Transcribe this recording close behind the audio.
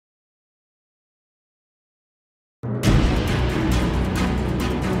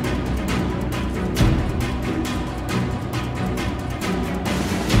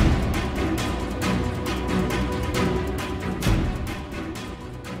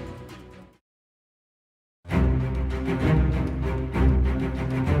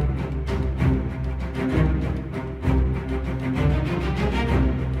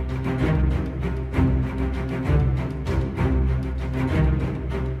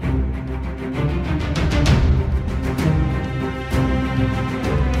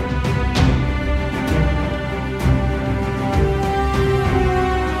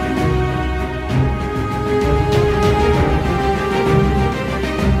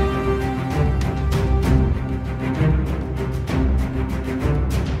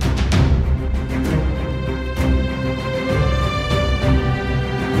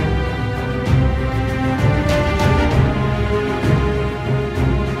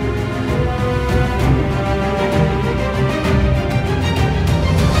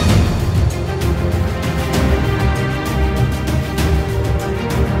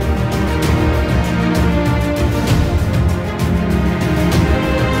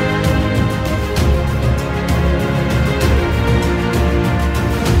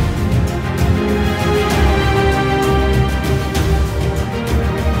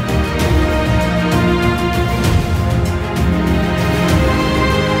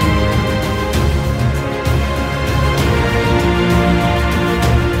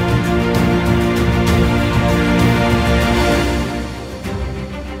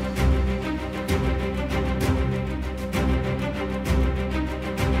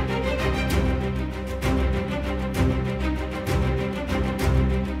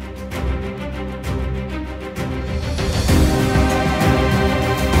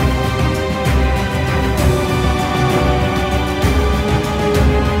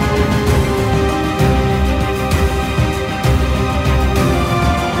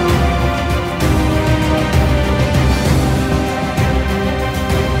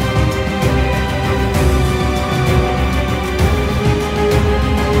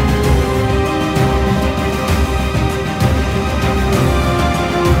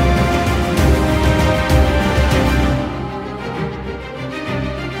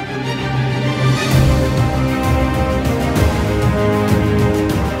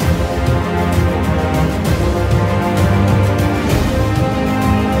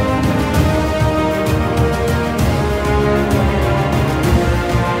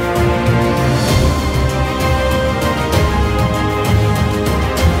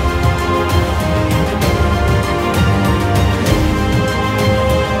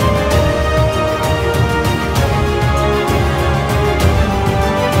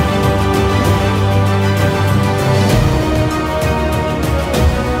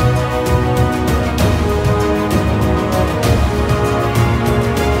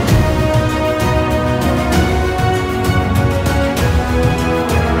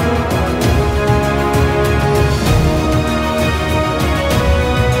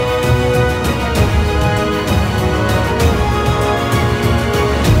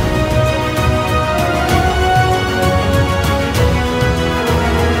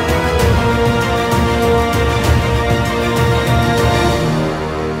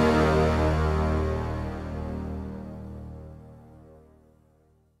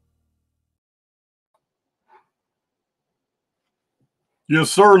Yes,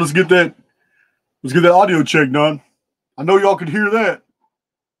 sir. Let's get that audio check done. I know y'all could hear that.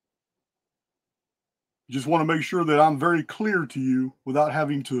 Just want to make sure that I'm very clear to you without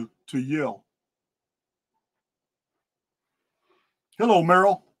having to yell. Hello,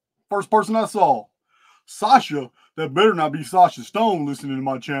 Meryl. First person I saw. Sasha, that better not be Sasha Stone listening to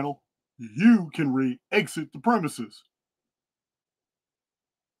my channel. You can exit the premises.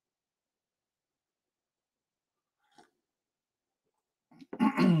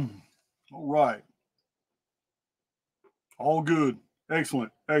 All right. All good.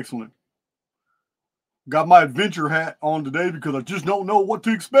 Excellent. Excellent. Got my adventure hat on today because I just don't know what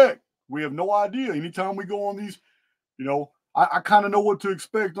to expect. We have no idea. Anytime we go on these, I kind of know what to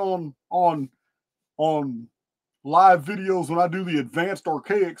expect on live videos when I do the advanced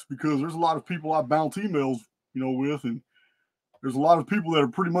Archaix, because there's a lot of people I bounce emails, with, and there's a lot of people that are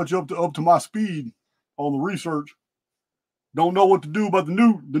pretty much up to my speed on the research. Don't know what to do about the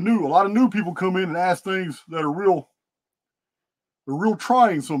new. A lot of new people come in and ask things that are real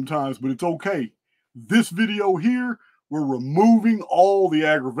trying sometimes, but it's okay. This video here, we're removing all the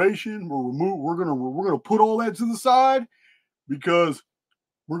aggravation. We're gonna put all that to the side, because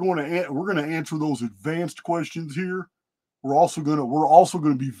we're gonna answer those advanced questions here. We're also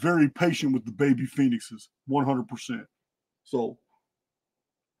gonna be very patient with the baby phoenixes, 100%. So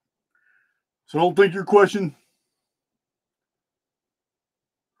don't think your question.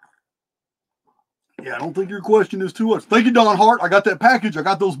 Yeah, I don't think your question is too much. Thank you, Don Hart. I got that package. I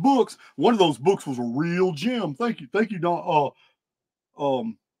got those books. One of those books was a real gem. Thank you, Don.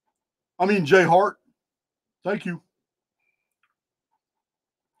 Jay Hart. Thank you.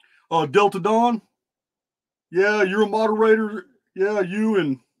 Delta Dawn. Yeah, you're a moderator. Yeah, you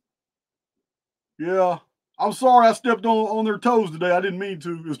and yeah. I'm sorry I stepped on their toes today. I didn't mean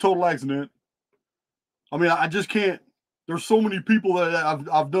to. It was a total accident. I just can't. There's so many people that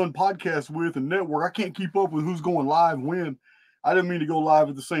I've done podcasts with and network. I can't keep up with who's going live when. I didn't mean to go live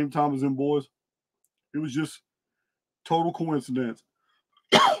at the same time as them boys. It was just total coincidence.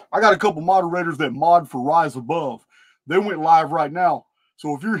 I got a couple moderators that mod for Rise Above. They went live right now.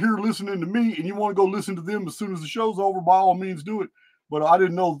 So if you're here listening to me and you want to go listen to them as soon as the show's over, by all means do it. But I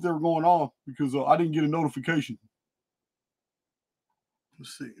didn't know that they were going on because I didn't get a notification.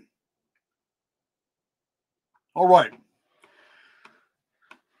 Let's see. All right.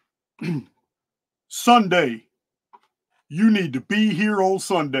 Sunday. You need to be here on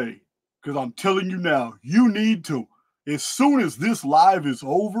Sunday, because I'm telling you now, you need to. As soon as this live is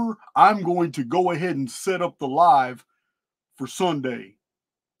over, I'm going to go ahead and set up the live for Sunday.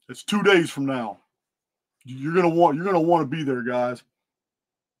 It's 2 days from now. You're gonna want to be there, guys.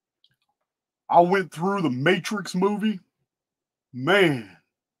 I went through the Matrix movie. Man,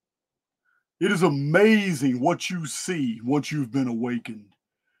 it is amazing what you see once you've been awakened.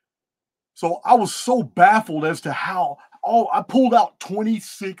 So I was so baffled as to how I pulled out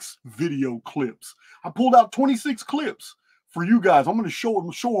 26 video clips. I pulled out 26 clips for you guys. I'm going to show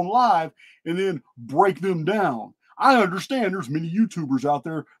them live and then break them down. I understand there's many YouTubers out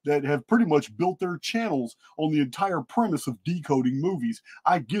there that have pretty much built their channels on the entire premise of decoding movies.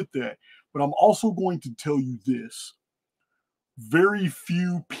 I get that. But I'm also going to tell you this. Very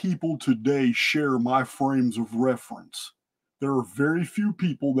few people today share my frames of reference. There are very few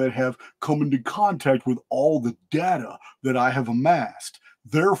people that have come into contact with all the data that I have amassed.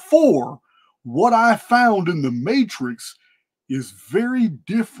 Therefore, what I found in the Matrix is very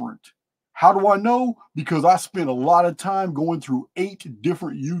different. How do I know? Because I spent a lot of time going through 8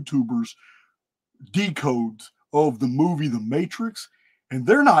 different YouTubers' decodes of the movie The Matrix, and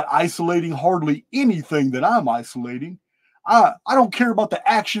they're not isolating hardly anything that I'm isolating. I don't care about the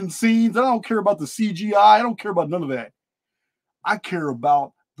action scenes. I don't care about the CGI. I don't care about none of that. I care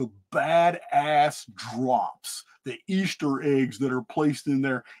about the badass drops, the Easter eggs that are placed in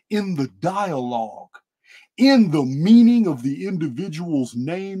there, in the dialogue, in the meaning of the individuals'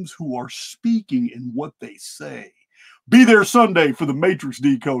 names who are speaking and what they say. Be there Sunday for the Matrix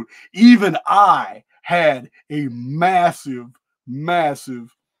decode. Even I had a massive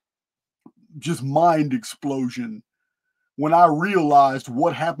just mind explosion when I realized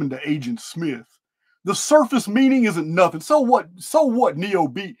what happened to Agent Smith. The surface meaning isn't nothing. So what? Neo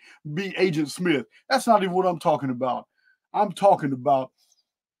beat Agent Smith. That's not even what I'm talking about. I'm talking about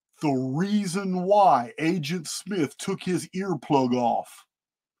the reason why Agent Smith took his earplug off.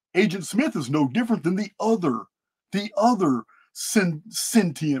 Agent Smith is no different than the other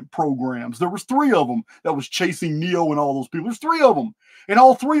sentient programs. There was 3 of them that was chasing Neo and all those people. There's 3 of them. And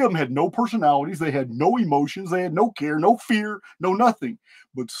all 3 of them had no personalities. They had no emotions. They had no care, no fear, no nothing.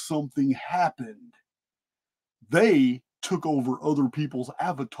 But something happened. They took over other people's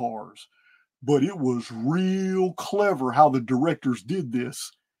avatars. But it was real clever how the directors did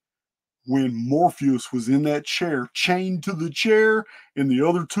this. When Morpheus was in that chair, chained to the chair, and the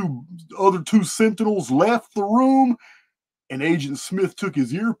other two sentinels left the room, and Agent Smith took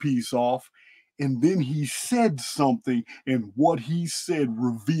his earpiece off, and then he said something, and what he said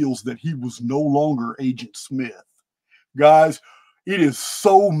reveals that he was no longer Agent Smith. Guys, it is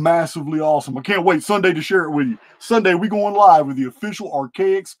so massively awesome. I can't wait Sunday to share it with you. Sunday, we going live with the official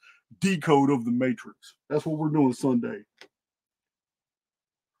Archaix decode of the Matrix. That's what we're doing Sunday.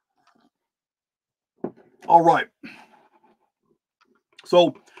 All right.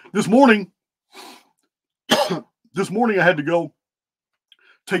 So this morning I had to go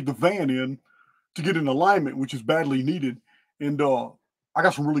take the van in to get an alignment, which is badly needed. And I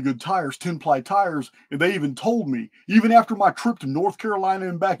got some really good tires, 10-ply tires. And they even told me, even after my trip to North Carolina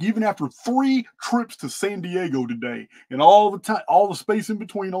and back, even after 3 trips to San Diego today, and all the space in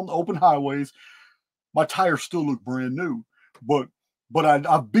between on the open highways, my tires still look brand new. But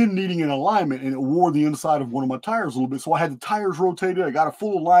I've been needing an alignment, and it wore the inside of one of my tires a little bit. So I had the tires rotated. I got a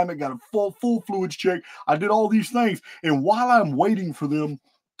full alignment, got a full fluids check. I did all these things. And while I'm waiting for them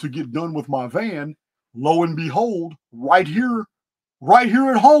to get done with my van, lo and behold, right here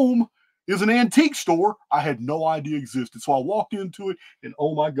at home is an antique store I had no idea existed. So I walked into it, and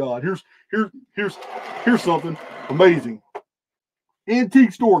oh my God, here's something amazing.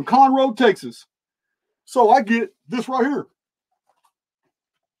 Antique store in Conroe, Texas. So I get this right here.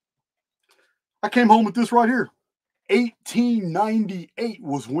 I came home with this right here. 1898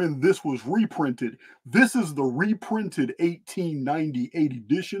 was when this was reprinted. This is the reprinted 1898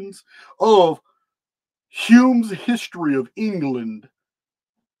 editions of Hume's History of England.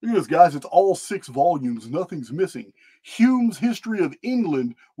 Look at this, guys. It's all 6 volumes. Nothing's missing. Hume's History of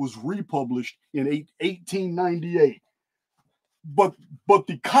England was republished in 1898. But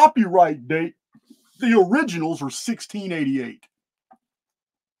the copyright date, the originals are 1688.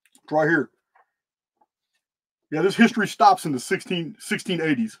 It's right here. Yeah, this history stops in the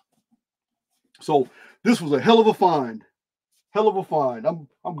 1680s. So this was a hell of a find. Hell of a find. I'm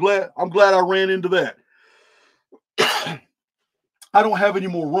glad I ran into that. I don't have any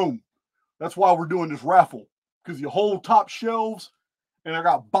more room. That's why we're doing this raffle. Because the whole top shelves, and I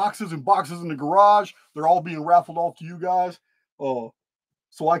got boxes and boxes in the garage. They're all being raffled off to you guys.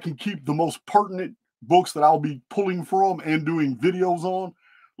 So I can keep the most pertinent books that I'll be pulling from and doing videos on.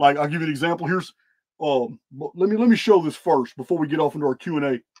 Like, I'll give you an example. Here's let me show this first before we get off into our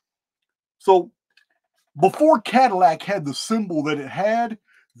Q&A. So before Cadillac had the symbol that it had,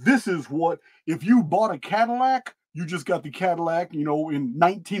 this is what, if you bought a Cadillac, you just got the Cadillac, in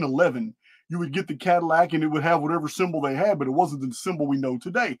 1911. You would get the Cadillac and it would have whatever symbol they had, but it wasn't the symbol we know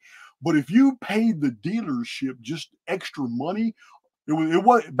today. But if you paid the dealership just extra money, it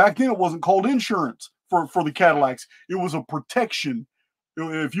was back then it wasn't called insurance for the Cadillacs. It was a protection.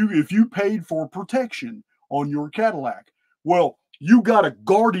 If you paid for protection on your Cadillac, well, you got a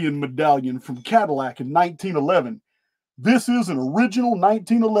Guardian medallion from Cadillac in 1911. This is an original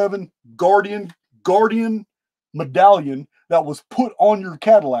 1911 Guardian medallion that was put on your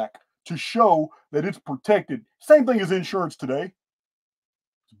Cadillac to show that it's protected. Same thing as insurance today.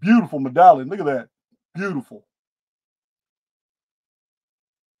 It's a beautiful medallion. Look at that. Beautiful.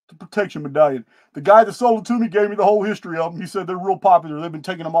 The protection medallion. The guy that sold it to me gave me the whole history of them. He said they're real popular. They've been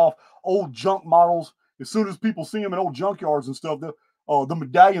taking them off old junk models. As soon as people see them in old junkyards and stuff, the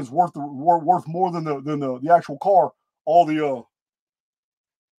medallion's worth more than the actual car.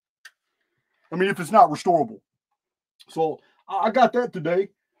 If it's not restorable. So I got that today,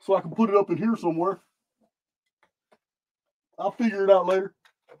 so I can put it up in here somewhere. I'll figure it out later.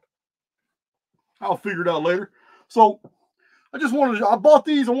 So I bought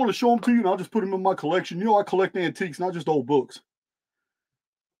these. I want to show them to you, and I'll just put them in my collection. I collect antiques, not just old books.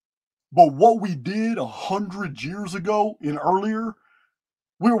 But what we did 100 years ago and earlier,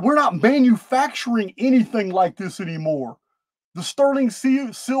 we're not manufacturing anything like this anymore. The sterling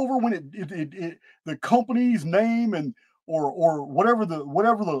silver, when the company's name and or whatever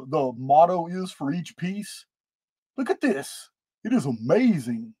the motto is for each piece. Look at this. It is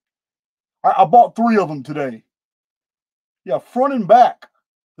amazing. I bought 3 of them today. Yeah, front and back.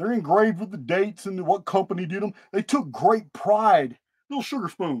 They're engraved with the dates and what company did them. They took great pride. Little sugar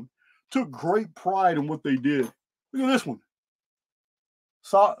spoon. Took great pride in what they did. Look at this one.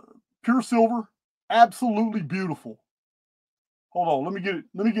 Pure silver. Absolutely beautiful. Hold on. Let me get it.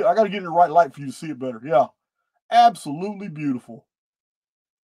 I got to get in the right light for you to see it better. Yeah. Absolutely beautiful.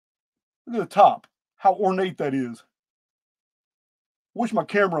 Look at the top. How ornate that is. Wish my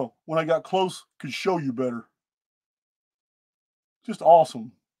camera, when I got close, could show you better. Just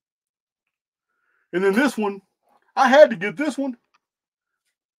awesome. And then this one, I had to get this one.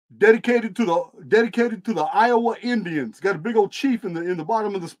 Dedicated to the Iowa Indians. Got a big old chief in the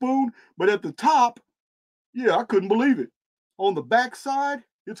bottom of the spoon, but at the top, yeah, I couldn't believe it. On the back side,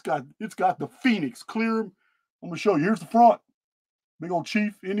 it's got the phoenix clear. I'm gonna show you. Here's the front. Big old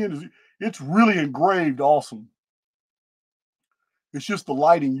chief Indian. It's really engraved awesome. It's just the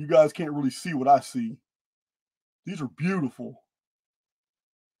lighting. You guys can't really see what I see. These are beautiful.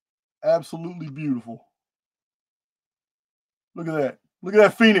 Absolutely beautiful. Look at that. Look at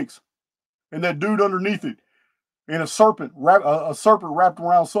that phoenix and that dude underneath it, and a serpent wrapped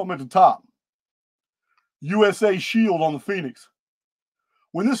around something at the top. USA shield on the phoenix.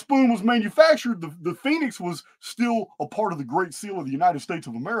 When this spoon was manufactured, the phoenix was still a part of the Great Seal of the United States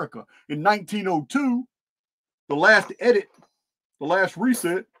of America. In 1902, the last edit, the last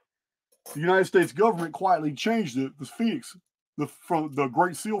reset, the United States government quietly changed the phoenix, from the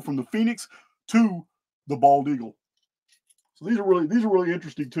Great Seal, from the phoenix to the bald eagle. So these are really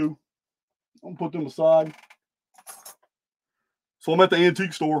interesting too. I'm gonna put them aside. So I'm at the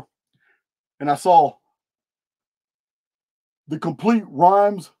antique store, and I saw the complete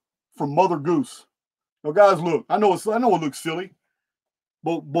rhymes from Mother Goose. Now, guys, look, I know it looks silly,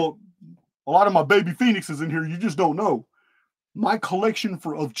 but a lot of my baby phoenixes in here, you just don't know. My collection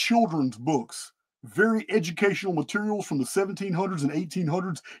of children's books, very educational materials from the 1700s and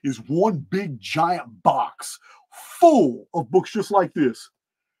 1800s, is one big giant box full of books just like this.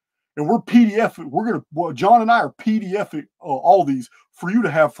 And we're PDF. John and I are PDFing all these for you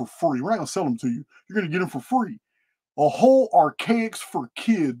to have for free. We're not going to sell them to you. You're going to get them for free. A whole Archaix for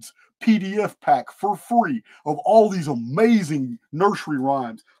Kids PDF pack for free of all these amazing nursery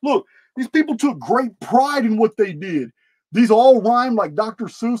rhymes. Look, these people took great pride in what they did. These all rhyme like Dr.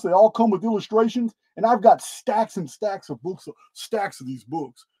 Seuss. They all come with illustrations. And I've got stacks and stacks of books, stacks of these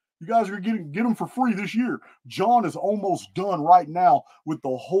books. You guys are going to get them for free this year. John is almost done right now with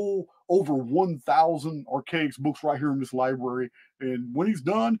the whole over 1,000 Archaix books right here in this library. And when he's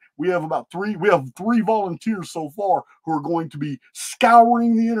done, we have three volunteers so far who are going to be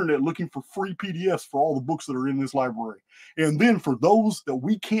scouring the internet looking for free PDFs for all the books that are in this library. And then for those that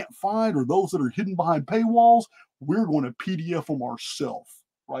we can't find or those that are hidden behind paywalls, we're going to PDF them ourselves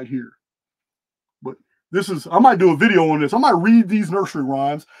right here. But I might do a video on this. I might read these nursery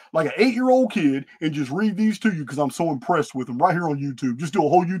rhymes like an 8-year-old kid and just read these to you because I'm so impressed with them right here on YouTube. Just do a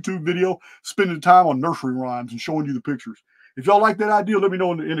whole YouTube video, spending time on nursery rhymes and showing you the pictures. If y'all like that idea, let me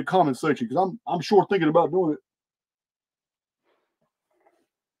know in the comment section because I'm sure thinking about doing it.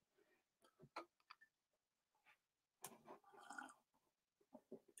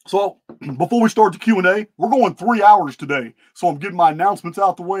 So before we start the Q&A, we're going 3 hours today. So I'm getting my announcements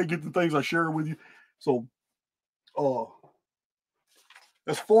out the way, getting the things I share with you. So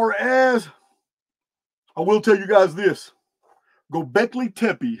as far as, I will tell you guys this, Göbekli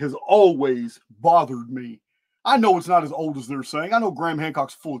Tepe has always bothered me. I know it's not as old as they're saying. I know Graham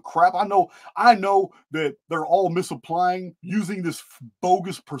Hancock's full of crap. I know that they're all misapplying, using this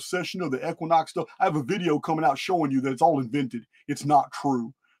bogus procession of the equinox stuff. I have a video coming out showing you that it's all invented. It's not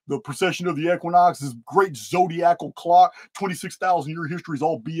true. The procession of the equinox, this great zodiacal clock, 26,000-year history is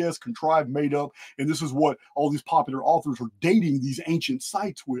all BS, contrived, made up. And this is what all these popular authors are dating these ancient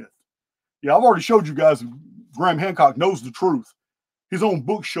sites with. Yeah, I've already showed you guys Graham Hancock knows the truth. His own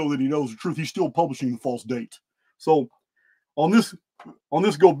books show that he knows the truth. He's still publishing the false dates. So on this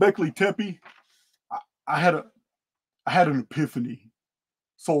Göbekli Tepe, I had an epiphany.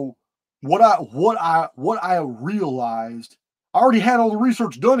 So what I realized, I already had all the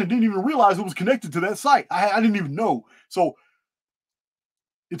research done and didn't even realize it was connected to that site. I didn't even know. So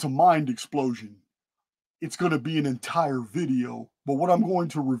it's a mind explosion. It's going to be an entire video. But what I'm going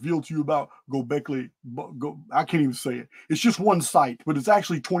to reveal to you about Göbekli, I can't even say it. It's just one site, but it's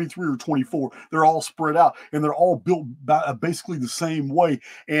actually 23 or 24. They're all spread out, and they're all built basically the same way.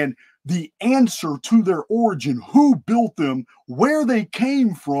 And the answer to their origin, who built them, where they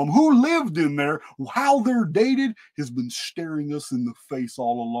came from, who lived in there, how they're dated, has been staring us in the face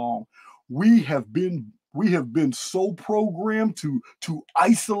all along. We have been so programmed to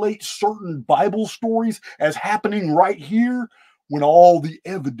isolate certain Bible stories as happening right here, when all the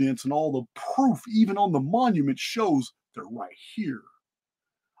evidence and all the proof, even on the monument, shows they're right here.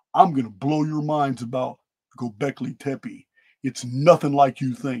 I'm going to blow your minds about Göbekli Tepe. It's nothing like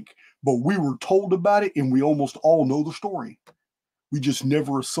you think, but we were told about it and we almost all know the story. We just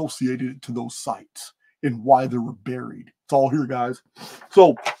never associated it to those sites and why they were buried. It's all here, guys.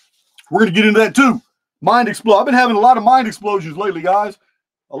 So we're going to get into that too. Mind explode. I've been having a lot of mind explosions lately, guys.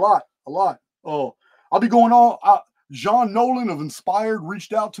 A lot. I'll be going on. John Nolan of Inspired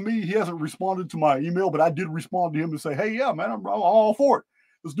reached out to me. He hasn't responded to my email, but I did respond to him to say, hey, yeah, man, I'm all for it.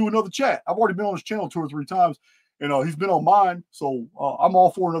 Let's do another chat. I've already been on his channel 2 or 3 times, and he's been on mine, so I'm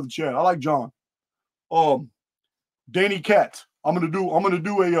all for another chat. I like John. Danny Katz. I'm gonna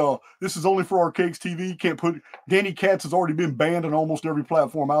do a this is only for Archaix TV. Can't put Danny Katz has already been banned on almost every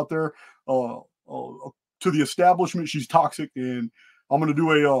platform out there. To the establishment, she's toxic, and I'm gonna do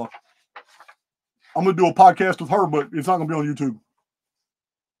a podcast with her, but it's not gonna be on YouTube.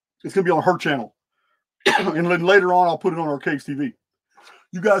 It's gonna be on her channel, and then later on I'll put it on Archaix TV.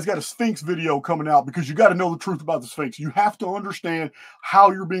 You guys got a Sphinx video coming out because you got to know the truth about the Sphinx. You have to understand how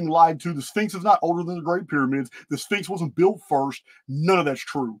you're being lied to. The Sphinx is not older than the Great Pyramids. The Sphinx wasn't built first. None of that's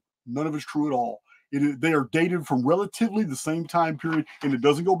true. None of it's true at all. They are dated from relatively the same time period, and it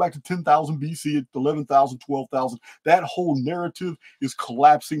doesn't go back to 10,000 BC, at 11,000, 12,000. That whole narrative is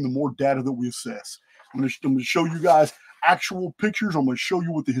collapsing the more data that we assess. I'm going to show you guys actual pictures. I'm going to show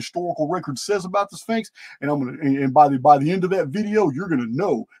you what the historical record says about the Sphinx, and by the end of that video, you're going to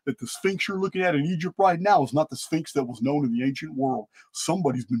know that the Sphinx you're looking at in Egypt right now is not the Sphinx that was known in the ancient world.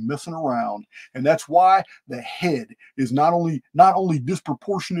 Somebody's been messing around, and that's why the head is not only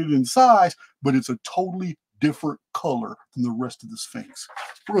disproportionate in size, but it's a totally different color than the rest of the Sphinx.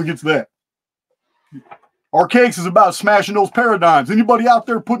 We're going to get to that. Archaix is about smashing those paradigms. Anybody out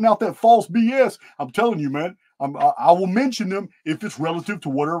there putting out that false BS, I'm telling you, man, I will mention them if it's relative to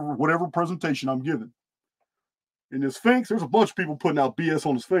whatever presentation I'm giving. In the Sphinx, there's a bunch of people putting out BS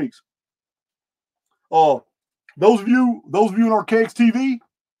on the Sphinx. Those of you in Archaix TV,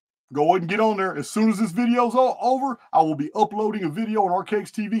 go ahead and get on there. As soon as this video's over, I will be uploading a video on Archaix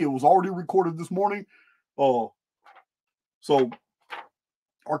TV. It was already recorded this morning. So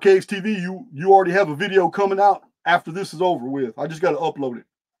Archaix TV, you already have a video coming out after this is over with. I just got to upload it.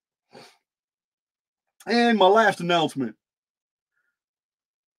 And my last announcement.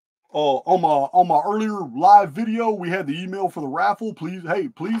 On my earlier live video, we had the email for the raffle. Please,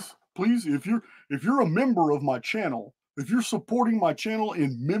 if you're a member of my channel, if you're supporting my channel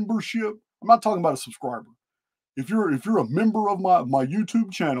in membership, I'm not talking about a subscriber. If you're a member of my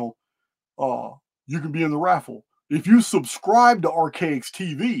YouTube channel, you can be in the raffle. If you subscribe to Archaix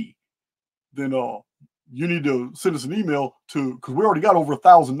TV, then you need to send us an email because we already got over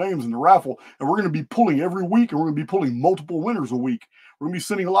 1,000 names in the raffle, and we're going to be pulling every week, and we're going to be pulling multiple winners a week. We're going to be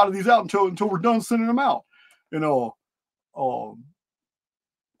sending a lot of these out until we're done sending them out. And also,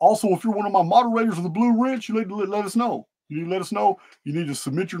 if you're one of my moderators of the Blue Wrench, you need to let us know. You need to let us know. You need to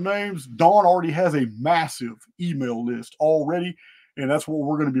submit your names. Dawn already has a massive email list already, and that's what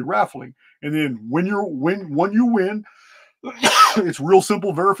we're going to be raffling. And then when you win, it's real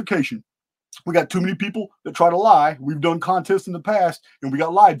simple verification. We got too many people that try to lie. We've done contests in the past, and we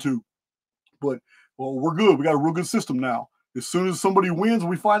got lied to. But, well, we're good. We got a real good system now. As soon as somebody wins and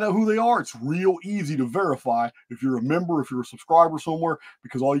we find out who they are, it's real easy to verify if you're a member, if you're a subscriber somewhere,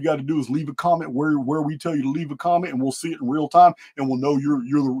 because all you got to do is leave a comment where we tell you to leave a comment, and we'll see it in real time, and we'll know you're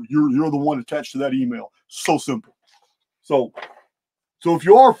the one attached to that email. So simple. So if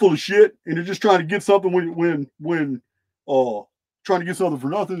you are full of shit and you're just trying to get something when trying to get something for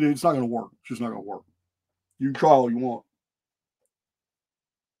nothing, it's not going to work. It's just not going to work. You can try all you want.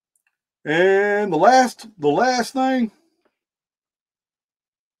 And the last thing.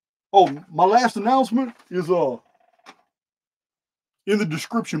 Oh, my last announcement is in the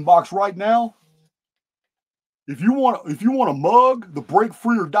description box right now. If you want a mug, the Break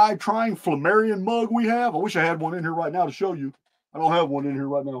Free or Die Trying Flammarion mug we have. I wish I had one in here right now to show you. I don't have one in here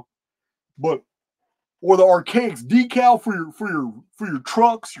right now. Or the Archaix decal for your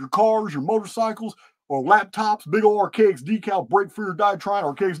trucks, your cars, your motorcycles, or laptops. Big old Archaix decal, Break Free or Die Trying,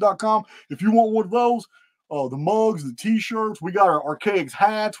 Archaix.com. If you want one of those, the mugs, the t-shirts, we got our Archaix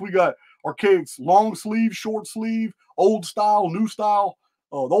hats, we got Archaix long sleeve, short sleeve, old style, new style.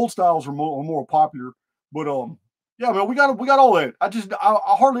 The old styles are more popular, but yeah, man, we got all that. I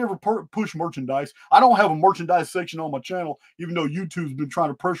hardly ever push merchandise. I don't have a merchandise section on my channel, even though YouTube's been trying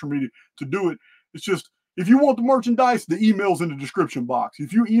to pressure me to do it. It's just, if you want the merchandise, the email's in the description box.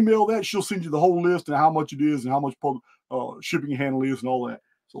 If you email that, she'll send you the whole list and how much it is and how much shipping and handling is and all that.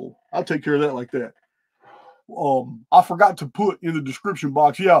 So I'll take care of that like that. I forgot to put in the description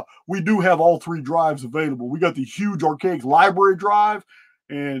box. Yeah, we do have all 3 drives available. We got the huge Archaix library drive,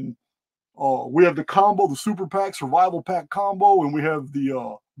 and we have the combo, the Super Pack Survival Pack combo, and we have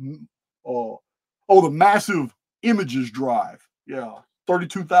the the massive images drive. Yeah.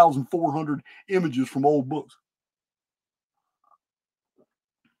 32,400 images from old books.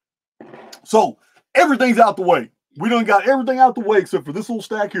 So everything's out the way. We done got everything out the way except for this little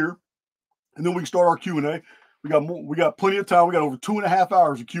stack here. And then we can start our Q&A. We got plenty of time. We got over 2.5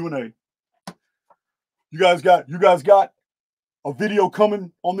 hours of Q&A. You guys got a video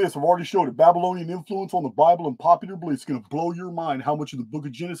coming on this. I've already showed it. Babylonian influence on the Bible and popular belief. It's going to blow your mind how much of the book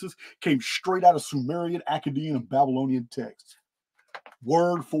of Genesis came straight out of Sumerian, Akkadian, and Babylonian texts.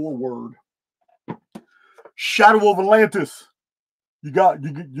 Word for word. Shadow of Atlantis.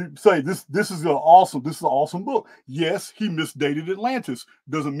 You say this is an awesome book. Yes, he misdated Atlantis.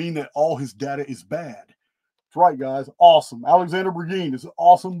 Doesn't mean that all his data is bad. That's right, guys. Awesome. Alexander Bergin is an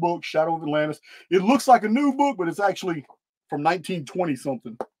awesome book, Shadow of Atlantis. It looks like a new book, but it's actually from 1920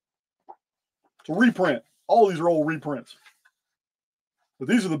 something. It's a reprint. All these are old reprints. But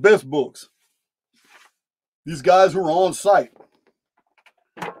these are the best books. These guys who are on site.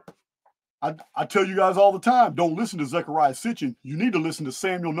 I tell you guys all the time, don't listen to Zechariah Sitchin. You need to listen to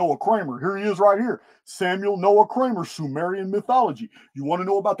Samuel Noah Kramer. Here he is right here. Samuel Noah Kramer, Sumerian mythology. You want to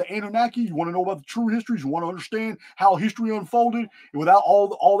know about the Anunnaki? You want to know about the true histories? You want to understand how history unfolded? And without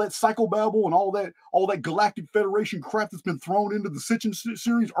all that psychobabble and all that Galactic Federation crap that's been thrown into the Sitchin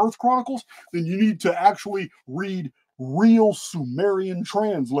series, Earth Chronicles, then you need to actually read real Sumerian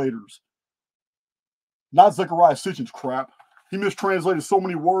translators. Not Zechariah Sitchin's crap. He mistranslated so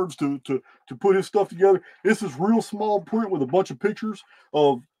many words to put his stuff together. This is real small print with a bunch of pictures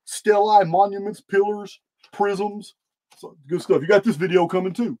of stelae, monuments, pillars, prisms. So good stuff. You got this video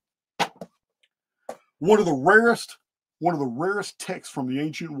coming too. One of the rarest texts from the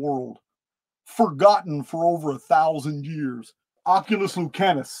ancient world, forgotten for over 1,000 years. Oculus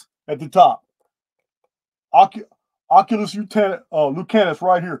Lucanus at the top. Oculus Lucanus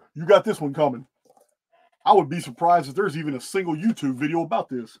right here. You got this one coming. I would be surprised if there's even a single YouTube video about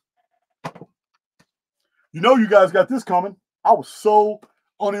this. You know you guys got this coming. I was so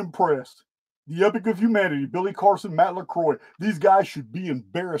unimpressed. The Epic of Humanity, Billy Carson, Matt LaCroix. These guys should be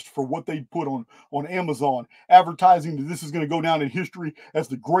embarrassed for what they put on Amazon, advertising that this is going to go down in history as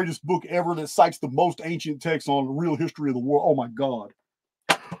the greatest book ever that cites the most ancient texts on the real history of the world. Oh, my God.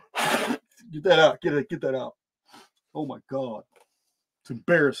 Get that out. Get that out. Oh, my God. It's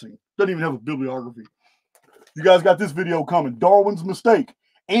embarrassing. Doesn't even have a bibliography. You guys got this video coming. Darwin's mistake.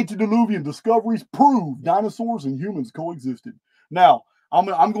 Antediluvian discoveries prove dinosaurs and humans coexisted. Now,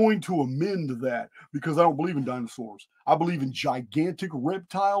 I'm going to amend that because I don't believe in dinosaurs. I believe in gigantic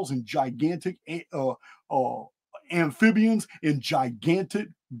reptiles and gigantic amphibians and gigantic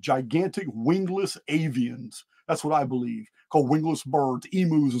wingless avians. That's what I believe. Called wingless birds,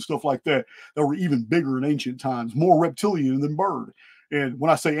 emus and stuff like that were even bigger in ancient times, more reptilian than bird. And when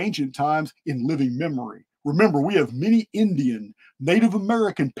I say ancient times, in living memory. Remember, we have many Indian, Native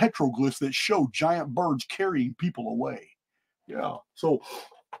American petroglyphs that show giant birds carrying people away. Yeah. So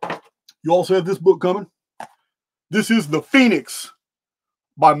you also have this book coming. This is The Phoenix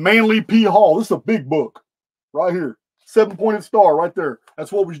by Manly P. Hall. This is a big book right here. 7-pointed star right there. That's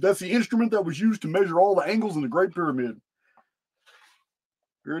the instrument that was used to measure all the angles in the Great Pyramid.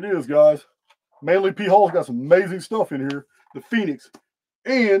 Here it is, guys. Manly P. Hall's got some amazing stuff in here. The Phoenix.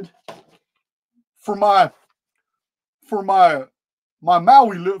 And for my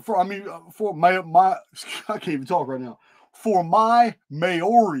Maui, I can't even talk right now. For my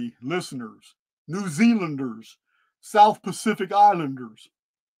Maori listeners, New Zealanders, South Pacific Islanders,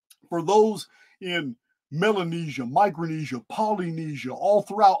 for those in Melanesia, Micronesia, Polynesia, all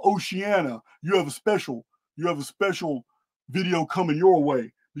throughout Oceania, you have a special video coming your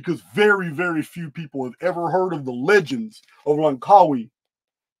way because very, very few people have ever heard of the legends of Langkawi.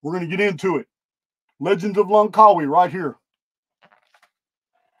 We're going to get into it. Legends of Langkawi right here.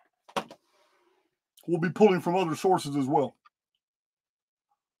 We'll be pulling from other sources as well.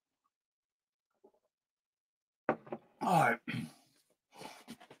 All right.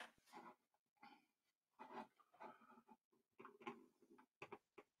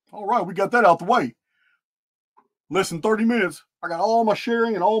 All right, we got that out the way. Less than 30 minutes. I got all my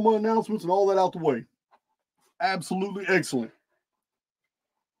sharing and all my announcements and all that out the way. Absolutely excellent.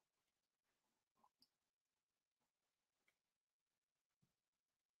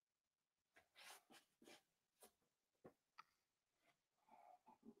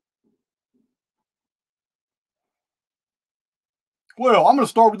 Well, I'm going to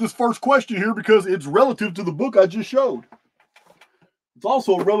start with this first question here because it's relative to the book I just showed. It's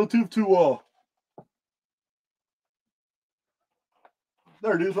also relative to,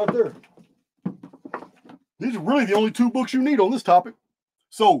 there it is right there. These are really the only two books you need on this topic.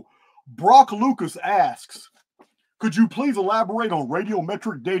 So, Brock Lucas asks, could you please elaborate on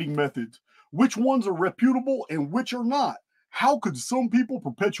radiometric dating methods? Which ones are reputable and which are not? How could some people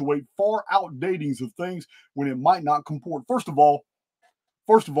perpetuate far out datings of things when it might not comport? First of all,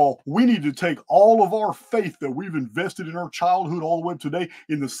 First of all, we need to take all of our faith that we've invested in our childhood all the way up today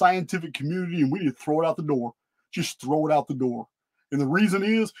in the scientific community, and we need to throw it out the door. Just throw it out the door. And the reason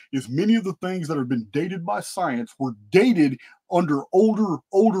is many of the things that have been dated by science were dated under older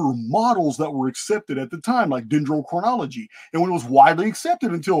models that were accepted at the time, like dendrochronology. And when it was widely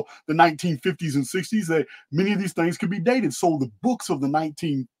accepted until the 1950s and 60s, that many of these things could be dated. So the books of the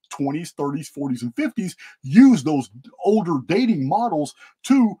 1920s, 30s, 40s, and 50s used those older dating models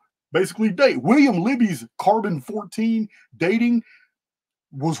to basically date. William Libby's carbon-14 dating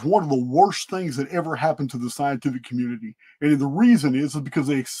was one of the worst things that ever happened to the scientific community. And the reason is because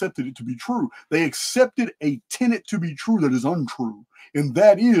they accepted it to be true. They accepted a tenet to be true that is untrue. And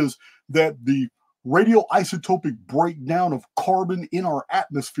that is that the radioisotopic breakdown of carbon in our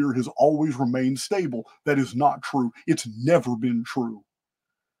atmosphere has always remained stable. That is not true. It's never been true.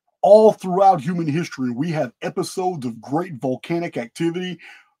 All throughout human history, we have episodes of great volcanic activity,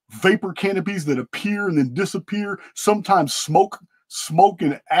 vapor canopies that appear and then disappear, sometimes smoke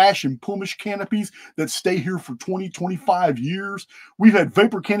and ash and pumice canopies that stay here for 20, 25 years. We've had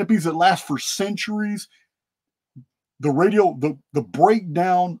vapor canopies that last for centuries. The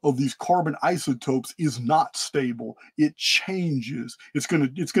breakdown of these carbon isotopes is not stable. It changes. It's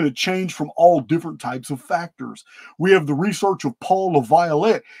gonna change from all different types of factors. We have the research of Paul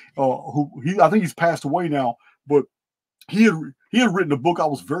LaViolette, I think he's passed away now, but he had written a book I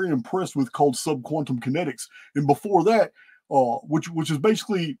was very impressed with called Subquantum Kinetics. And before that, which is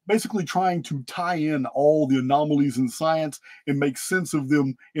basically trying to tie in all the anomalies in science and make sense of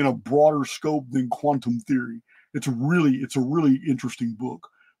them in a broader scope than quantum theory. It's a really interesting book,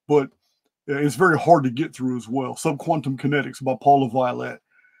 but it's very hard to get through as well. Subquantum Kinetics by Paul LaViolette.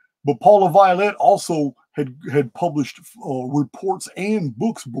 But Paul LaViolette also had published reports and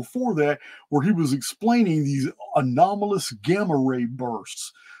books before that where he was explaining these anomalous gamma ray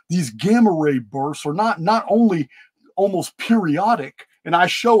bursts. These gamma ray bursts are not only almost periodic, and I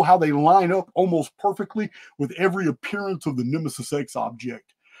show how they line up almost perfectly with every appearance of the Nemesis X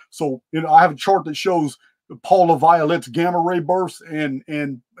object. So I have a chart that shows Paul LaViolette's gamma ray bursts and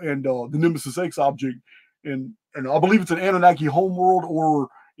the Nemesis X object, and I believe it's an Anunnaki Homeworld or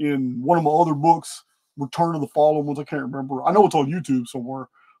in one of my other books, Return of the Fallen Ones. I can't remember. I know it's on YouTube somewhere,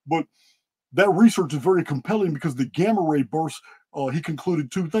 but that research is very compelling because the gamma ray bursts, he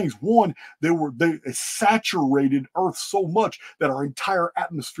concluded two things. One, they saturated Earth so much that our entire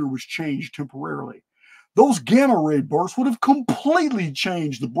atmosphere was changed temporarily. Those gamma ray bursts would have completely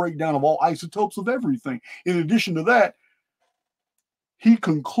changed the breakdown of all isotopes of everything. In addition to that, he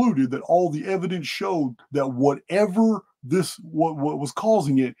concluded that all the evidence showed that whatever what was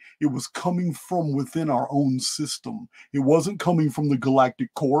causing it, it was coming from within our own system. It wasn't coming from the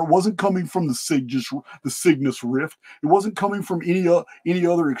galactic core. It wasn't coming from the Cygnus rift. It wasn't coming from any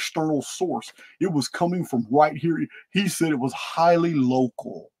other external source. It was coming from right here. He said it was highly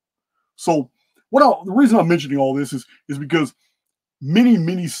local. So the reason I'm mentioning all this is because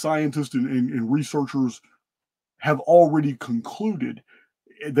many scientists and researchers have already concluded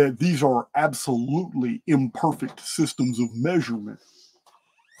that these are absolutely imperfect systems of measurement.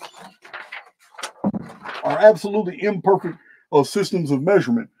 Systems of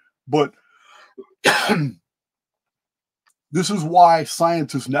measurement. But this is why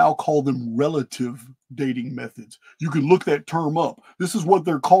scientists now call them relative dating methods. You can look that term up. This is what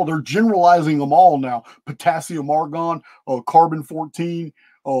they're called. They're generalizing them all now. Potassium, argon, carbon-14,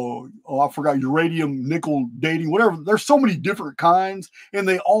 I forgot, uranium, nickel dating, whatever. There's so many different kinds, and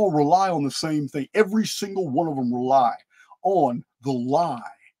they all rely on the same thing. Every single one of them rely on the lie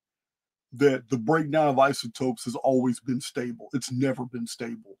that the breakdown of isotopes has always been stable. It's never been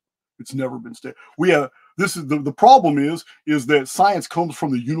stable. It's never been stable. The problem is that science comes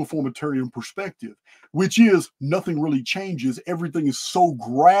from the uniformitarian perspective, which is nothing really changes. Everything is so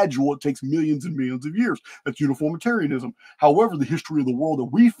gradual, it takes millions and millions of years. That's uniformitarianism. However, the history of the world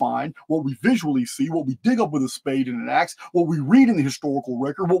that we find, what we visually see, what we dig up with a spade and an axe, what we read in the historical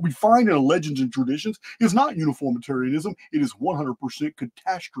record, what we find in legends and traditions is not uniformitarianism. It is 100%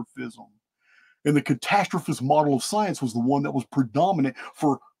 catastrophism. And the catastrophist model of science was the one that was predominant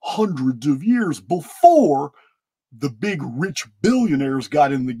for hundreds of years before the big rich billionaires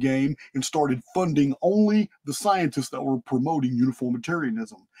got in the game and started funding only the scientists that were promoting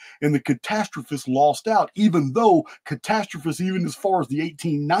uniformitarianism. And the catastrophists lost out, even though catastrophists, even as far as the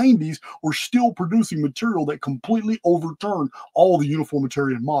 1890s, were still producing material that completely overturned all the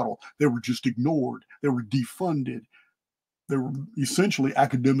uniformitarian model. They were just ignored. They were defunded. They were essentially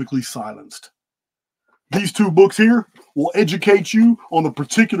academically silenced. These two books here will educate you on the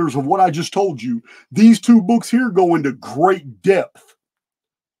particulars of what I just told you. These two books here go into great depth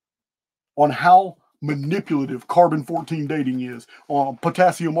on how manipulative carbon-14 dating is, on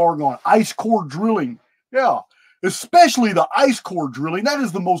potassium argon, ice core drilling. Yeah, especially the ice core drilling. That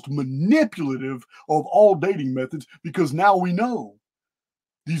is the most manipulative of all dating methods, because now we know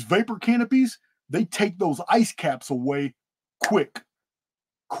these vapor canopies, they take those ice caps away quick,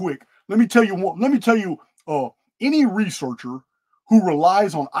 quick. Let me tell you what, any researcher who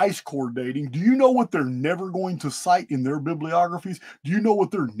relies on ice core dating, do you know what they're never going to cite in their bibliographies? Do you know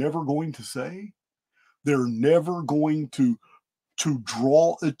what they're never going to say? They're never going to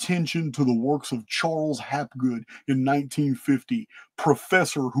draw attention to the works of Charles Hapgood in 1950,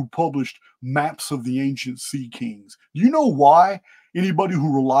 professor who published Maps of the Ancient Sea Kings. Do you know why anybody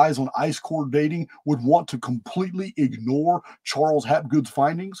who relies on ice core dating would want to completely ignore Charles Hapgood's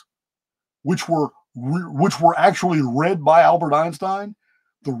findings, which were actually read by Albert Einstein?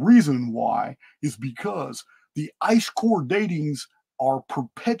 The reason why is because the ice core datings are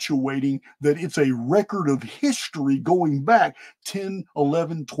perpetuating that it's a record of history going back 10,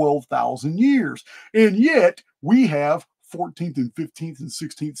 11, 12,000 years. And yet we have 14th and 15th and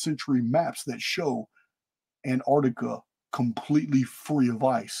 16th century maps that show Antarctica completely free of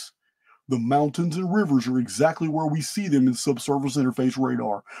ice. The mountains and rivers are exactly where we see them in subsurface interface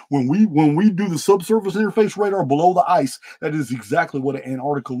radar. When we do the subsurface interface radar below the ice, that is exactly what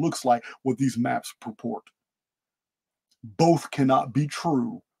Antarctica looks like, what these maps purport. Both cannot be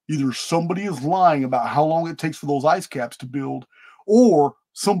true. Either somebody is lying about how long it takes for those ice caps to build, or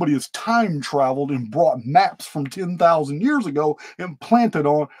somebody has time traveled and brought maps from 10,000 years ago and planted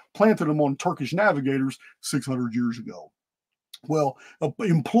them on Turkish navigators 600 years ago. Well,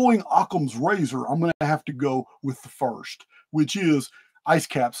 employing Occam's razor, I'm going to have to go with the first, which is ice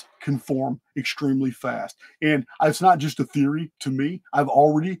caps can form extremely fast. And it's not just a theory to me. I've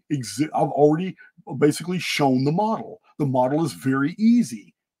already basically shown the model. The model is very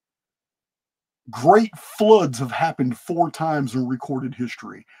easy. Great floods have happened 4 times in recorded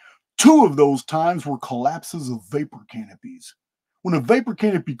history. 2 of those times were collapses of vapor canopies. When a vapor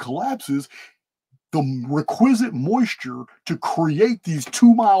canopy collapses, the requisite moisture to create these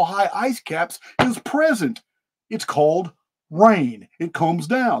 2-mile-high ice caps is present. It's called rain. It comes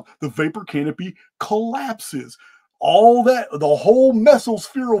down. The vapor canopy collapses. The whole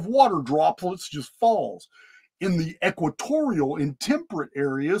mesosphere of water droplets just falls. In the equatorial and temperate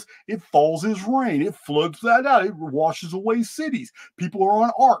areas, it falls as rain. It floods that out. It washes away cities. People are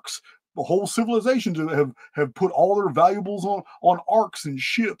on arcs. The whole civilizations have put all their valuables on arcs and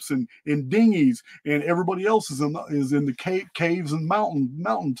ships and dinghies, and everybody else is in the caves and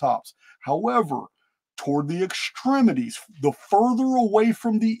mountaintops. However, toward the extremities, the further away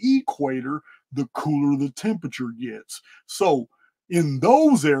from the equator, the cooler the temperature gets. So in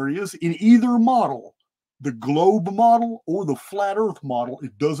those areas, in either model, the globe model or the flat earth model,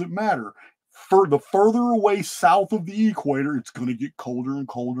 it doesn't matter. For the further away south of the equator, it's going to get colder and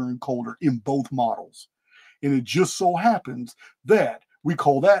colder and colder in both models. And it just so happens that we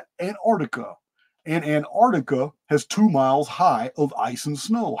call that Antarctica. And Antarctica has 2 miles high of ice and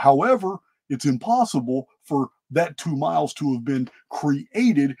snow. However, it's impossible for that 2 miles to have been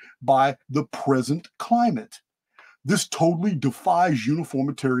created by the present climate. This totally defies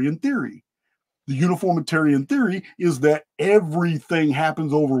uniformitarian theory. The uniformitarian theory is that everything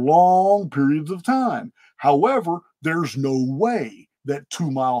happens over long periods of time. However, there's no way that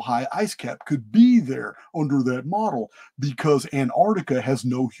 2-mile-high ice cap could be there under that model, because Antarctica has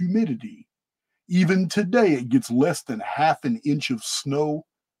no humidity. Even today, it gets less than half an inch of snow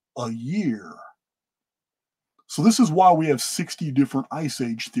a year. So this is why we have 60 different ice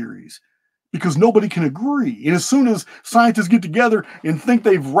age theories, because nobody can agree. And as soon as scientists get together and think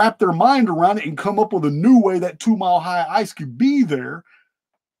they've wrapped their mind around it and come up with a new way that 2-mile-high ice could be there,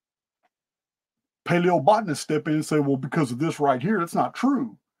 paleobotanists step in and say, well, because of this right here, that's not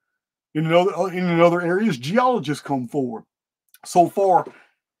true. In other areas, geologists come forward. So far,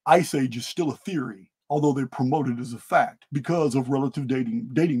 ice age is still a theory, although they promote it as a fact because of relative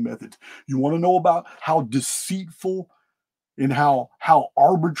dating methods. You want to know about how deceitful and how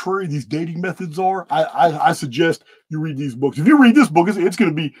arbitrary these dating methods are? I suggest you read these books. If you read this book, it's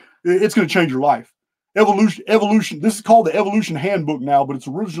going to change your life. Evolution. This is called the Evolution Handbook now, but it's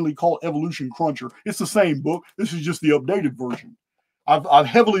originally called Evolution Cruncher. It's the same book. This is just the updated version. I've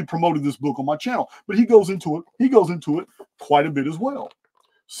heavily promoted this book on my channel, but he goes into it quite a bit as well.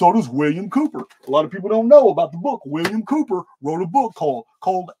 So does William Cooper. A lot of people don't know about the book. William Cooper wrote a book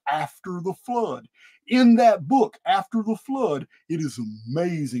called After the Flood. In that book, After the Flood, it is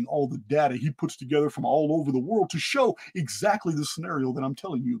amazing all the data he puts together from all over the world to show exactly the scenario that I'm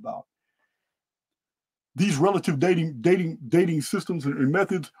telling you about. These relative dating systems and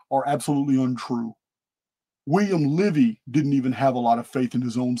methods are absolutely untrue. William Livy didn't even have a lot of faith in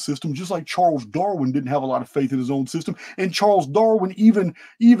his own system, just like Charles Darwin didn't have a lot of faith in his own system. And Charles Darwin even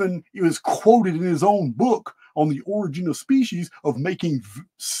is quoted in his own book on the origin of species of making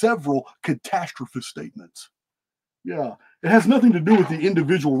several catastrophist statements. Yeah, it has nothing to do with the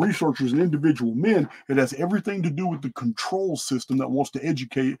individual researchers and individual men. It has everything to do with the control system that wants to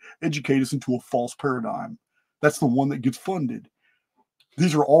educate us into a false paradigm. That's the one that gets funded.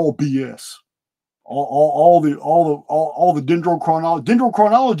 These are all BS. All the dendrochronology.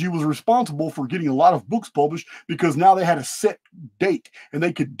 Dendrochronology was responsible for getting a lot of books published because now they had a set date and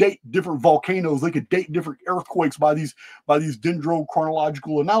they could date different volcanoes. They could date different earthquakes by these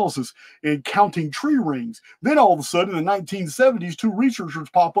dendrochronological analysis and counting tree rings. Then all of a sudden in the 1970s, two researchers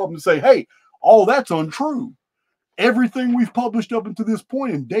pop up and say, "Hey, all that's untrue. Everything we've published up until this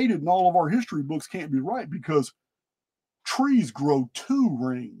point and dated in all of our history books can't be right because trees grow two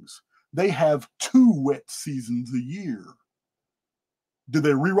rings. They have two wet seasons a year." Did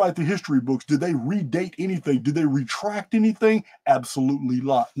they rewrite the history books? Did they redate anything? Did they retract anything? Absolutely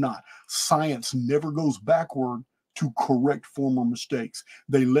not. Science never goes backward to correct former mistakes.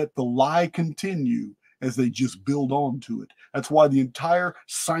 They let the lie continue as they just build onto it. That's why the entire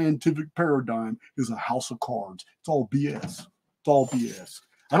scientific paradigm is a house of cards. It's all BS. It's all BS.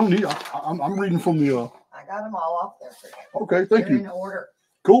 I don't need. I'm reading from the. I got them all off there for you. Okay, thank you. In order.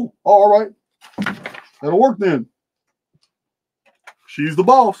 Cool. All right. That'll work then. She's the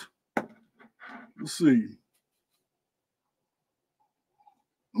boss. Let's see.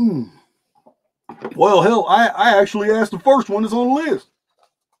 Well, hell, I actually asked the first one that's on the list.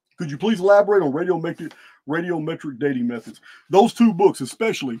 Could you please elaborate on radiometric dating methods? Those two books,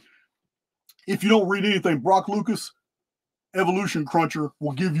 especially, if you don't read anything, Brock Lucas, Evolution Cruncher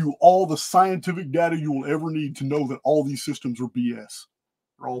will give you all the scientific data you will ever need to know that all these systems are BS.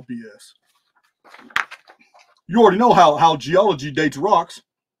 They're all BS. You already know how geology dates rocks.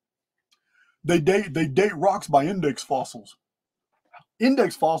 They date rocks by index fossils.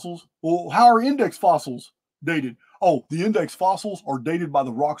 Index fossils? Well, how are index fossils dated? Oh, the index fossils are dated by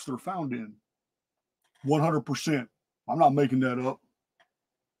the rocks they're found in. 100%. I'm not making that up.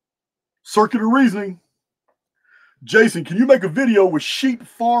 Circular reasoning. Jason, can you make a video with Sheep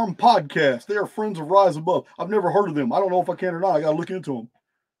Farm Podcast? They are friends of Rise Above. I've never heard of them. I don't know if I can or not. I got to look into them.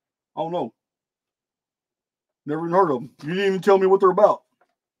 I don't know. Never even heard of them. You didn't even tell me what they're about.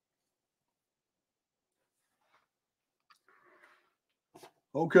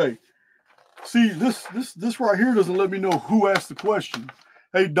 Okay. See, this right here doesn't let me know who asked the question.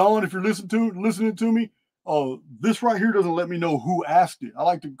 Hey, Don, if you're listening to me, this right here doesn't let me know who asked it. I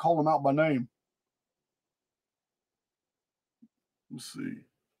like to call them out by name. Let's see.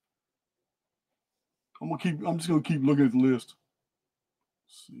 I'm just gonna keep looking at the list.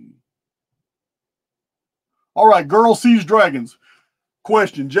 Let's see. All right, girl sees dragons.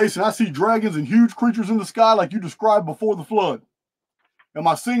 Question, Jason, I see dragons and huge creatures in the sky like you described before the flood. Am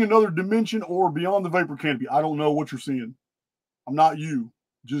I seeing another dimension or beyond the vapor canopy? I don't know what you're seeing. I'm not you.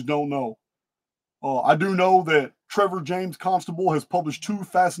 Just don't know. I do know that Trevor James Constable has published two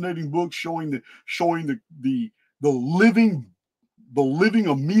fascinating books showing the living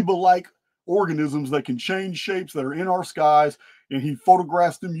amoeba-like organisms that can change shapes that are in our skies, and he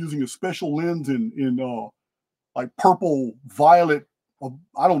photographs them using a special lens in like purple, violet.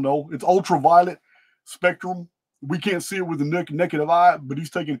 I don't know. It's ultraviolet spectrum. We can't see it with the naked eye, but he's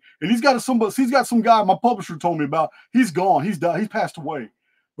got some guy my publisher told me about. He's gone. He's died. He's passed away.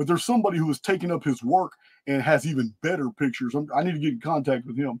 But there's somebody who has taken up his work and has even better pictures. I need to get in contact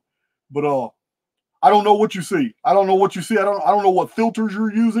with him. But I don't know what you see. I don't know what you see. I don't know what filters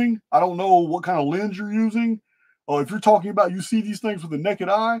you're using. I don't know what kind of lens you're using. If you're talking about you see these things with the naked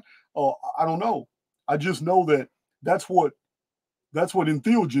eye, I don't know. I just know that that's what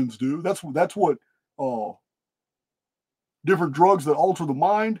entheogens do. That's what different drugs that alter the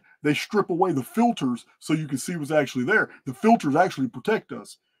mind, they strip away the filters so you can see what's actually there. The filters actually protect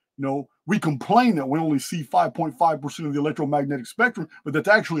us. You know, we complain that we only see 5.5% of the electromagnetic spectrum, but that's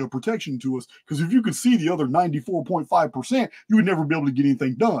actually a protection to us. Because if you could see the other 94.5%, you would never be able to get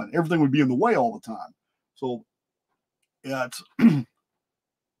anything done. Everything would be in the way all the time. So, yeah, it's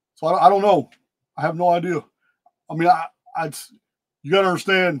so I don't know. I have no idea. I mean, you got to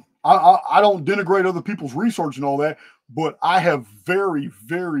understand, I don't denigrate other people's research and all that, but I have very,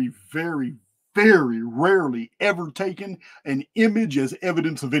 very, very, very rarely ever taken an image as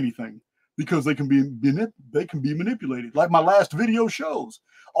evidence of anything because they can be manipulated. Like my last video shows,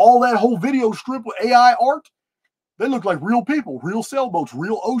 all that whole video strip with AI art, They looked like real people, real sailboats,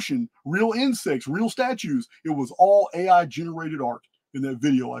 real ocean, real insects, real statues. It was all AI generated art in that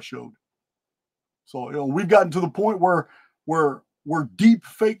video I showed. So we've gotten to the point where deep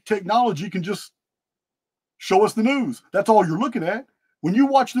fake technology can just show us the news. That's all you're looking at. When you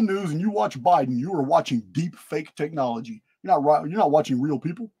watch the news and you watch Biden, you are watching deep fake technology. You're not watching real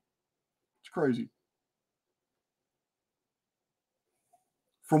people. It's crazy.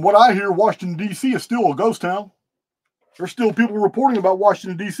 From what I hear, Washington, D.C. is still a ghost town. There's still people reporting about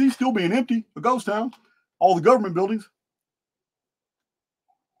Washington, D.C. still being empty, a ghost town. All the government buildings.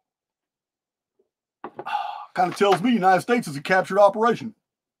 Kind of tells me the United States is a captured operation.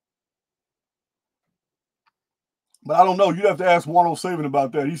 But I don't know. You'd have to ask 107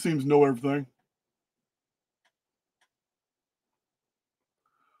 about that. He seems to know everything.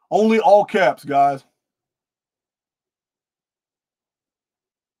 Only all caps, guys.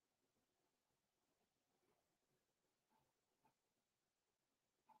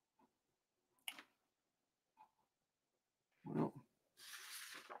 Well,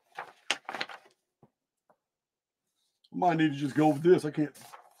 I might need to just go with this. I can't.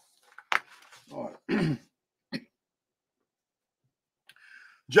 All right.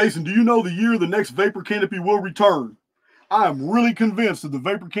 Jason, do you know the year the next vapor canopy will return? I am really convinced that the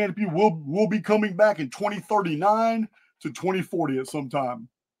vapor canopy will be coming back in 2039 to 2040 at some time.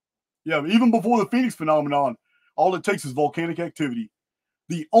 Yeah, even before the Phoenix phenomenon, all it takes is volcanic activity.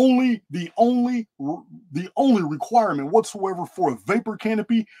 The only requirement whatsoever for a vapor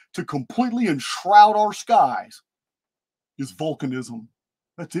canopy to completely enshroud our skies is volcanism.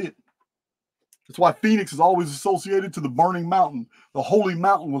 That's it. That's why Phoenix is always associated to the burning mountain, the holy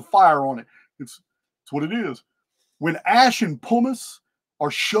mountain with fire on it. It's what it is. When ash and pumice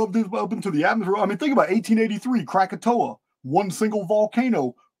are shoved up into the atmosphere, I mean, think about 1883, Krakatoa, one single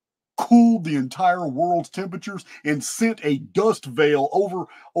volcano cooled the entire world's temperatures and sent a dust veil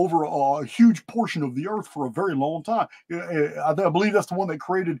over a huge portion of the earth for a very long time. I believe that's the one that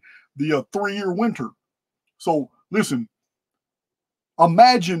created the 3-year winter. So listen,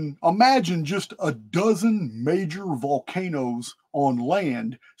 imagine just a dozen major volcanoes on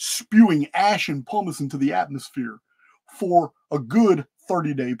land spewing ash and pumice into the atmosphere for a good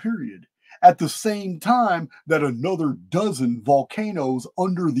 30-day period. At the same time that another dozen volcanoes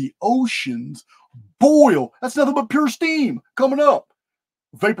under the oceans boil. That's nothing but pure steam coming up.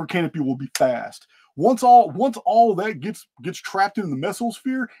 Vapor canopy will be fast. Once all that gets trapped in the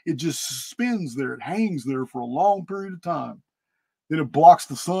mesosphere, it just spins there. It hangs there for a long period of time. Then it blocks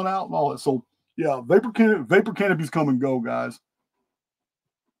the sun out and all that. So yeah, vapor canopies come and go, guys.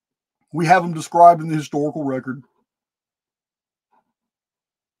 We have them described in the historical record.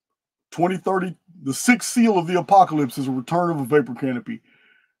 2030, the 6th seal of the apocalypse is a return of a vapor canopy.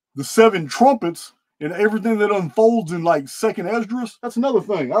 The 7 trumpets and everything that unfolds in like 2nd Esdras, that's another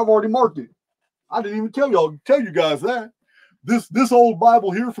thing. I've already marked it. I didn't even tell you guys that. This old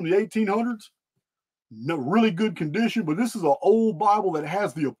Bible here from the 1800s, no, really good condition, but this is an old Bible that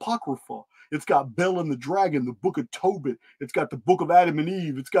has the Apocrypha. It's got Bel and the Dragon, the book of Tobit. It's got the book of Adam and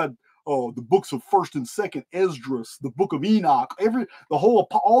Eve. It's got the books of 1st and 2nd Esdras, the book of Enoch.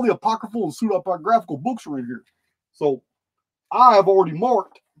 All the apocryphal and pseudepigraphical books are in here. So I have already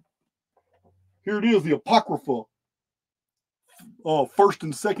marked. Here it is, the Apocrypha, 1st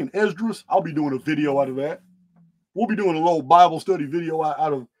and 2nd Esdras. I'll be doing a video out of that. We'll be doing a little Bible study video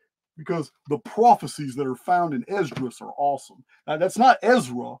out of, because the prophecies that are found in Esdras are awesome. Now, that's not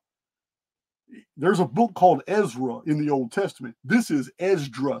Ezra. There's a book called Ezra in the Old Testament. This is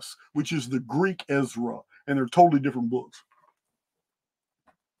Esdras, which is the Greek Ezra, and they're totally different books.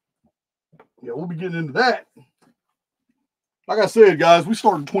 Yeah, we'll be getting into that. Like I said, guys, we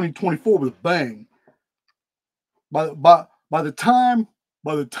started 2024 with a bang. By the time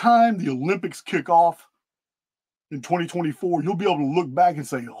the Olympics kick off in 2024, you'll be able to look back and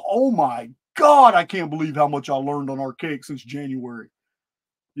say, "Oh my God, I can't believe how much I learned on Archaix since January."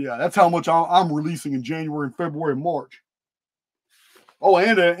 Yeah, that's how much I'm releasing in January and February and March. Oh,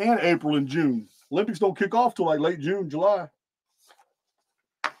 and April and June. Olympics don't kick off till like late June, July.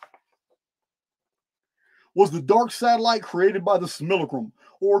 Was the dark satellite created by the simulacrum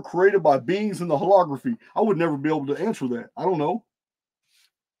or created by beings in the holography? I would never be able to answer that. I don't know.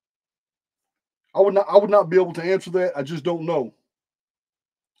 I would not be able to answer that. I just don't know.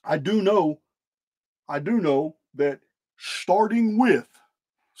 I do know that starting with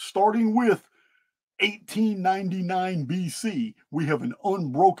 1899 BC, we have an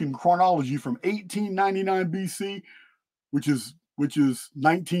unbroken chronology from 1899 BC, which is which is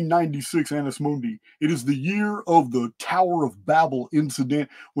 1996 Annus Mundi. It is the year of the Tower of Babel incident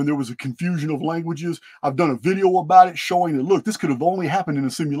when there was a confusion of languages. I've done a video about it showing that, look, this could have only happened in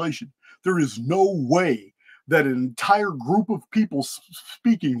a simulation. There is no way that an entire group of people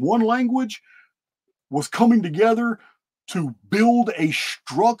speaking one language was coming together to build a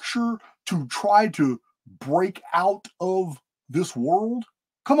structure to try to break out of this world.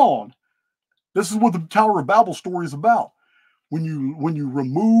 Come on. This is what the Tower of Babel story is about. When you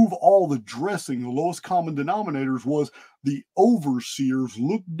remove all the dressing, the lowest common denominators was the overseers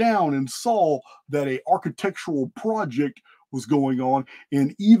looked down and saw that a architectural project was going on,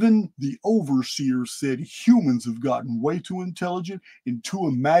 and even the overseers said humans have gotten way too intelligent and too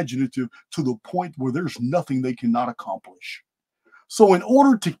imaginative to the point where there's nothing they cannot accomplish. So in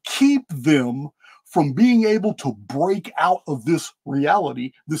order to keep them from being able to break out of this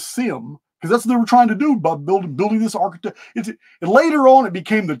reality, the sim, because that's what they were trying to do by building this architect. And later on, it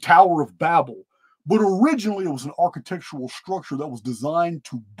became the Tower of Babel. But originally, it was an architectural structure that was designed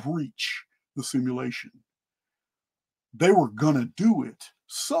to breach the simulation. They were going to do it.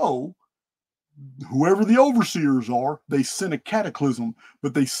 So, whoever the overseers are, they sent a cataclysm,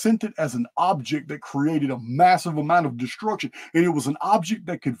 but they sent it as an object that created a massive amount of destruction. And it was an object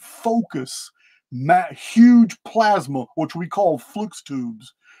that could focus huge plasma, which we call flux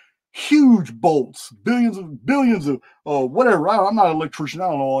tubes. Huge bolts, billions of whatever. I'm not an electrician, I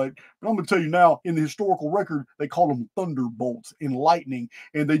don't know it, but I'm going to tell you now, in the historical record, they called them thunderbolts and lightning,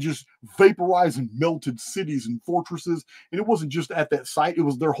 and they just vaporized and melted cities and fortresses. And it wasn't just at that site, it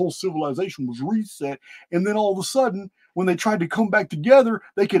was their whole civilization was reset. And then all of a sudden, when they tried to come back together,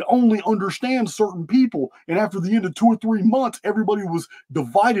 they could only understand certain people. And after the end of 2 or 3 months, everybody was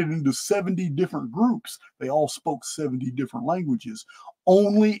divided into 70 different groups. They all spoke 70 different languages.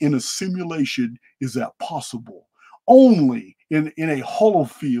 Only in a simulation is that possible. Only in a hollow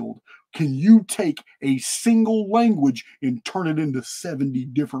field can you take a single language and turn it into 70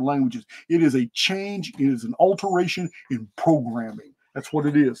 different languages. It is a change. It is an alteration in programming. That's what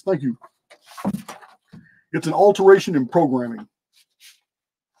it is. Thank you. It's an alteration in programming.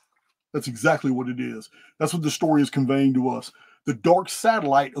 That's exactly what it is. That's what the story is conveying to us. The dark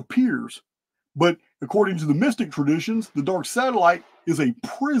satellite appears, but according to the mystic traditions, the dark satellite is a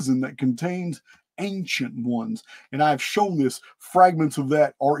prison that contains ancient ones. And I've shown this. Fragments of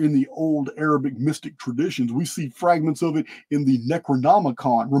that are in the old Arabic mystic traditions. We see fragments of it in the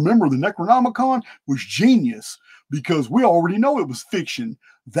Necronomicon. Remember, the Necronomicon was genius because we already know it was fiction.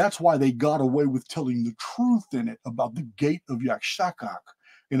 That's why they got away with telling the truth in it about the gate of Yakshakak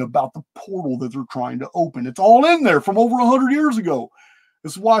and about the portal that they're trying to open. It's all in there from over 100 years ago.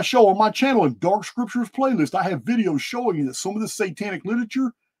 This is why I show on my channel in Dark Scriptures playlist, I have videos showing you that some of the satanic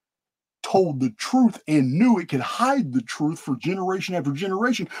literature told the truth and knew it could hide the truth for generation after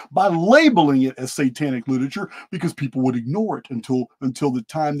generation by labeling it as satanic literature because people would ignore it until the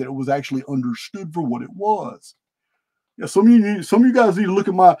time that it was actually understood for what it was. Yeah, some of you guys need to look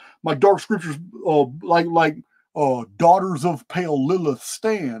at my Dark Scriptures, Daughters of Pale Lilith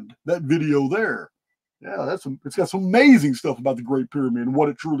Stand, that video there. Yeah, it's got some amazing stuff about the Great Pyramid and what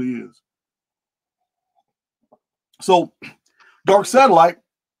it truly is. So, Dark Satellite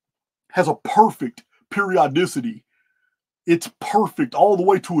has a perfect periodicity. It's perfect all the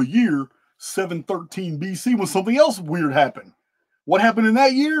way to a year, 713 BC, when something else weird happened. What happened in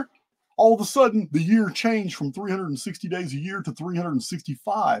that year? All of a sudden, the year changed from 360 days a year to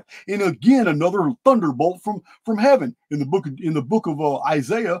 365. And again, another thunderbolt from heaven. In the book of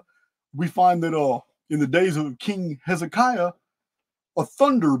Isaiah, we find that in the days of King Hezekiah, a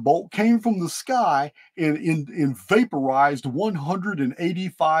thunderbolt came from the sky and vaporized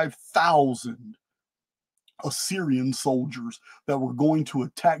 185,000 Assyrian soldiers that were going to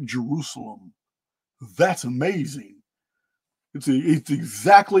attack Jerusalem. That's amazing. It's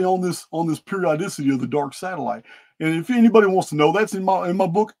exactly on this periodicity of the dark satellite. And if anybody wants to know, that's in my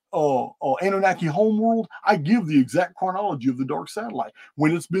book, Anunnaki Homeworld. I give the exact chronology of the dark satellite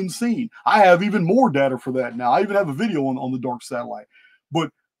when it's been seen. I have even more data for that now. I even have a video on the dark satellite.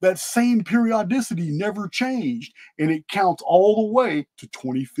 But that same periodicity never changed, and it counts all the way to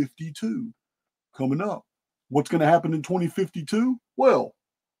 2052 coming up. What's going to happen in 2052? Well,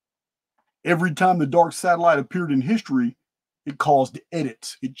 every time the dark satellite appeared in history, it caused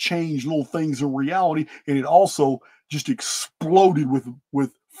edits. It changed little things in reality, and it also just exploded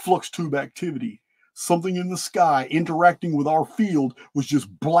with flux tube activity. Something in the sky interacting with our field was just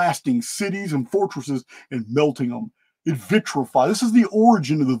blasting cities and fortresses and melting them. It vitrified. This is the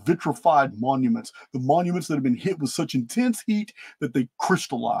origin of the vitrified monuments, the monuments that have been hit with such intense heat that they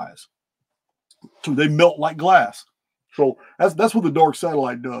crystallize. So they melt like glass. So that's what the dark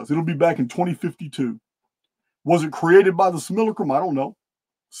satellite does. It'll be back in 2052. Was it created by the simulacrum? I don't know.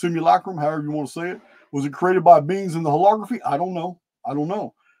 Simulacrum, however you want to say it. Was it created by beings in the holography? I don't know. I don't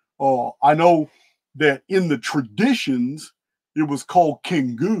know. I know that in the traditions, it was called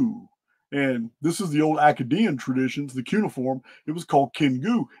Kingu. And this is the old Akkadian traditions, the cuneiform. It was called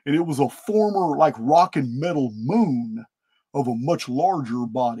Kingu. And it was a former, like, rock and metal moon of a much larger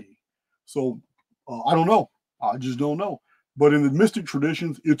body. So I don't know. I just don't know. But in the mystic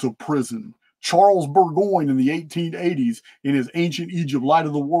traditions, it's a prison. Charles Burgoyne in the 1880s, in his Ancient Egypt, Light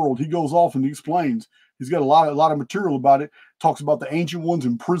of the World, he goes off and explains. He's got a lot of material about it. Talks about the ancient ones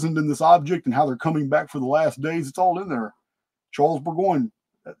imprisoned in this object and how they're coming back for the last days. It's all in there. Charles Burgoyne.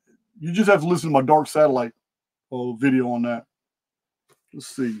 You just have to listen to my Dark Satellite video on that. Let's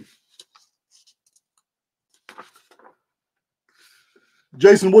see.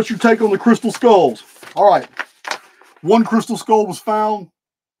 Jason, what's your take on the crystal skulls? All right. One crystal skull was found,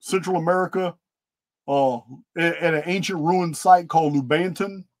 Central America, at an ancient ruined site called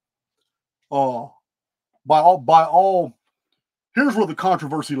Lubanton. By all, here's where the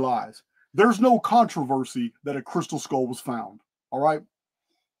controversy lies. There's no controversy that a crystal skull was found. All right.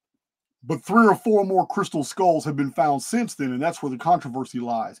 But 3 or 4 more crystal skulls have been found since then, and that's where the controversy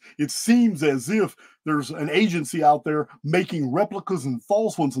lies. It seems as if there's an agency out there making replicas and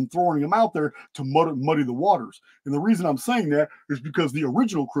false ones and throwing them out there to muddy the waters. And the reason I'm saying that is because the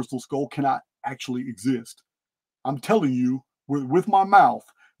original crystal skull cannot actually exist. I'm telling you with my mouth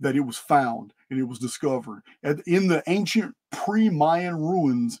that it was found and it was discovered in the ancient pre-Mayan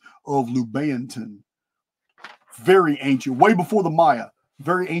ruins of Lubanton. Very ancient, way before the Maya.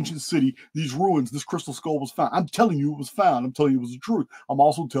 Very ancient city, these ruins, this crystal skull was found. I'm telling you it was found. I'm telling you it was the truth. I'm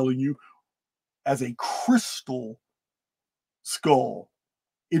also telling you, as a crystal skull,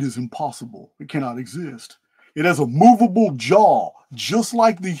 it is impossible. It cannot exist. It has a movable jaw, just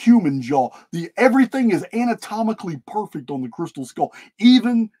like the human jaw. Everything is anatomically perfect on the crystal skull,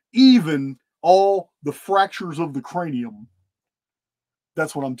 even all the fractures of the cranium.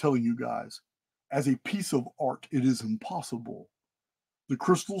 That's what I'm telling you guys. As a piece of art, it is impossible. The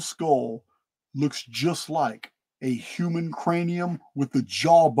crystal skull looks just like a human cranium with the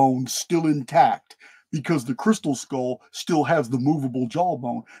jawbone still intact, because the crystal skull still has the movable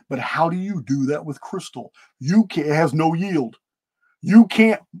jawbone. But how do you do that with crystal? It has no yield. You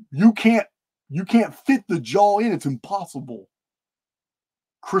can't fit the jaw in. It's impossible.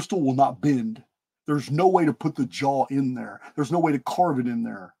 Crystal will not bend. There's no way to put the jaw in there. There's no way to carve it in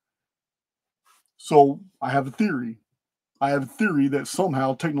there. So I have a theory. That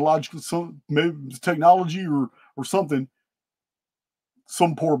somehow technology or something,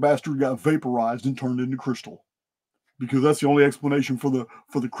 some poor bastard got vaporized and turned into crystal, because that's the only explanation for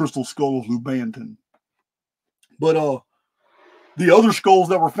the crystal skull of Lubanton. But the other skulls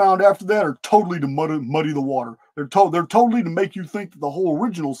that were found after that are totally to muddy the water. They're totally to make you think that the whole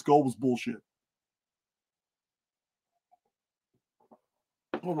original skull was bullshit.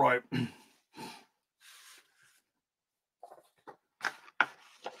 All right.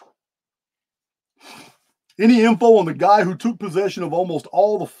 Any info on the guy who took possession of almost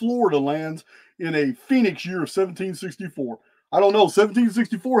all the Florida lands in a Phoenix year of 1764? I don't know.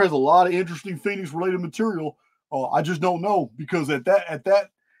 1764 has a lot of interesting Phoenix-related material. I just don't know, because at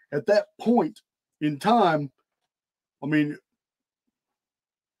that point in time, I mean,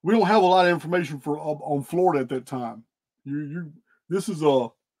 we don't have a lot of information on Florida at that time. This is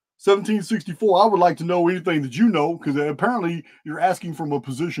 1764. I would like to know anything that you know, because apparently you're asking from a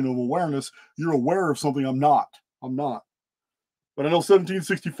position of awareness. You're aware of something I'm not. But I know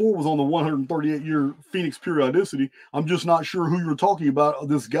 1764 was on the 138-year Phoenix periodicity. I'm just not sure who you're talking about,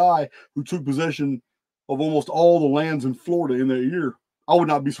 this guy who took possession of almost all the lands in Florida in that year. I would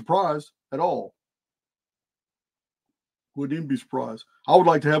not be surprised at all. Wouldn't even be surprised. I would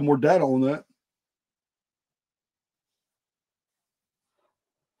like to have more data on that.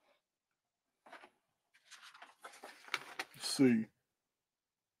 See,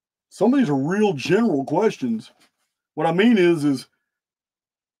 some of these are real general questions. What I mean is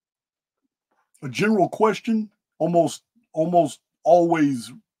a general question almost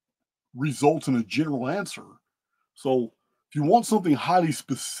always results in a general answer. So if you want something highly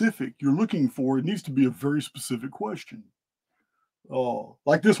specific you're looking for, it needs to be a very specific question.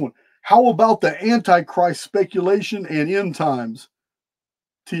 Like this one. How about the Antichrist speculation and end times?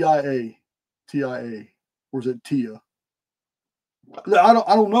 TIA, or is it TIA? I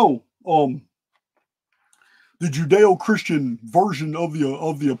don't know. The Judeo-Christian version of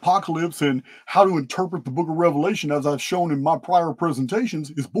the apocalypse and how to interpret the book of Revelation, as I've shown in my prior presentations,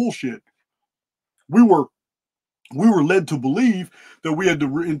 is bullshit. We were we were led to believe that we had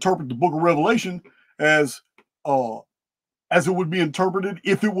to interpret the book of Revelation as it would be interpreted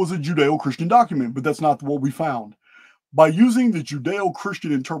if it was a Judeo-Christian document, but that's not what we found. By using the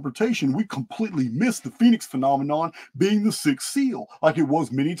Judeo-Christian interpretation, we completely missed the Phoenix phenomenon being the sixth seal, like it was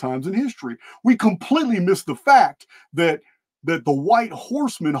many times in history. We completely missed the fact that the white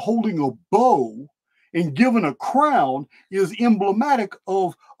horseman holding a bow and given a crown is emblematic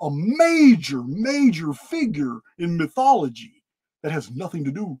of a major, major figure in mythology that has nothing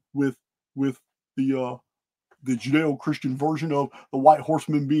to do with the Judeo-Christian version of the white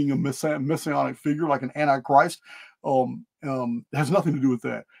horseman being a messianic figure like an antichrist. It has nothing to do with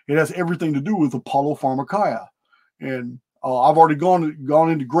that. It has everything to do with Apollo Pharmakia. And I've already gone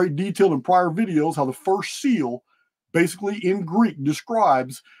into great detail in prior videos how the first seal, basically in Greek,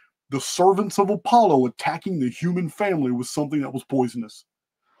 describes the servants of Apollo attacking the human family with something that was poisonous.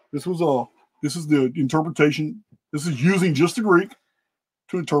 This is the interpretation. This is using just the Greek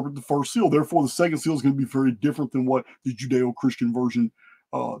to interpret the first seal. Therefore, the second seal is going to be very different than what the Judeo-Christian version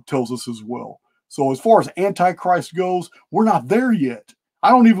tells us as well. So as far as Antichrist goes, we're not there yet. I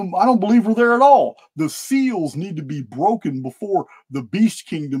don't believe we're there at all. The seals need to be broken before the beast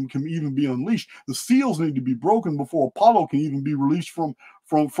kingdom can even be unleashed. The seals need to be broken before Apollo can even be released from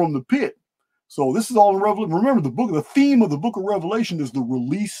the pit. So this is all in Revelation. Remember, the theme of the book of Revelation is the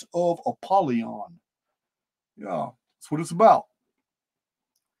release of Apollyon. Yeah, that's what it's about.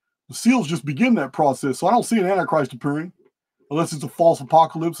 The seals just begin that process. So I don't see an Antichrist appearing unless it's a false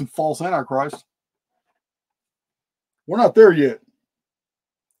apocalypse and false Antichrist. We're not there yet.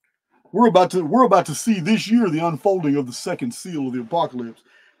 We're about to see this year the unfolding of the second seal of the apocalypse.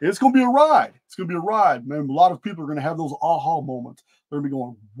 And it's going to be a ride. It's going to be a ride, man. A lot of people are going to have those aha moments. They're going to be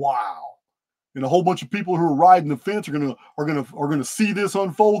going, wow. And a whole bunch of people who are riding the fence are going to see this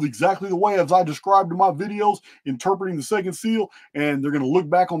unfold exactly the way as I described in my videos, interpreting the second seal, and they're going to look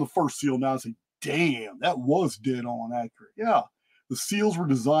back on the first seal now and say, damn, that was dead on accurate. Yeah, the seals were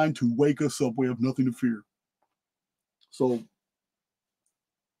designed to wake us up. We have nothing to fear. So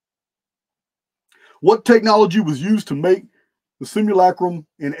what technology was used to make the simulacrum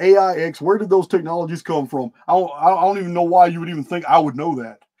in Archaix? Where did those technologies come from? I don't even know why you would even think I would know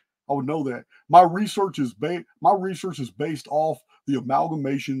that. I would know that. My research is based off the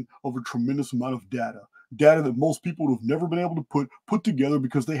amalgamation of a tremendous amount of data that most people have never been able to put together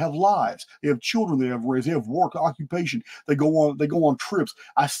because they have lives, they have children they have raised, they have work, occupation, they go on trips.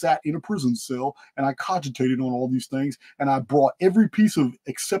 I sat in a prison cell and I cogitated on all these things, and I brought every piece of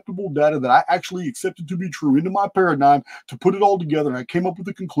acceptable data that I actually accepted to be true into my paradigm to put it all together, and I came up with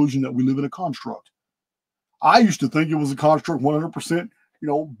the conclusion that we live in a construct. I used to think it was a construct 100%,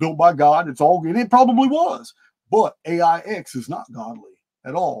 built by God. And it probably was. But Archaix is not godly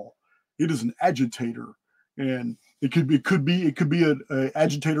at all. It is an agitator. And it could be an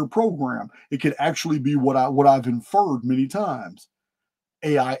agitator program. It could actually be what I've inferred many times.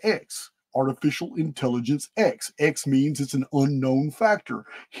 Archaix, artificial intelligence X. X means it's an unknown factor.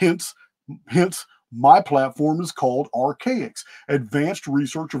 Hence, my platform is called Archaix, Advanced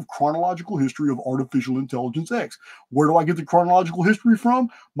Research of Chronological History of Artificial Intelligence X. Where do I get the chronological history from?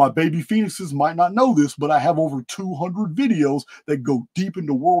 My baby phoenixes might not know this, but I have over 200 videos that go deep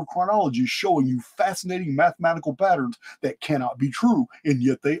into world chronology, showing you fascinating mathematical patterns that cannot be true, and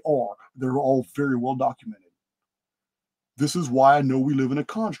yet they are. They're all very well documented. This is why I know we live in a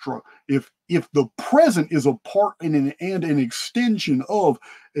construct. If the present is a part and an extension of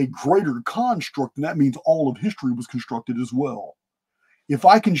a greater construct, then that means all of history was constructed as well. If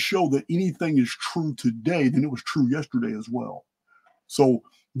I can show that anything is true today, then it was true yesterday as well. So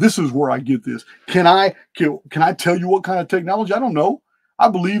this is where I get this. Can I tell you what kind of technology? I don't know. I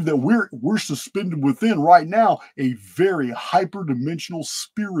believe that we're suspended within right now a very hyperdimensional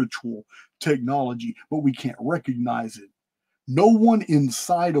spiritual technology, but we can't recognize it. No one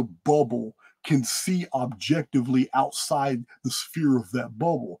inside a bubble can see objectively outside the sphere of that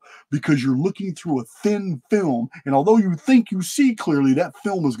bubble because you're looking through a thin film, and although you think you see clearly, that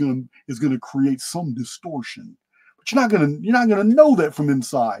film is going to create some distortion. But you're not going to know that from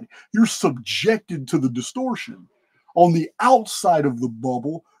inside. You're subjected to the distortion. On the outside of the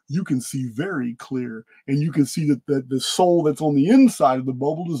bubble, you can see very clear, and you can see that the soul that's on the inside of the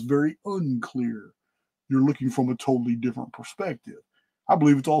bubble is very unclear. You're looking from a totally different perspective. I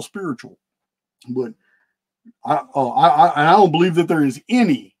believe it's all spiritual, but I don't believe that there is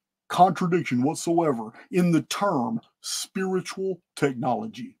any contradiction whatsoever in the term spiritual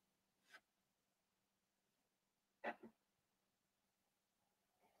technology.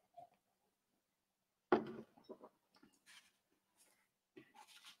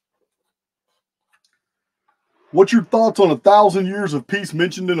 What's your thoughts on 1,000 years of peace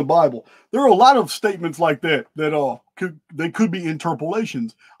mentioned in the Bible? There are a lot of statements like that could be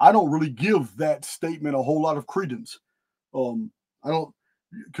interpolations. I don't really give that statement a whole lot of credence. I don't,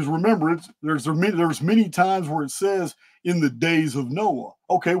 because remember, there's many times where it says in the days of Noah.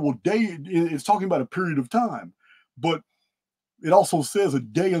 Okay, well, it's talking about a period of time, but it also says a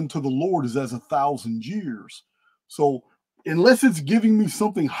day unto the Lord is as 1,000 years. So unless it's giving me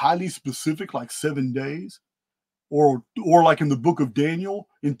something highly specific like 7 days, or like in the book of Daniel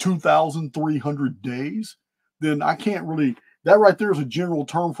in 2,300 days, then I can't really. That right there is a general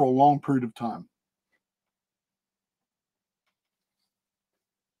term for a long period of time.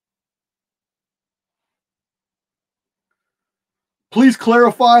 Please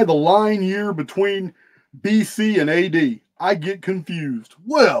clarify the line year between BC and AD. I get confused.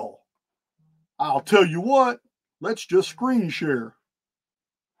 Well, I'll tell you what. Let's just screen share.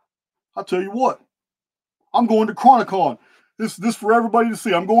 I'll tell you what. I'm going to Chronicon. This for everybody to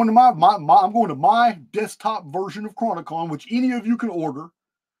see. I'm going to my desktop version of Chronicon, which any of you can order.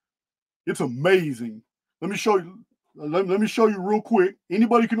 It's amazing. Let me show you. Let me show you real quick.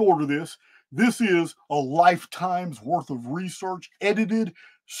 Anybody can order this. This is a lifetime's worth of research, edited.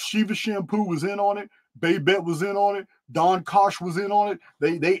 Shiva Shampoo was in on it. Babette was in on it. Don Kosh was in on it.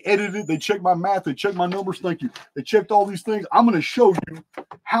 They edited it. They checked my math. They checked my numbers. Thank you. They checked all these things. I'm going to show you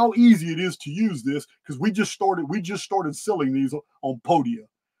how easy it is to use this because we just started selling these on Podia.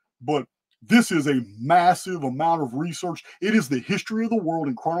 But this is a massive amount of research. It is the history of the world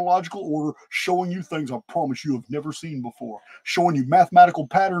in chronological order, showing you things I promise you have never seen before, showing you mathematical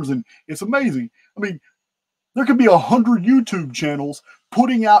patterns, and it's amazing. I mean, there could be 100 YouTube channels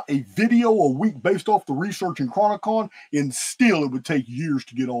putting out a video a week based off the research in Chronicon, and still it would take years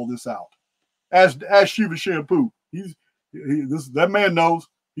to get all this out. As Shiva Shampoo, that man knows.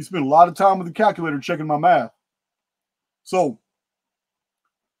 He spent a lot of time with the calculator checking my math. So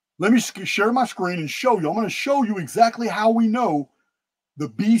let me share my screen and show you. I'm going to show you exactly how we know the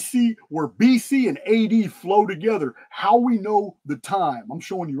BC, where BC and AD flow together, how we know the time. I'm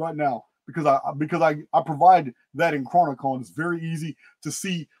showing you right now because I provide that in Chronicon. It's very easy to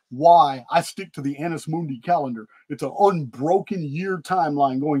see why I stick to the Annus Mundi calendar. It's an unbroken year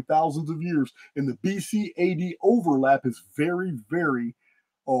timeline going thousands of years, and the BC AD overlap is very, very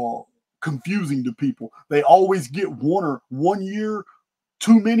confusing to people. They always get 1 year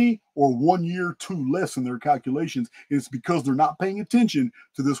too many or 1 year too less in their calculations. It's because they're not paying attention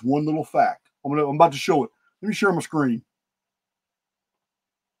to this one little fact. I'm about to show it. Let me share my screen.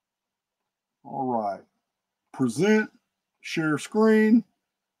 All right. Present, share screen.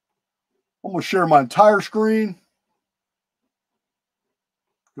 I'm going to share my entire screen.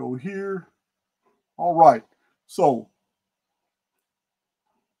 Go here. All right. So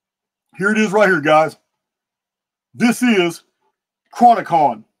here it is right here, guys. This is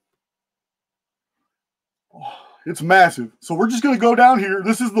Chronicon. It's massive. So we're just going to go down here.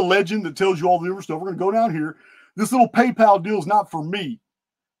 This is the legend that tells you all the different stuff. We're going to go down here. This little PayPal deal is not for me.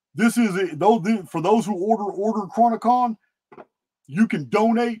 This is for those who order Chronicon. You can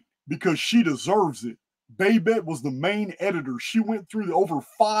donate because she deserves it. Babette was the main editor. She went through over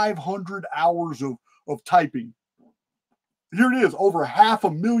 500 hours of typing. Here it is, over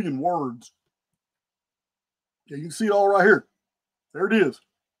 500,000 words. Yeah, you can see it all right here. There it is.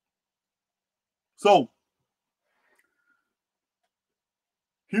 So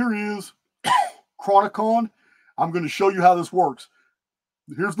here is Chronicon. I'm going to show you how this works.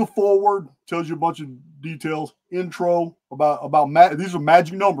 Here's the forward, tells you a bunch of details. Intro about these are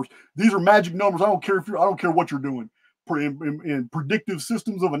magic numbers. These are magic numbers. I don't care what you're doing. In predictive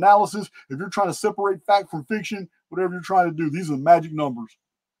systems of analysis, if you're trying to separate fact from fiction, whatever you're trying to do, these are magic numbers.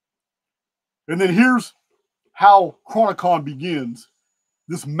 And then here's how Chronicon begins.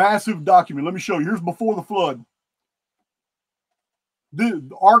 This massive document. Let me show you. Here's before the flood. The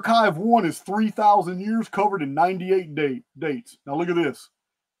Archive 1 is 3,000 years covered in 98 dates. Now look at this.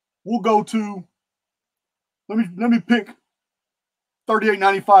 We'll go to, let me pick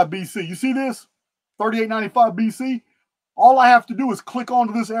 3895 BC. You see this? 3895 BC? All I have to do is click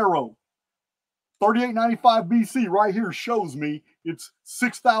onto this arrow. 3895 BC right here shows me it's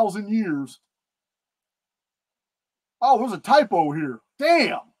 6,000 years. Oh, there's a typo here.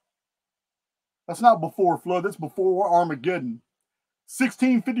 Damn. That's not before flood. That's before Armageddon.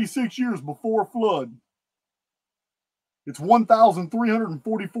 1656 years before flood. It's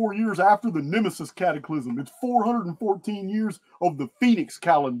 1,344 years after the Nemesis Cataclysm. It's 414 years of the Phoenix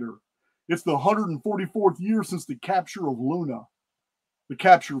calendar. It's the 144th year since the capture of Luna, the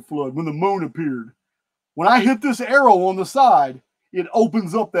capture flood, when the moon appeared. When I hit this arrow on the side, it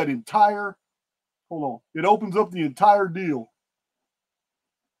opens up that entire Hold on. It opens up the entire deal.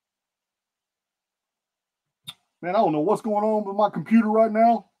 Man, I don't know what's going on with my computer right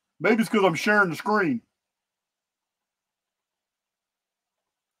now. Maybe it's because I'm sharing the screen.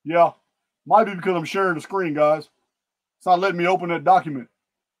 Yeah, might be because I'm sharing the screen, guys. It's not letting me open that document.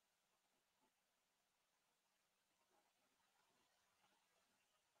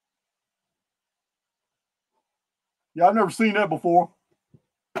 Yeah, I've never seen that before.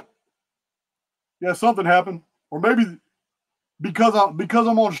 Yeah, something happened. Or maybe because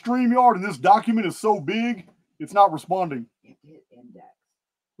I'm on StreamYard and this document is so big, it's not responding. You hit index.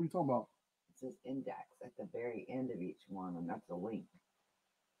 What are you talking about? It says index at the very end of each one, and that's a link.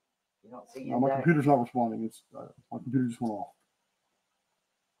 You don't see No, index. my computer's not responding. It's my computer just went off.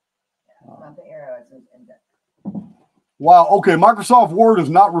 Yeah, not the arrow, it says index. Wow. Okay, Microsoft Word is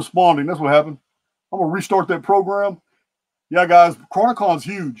not responding. That's what happened. I'm gonna restart that program. Yeah, guys, Chronicon's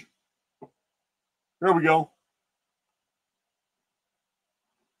huge. There we go.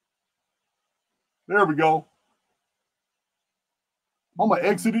 There we go. I'm gonna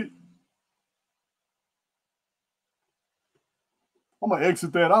exit it. I'm gonna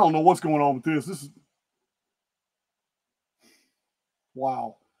exit that. I don't know what's going on with this. This is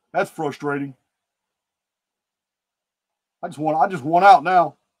wow. That's frustrating. I just want out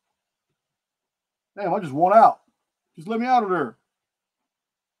now. Damn, I just want out. Just let me out of there.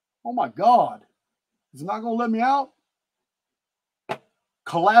 Oh my God. Is it not gonna let me out?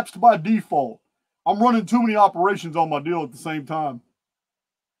 Collapsed by default. I'm running too many operations on my deal at the same time.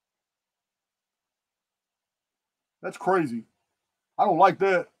 That's crazy. I don't like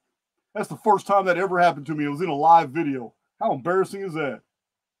that. That's the first time that ever happened to me. It was in a live video. How embarrassing is that?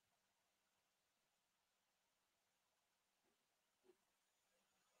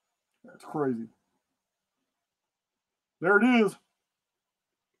 That's crazy. There it is.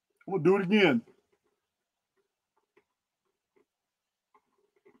 I'm going to do it again.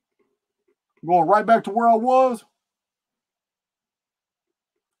 I'm going right back to where I was.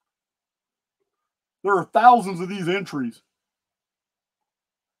 There are thousands of these entries.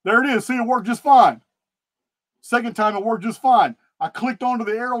 There it is. See, it worked just fine. Second time it worked just fine. I clicked onto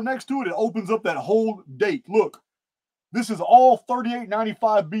the arrow next to it. It opens up that whole date. Look, this is all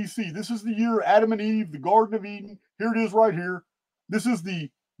 3895 BC. This is the year Adam and Eve, the Garden of Eden. Here it is right here. This is the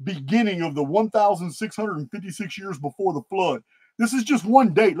beginning of the 1,656 years before the flood. This is just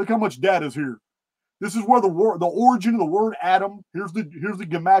one date. Look how much data is here. This is where the origin of the word Adam. Here's the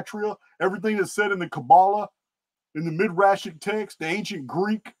gematria. Everything that's said in the Kabbalah, in the Midrashic text, the ancient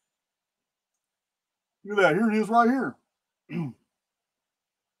Greek. Look at that. Here it is right here. It's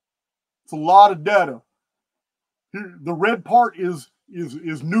a lot of data. Here, the red part is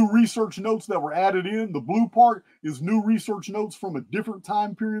new research notes that were added in. The blue part is new research notes from a different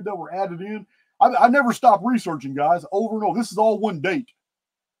time period that were added in. I never stop researching, guys, over and over. This is all one date.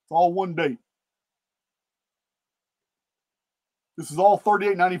 It's all one date. This is all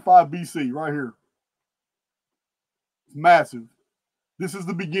 3895 BC right here. It's massive. This is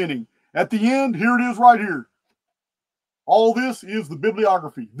the beginning. At the end, here it is right here. All this is the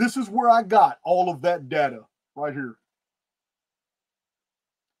bibliography. This is where I got all of that data right here.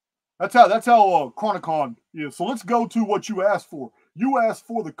 That's how Chronicon is. So let's go to what you asked for. You asked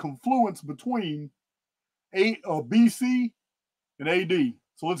for the confluence between BC and AD.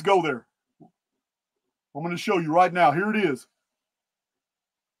 So let's go there. I'm going to show you right now. Here it is.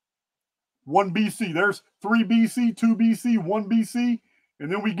 1 BC. There's 3 BC, 2 BC, 1 BC,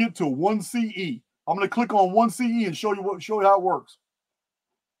 and then we get to 1 CE. I'm going to click on 1 CE and show you how it works.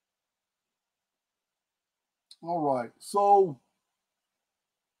 All right. So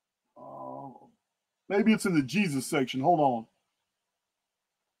maybe it's in the Jesus section. Hold on.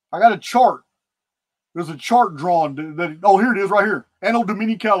 I got a chart. There's a chart drawn. Oh, here it is right here. Anno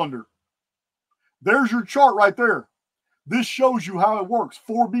Domini calendar. There's your chart right there. This shows you how it works.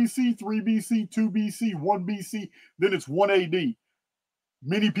 4 BC, 3 BC, 2 BC, 1 BC, then it's 1 AD.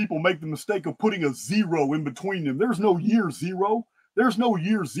 Many people make the mistake of putting a 0 in between them. There's no year 0. There's no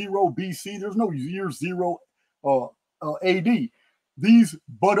year 0 BC. There's no year 0 AD. These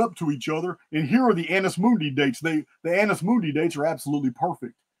butt up to each other, and here are the Annus Mundi dates. The Annus Mundi dates are absolutely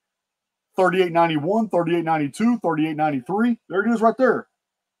perfect. 3891, 3892, 3893. There it is right there.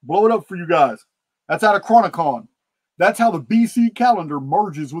 Blow it up for you guys. That's out of Chronicon. That's how the BC calendar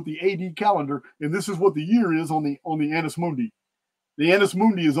merges with the AD calendar, and this is what the year is on the Annus Mundi. The Annus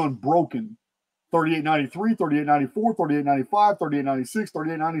Mundi is unbroken. 3893, 3894, 3895, 3896,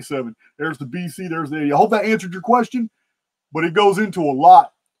 3897. There's the BC, there's the AD. I hope that answered your question, but it goes into a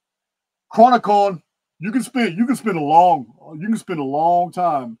lot. Chronicon, you can spend a long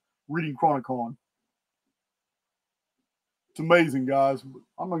time reading Chronicon. It's amazing, guys.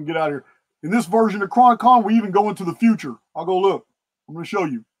 I'm going to get out of here. In this version of Chronicon, we even go into the future. I'll go look. I'm going to show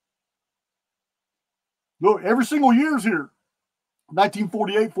you. Look, every single year is here.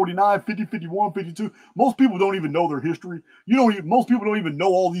 1948, 49, 50, 51, 52. Most people don't even know their history. Most people don't even know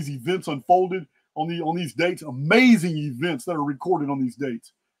all these events unfolded on these dates. Amazing events that are recorded on these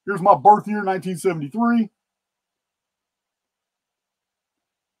dates. Here's my birth year, 1973.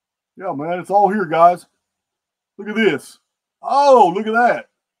 Yeah, man, it's all here, guys. Look at this. Oh, look at that.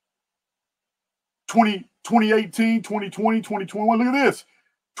 2018, 2020, 2021. Look at this.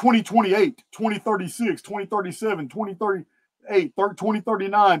 2028, 2036, 2037, 2038,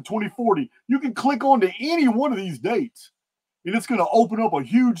 2039, 2040. You can click on to any one of these dates, and it's going to open up a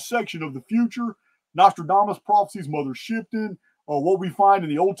huge section of the future. Nostradamus prophecies, Mother Shipton, what we find in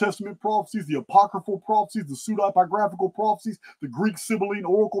the Old Testament prophecies, the apocryphal prophecies, the pseudepigraphical prophecies, the Greek Sibylline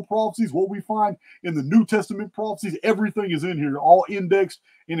oracle prophecies, what we find in the New Testament prophecies. Everything is in here, all indexed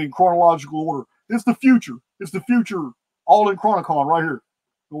and in chronological order. It's the future. It's the future, all in Chronicon right here,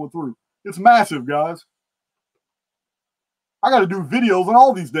 going through. It's massive, guys. I got to do videos on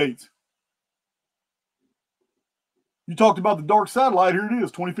all these dates. You talked about the dark satellite. Here it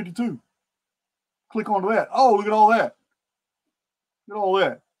is, 2052. Click onto that. Oh, look at all that. Look at all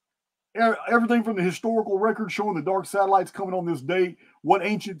that. Everything from the historical record showing the dark satellites coming on this date, what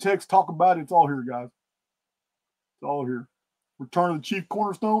ancient texts talk about it, it's all here, guys. It's all here. Return of the Chief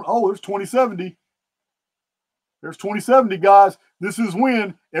Cornerstone. Oh, there's 2070. There's 2070, guys. This is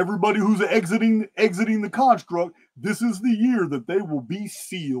when everybody who's exiting the construct, this is the year that they will be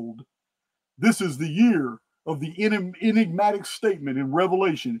sealed. This is the year of the enigmatic statement in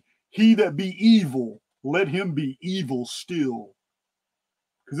Revelation. He that be evil, let him be evil still.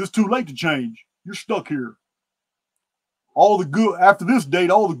 Because it's too late to change. You're stuck here. All the good, after this date,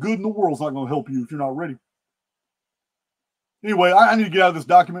 all the good in the world's not going to help you if you're not ready. Anyway, I need to get out of this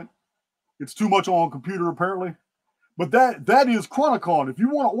document. It's too much on a computer, apparently. But that is Chronicon. If you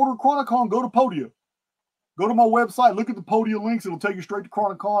want to order Chronicon, go to Podia. Go to my website, look at the Podia links. It'll take you straight to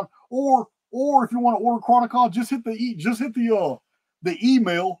Chronicon. Or if you want to order Chronicon, just hit the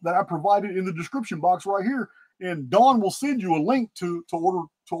email that I provided in the description box right here, and Dawn will send you a link to order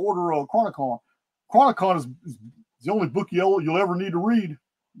Chronicon. Chronicon is the only book you'll ever need to read.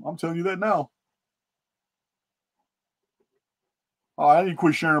 I'm telling you that now. All right, I need to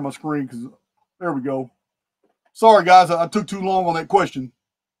quit sharing my screen because there we go. Sorry, guys, I took too long on that question.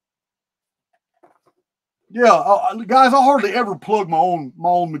 Yeah, guys, I hardly ever plug my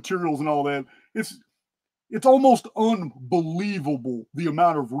own materials and all that. It's almost unbelievable the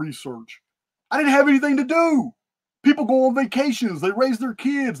amount of research. I didn't have anything to do. People go on vacations. They raise their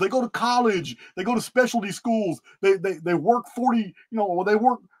kids. They go to college. They go to specialty schools. They work 40. They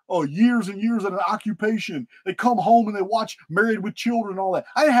work years and years at an occupation. They come home and they watch Married with Children and all that.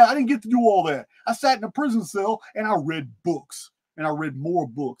 I didn't get to do all that. I sat in a prison cell and I read books. And I read more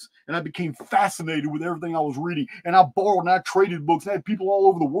books, and I became fascinated with everything I was reading. And I borrowed and I traded books. I had people all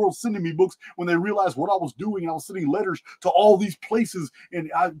over the world sending me books when they realized what I was doing. And I was sending letters to all these places,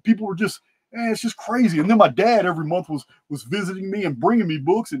 and people were just, it's just crazy. And then my dad every month was visiting me and bringing me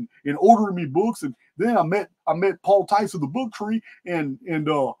books and ordering me books. And then I met Paul Tice of the Book Tree, and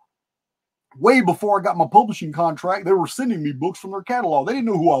way before I got my publishing contract, they were sending me books from their catalog. They didn't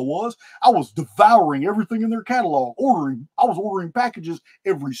know who I was. I was devouring everything in their catalog. I was ordering packages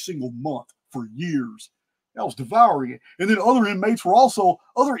every single month for years. I was devouring it. And then other inmates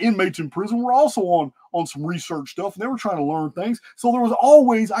in prison were also on some research stuff, and they were trying to learn things. So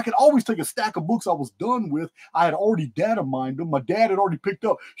I could always take a stack of books I was done with. I had already data mined them. My dad had already picked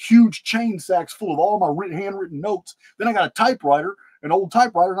up huge chain sacks full of all my handwritten notes. Then I got a typewriter, an old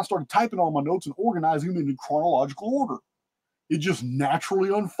typewriter, and I started typing all my notes and organizing them in chronological order. It just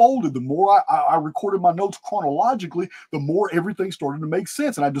naturally unfolded. The more I recorded my notes chronologically, the more everything started to make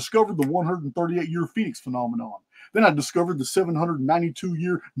sense. And I discovered the 138-year Phoenix phenomenon. Then I discovered the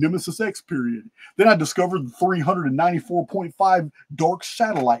 792-year Nemesis X period. Then I discovered the 394.5 dark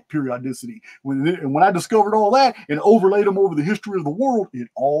satellite periodicity. When I discovered all that and overlaid them over the history of the world, it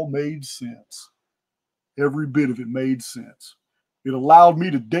all made sense. Every bit of it made sense. It allowed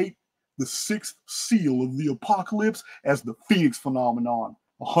me to date the sixth seal of the apocalypse as the Phoenix phenomenon,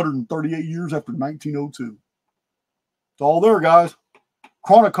 138 years after 1902. It's all there, guys.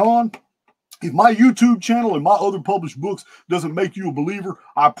 Chronicon. If my YouTube channel and my other published books doesn't make you a believer,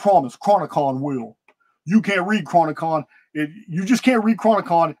 I promise Chronicon will. You can't read Chronicon. You just can't read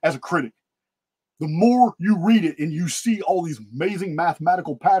Chronicon as a critic. The more you read it and you see all these amazing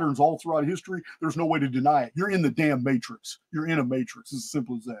mathematical patterns all throughout history, there's no way to deny it. You're in the damn matrix. You're in a matrix. It's as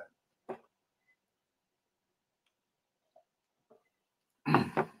simple as that.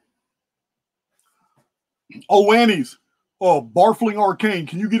 Oannes. Barfling Arcane.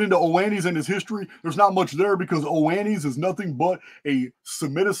 Can you get into Oannes and his history? There's not much there because Oannes is nothing but a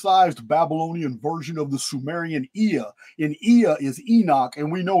Semiticized Babylonian version of the Sumerian Ea. And Ea is Enoch,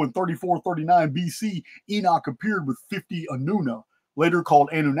 and we know in 3439 BC, Enoch appeared with 50 Anuna, later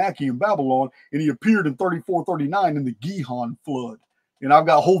called Anunnaki in Babylon, and he appeared in 3439 in the Gihon flood. And I've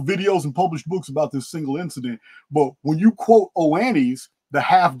got whole videos and published books about this single incident. But when you quote Oannes, the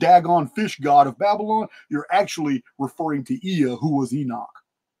half daggone fish god of Babylon, you're actually referring to Ea, who was Enoch.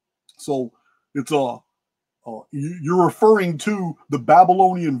 So it's you're referring to the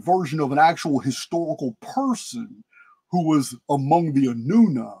Babylonian version of an actual historical person who was among the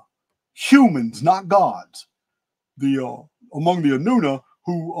Anuna, humans, not gods. Among the Anuna,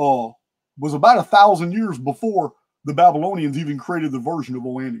 who was about 1,000 years before the Babylonians even created the version of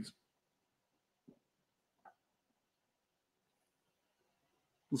Oannes.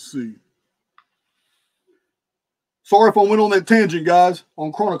 Let's see. Sorry if I went on that tangent, guys,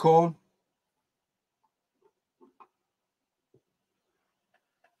 on Chronicon.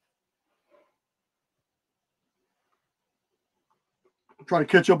 I'm trying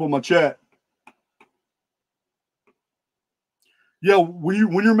to catch up on my chat. Yeah, when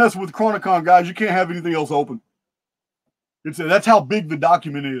you're messing with Chronicon, guys, you can't have anything else open. That's how big the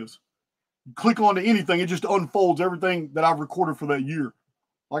document is. You click onto anything, it just unfolds everything that I've recorded for that year.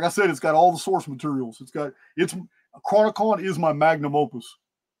 Like I said, it's got all the source materials. Chronicon is my magnum opus.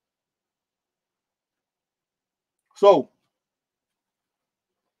 So,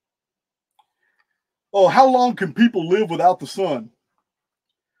 how long can people live without the sun?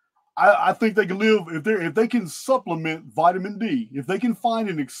 I think they can live if they can supplement vitamin D. If they can find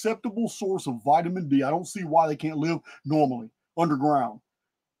an acceptable source of vitamin D, I don't see why they can't live normally underground.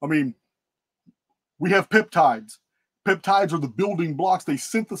 I mean, we have peptides. Peptides are the building blocks. They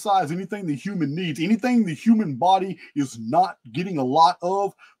synthesize anything the human needs. Anything the human body is not getting a lot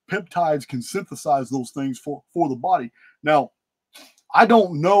of, peptides can synthesize those things for the body. Now, I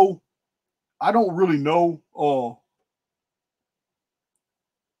don't really know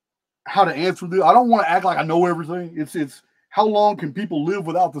how to answer this. I don't want to act like I know everything. It's how long can people live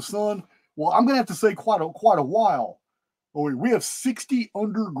without the sun? Well, I'm going to have to say quite a while. We have 60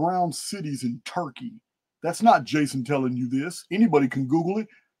 underground cities in Turkey. That's not Jason telling you this. Anybody can Google it.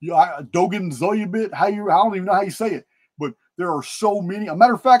 Dogan Zoyabit, I don't even know how you say it. But there are so many. A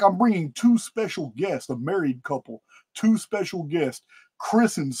matter of fact, I'm bringing two special guests, a married couple, two special guests.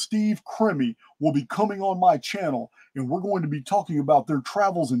 Chris and Steve Cremy will be coming on my channel, and we're going to be talking about their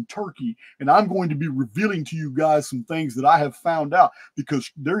travels in Turkey. And I'm going to be revealing to you guys some things that I have found out,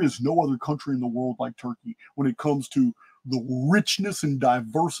 because there is no other country in the world like Turkey when it comes to the richness and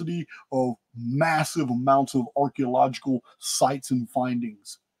diversity of massive amounts of archaeological sites and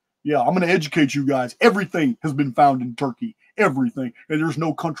findings. Yeah, I'm going to educate you guys. Everything has been found in Turkey. Everything. And there's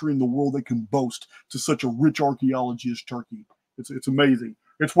no country in the world that can boast to such a rich archaeology as Turkey. It's amazing.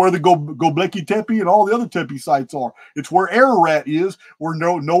 It's where the Göbekli Tepe and all the other Tepe sites are. It's where Ararat is, where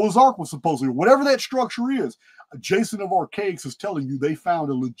Noah's Ark was supposedly. Whatever that structure is, Jason of Archaix is telling you they found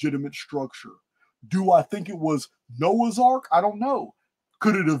a legitimate structure. Do I think it was Noah's Ark? I don't know.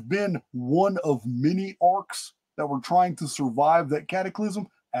 Could it have been one of many arks that were trying to survive that cataclysm?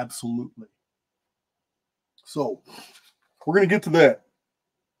 Absolutely. So, we're going to get to that.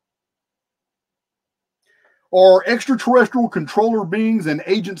 Are extraterrestrial controller beings and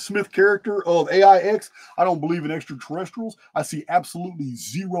Agent Smith character of AIX? I don't believe in extraterrestrials. I see absolutely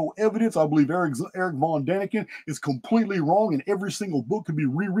zero evidence. I believe Eric von Daniken is completely wrong, and every single book could be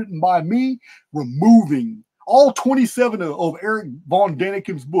rewritten by me, removing all 27 of Eric von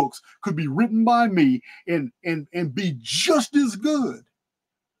Daniken's books could be written by me and be just as good,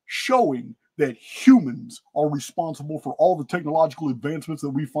 showing that humans are responsible for all the technological advancements that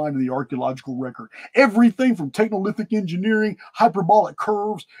we find in the archaeological record. Everything from technolithic engineering, hyperbolic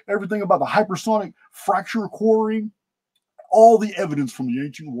curves, everything about the hypersonic fracture quarrying, all the evidence from the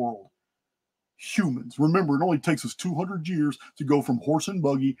ancient world. Humans. Remember, it only takes us 200 years to go from horse and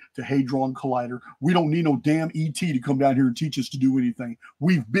buggy to Hadron Collider. We don't need no damn ET to come down here and teach us to do anything.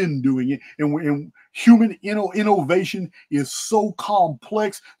 We've been doing it. And human innovation is so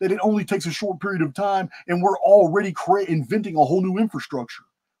complex that it only takes a short period of time, and we're already inventing a whole new infrastructure.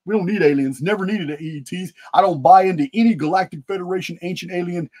 We don't need aliens, never needed ETs. I don't buy into any Galactic Federation ancient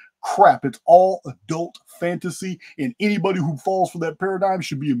alien crap. It's all adult fantasy, and anybody who falls for that paradigm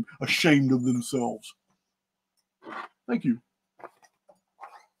should be ashamed of themselves. Thank you.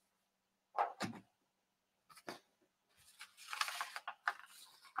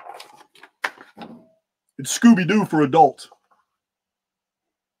 It's Scooby-Doo for adults.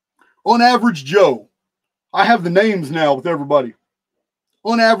 On average Joe, I have the names now with everybody.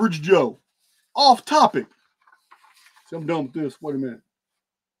 Unaverage Joe. Off topic. See, I'm done with this. Wait a minute.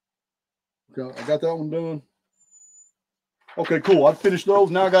 Okay, I got that one done. Okay, cool. I finished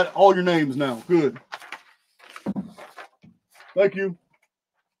those. Now I got all your names now. Good. Thank you.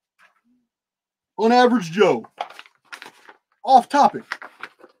 Unaverage Joe. Off topic.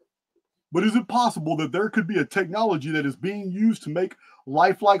 But is it possible that there could be a technology that is being used to make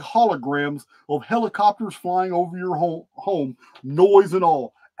lifelike holograms of helicopters flying over your home, noise and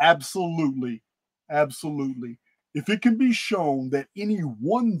all? Absolutely. Absolutely. If it can be shown that any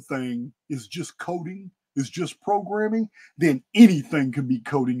one thing is just coding, is just programming, then anything can be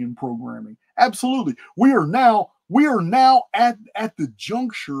coding and programming. Absolutely. We are now at the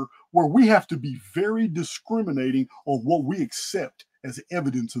juncture where we have to be very discriminating on what we accept as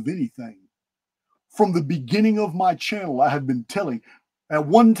evidence of anything. From the beginning of my channel, I have been telling, at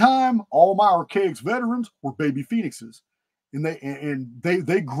one time, all my Archaix veterans were baby phoenixes. And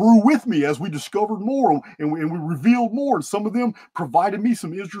they grew with me as we discovered more and we revealed more. And some of them provided me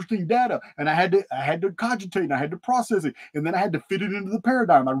some interesting data, and I had to cogitate and I had to process it, and then I had to fit it into the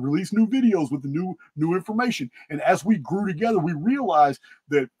paradigm. I released new videos with the new information, and as we grew together, we realized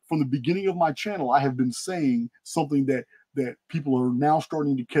that from the beginning of my channel, I have been saying something that people are now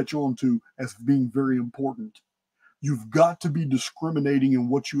starting to catch on to as being very important. You've got to be discriminating in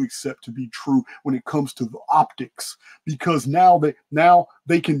what you accept to be true when it comes to the optics, because now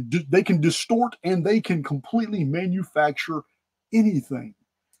they can distort and they can completely manufacture anything.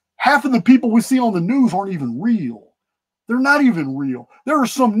 Half of the people we see on the news aren't even real. They're not even real. There are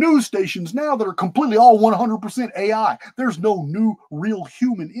some news stations now that are completely all 100% AI. There's no new real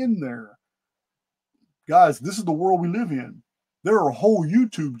human in there. Guys, this is the world we live in. There are whole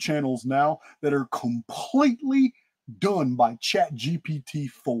YouTube channels now that are completely done by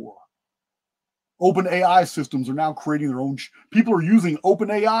ChatGPT-4. OpenAI systems are now creating their own. People are using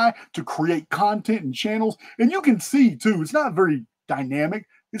OpenAI to create content and channels. And you can see, too, it's not very dynamic.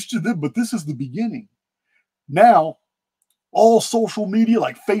 It's just, but this is the beginning. Now, all social media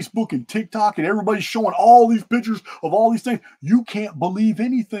like Facebook and TikTok and everybody's showing all these pictures of all these things. You can't believe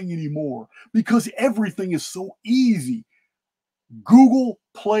anything anymore because everything is so easy. Google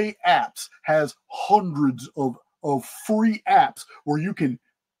Play Apps has hundreds of free apps where you can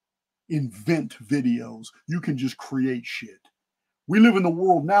invent videos. You can just create shit. We live in the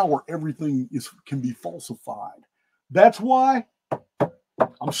world now where everything can be falsified. That's why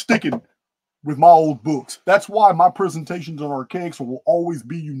I'm sticking with my old books. That's why my presentations on Archaix will always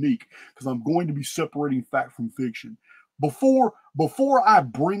be unique, because I'm going to be separating fact from fiction. Before I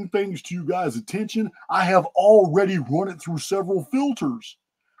bring things to you guys' attention, I have already run it through several filters.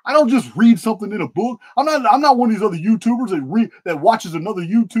 I don't just read something in a book. I'm not one of these other YouTubers that watches another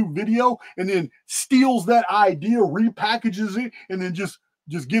YouTube video and then steals that idea, repackages it, and then just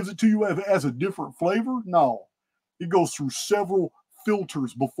gives it to you as a different flavor. No, it goes through several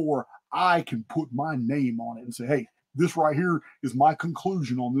filters before I can put my name on it and say, hey, this right here is my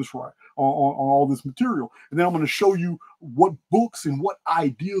conclusion on this on all this material. And then I'm going to show you what books and what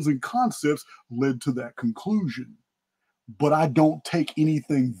ideas and concepts led to that conclusion. But I don't take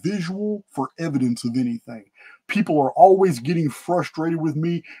anything visual for evidence of anything. People are always getting frustrated with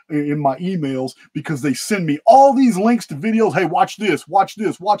me in my emails because they send me all these links to videos. Hey, watch this, watch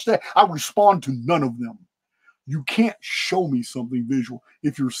that. I respond to none of them. You can't show me something visual.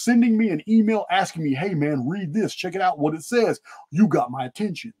 If you're sending me an email asking me, hey man, read this, check it out, what it says, you got my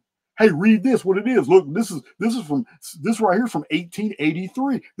attention. Hey, read this, what it is. Look, this right here from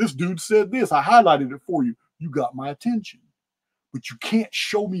 1883. This dude said this. I highlighted it for you. You got my attention. But you can't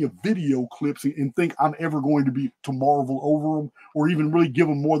show me a video clips and think I'm ever going to marvel over them or even really give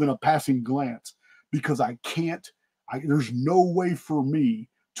them more than a passing glance, because I can't. There's no way for me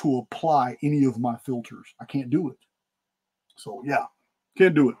to apply any of my filters. I can't do it. So yeah,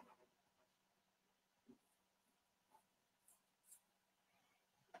 can't do it.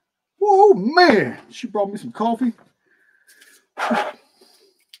 Whoa, man. She brought me some coffee.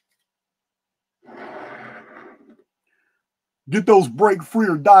 Get those break free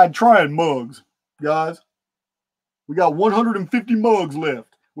or die trying mugs, guys. We got 150 mugs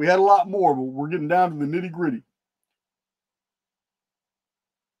left. We had a lot more, but we're getting down to the nitty gritty.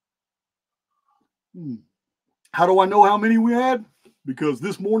 How do I know how many we had? Because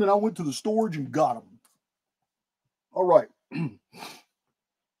this morning I went to the storage and got them. All right.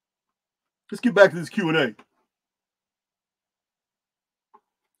 Let's get back to this Q&A.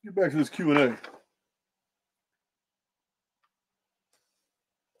 Get back to this Q&A.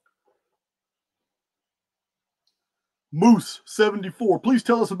 Moose74, please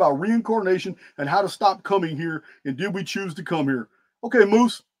tell us about reincarnation and how to stop coming here, and did we choose to come here? Okay,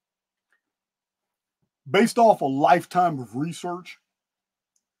 Moose, based off a lifetime of research,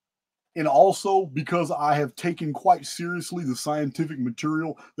 and also because I have taken quite seriously the scientific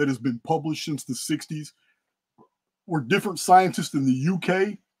material that has been published since the 60s, where different scientists in the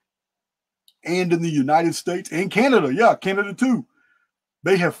UK and in the United States and Canada, yeah, Canada too,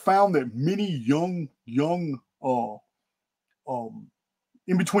 they have found that many young,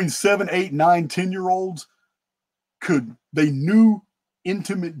 in between 7, 8, 9, 10-year-olds they knew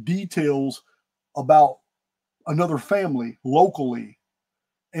intimate details about another family locally,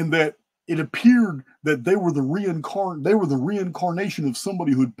 and that it appeared that they were the reincarnation of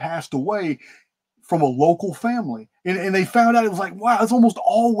somebody who had passed away from a local family. And they found out, it was like, wow, it's almost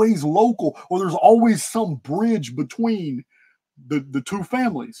always local, or there's always some bridge between the two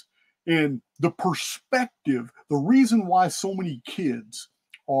families. And the perspective, the reason why so many kids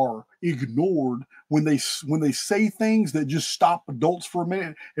are ignored when they say things that just stop adults for a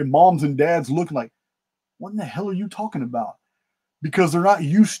minute, and moms and dads look like, what in the hell are you talking about? Because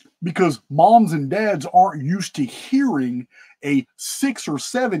because moms and dads aren't used to hearing a 6 or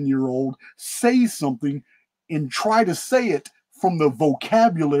 7-year-old say something and try to say it from the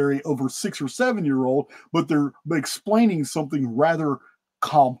vocabulary of a 6 or 7-year-old, but they're explaining something rather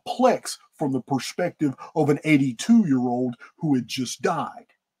complex from the perspective of an 82-year-old who had just died.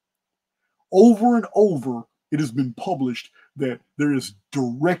 Over and over, it has been published that there is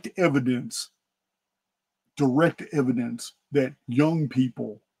direct evidence that young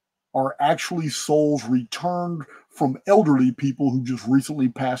people are actually souls returned from elderly people who just recently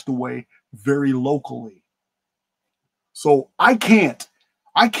passed away very locally. So I can't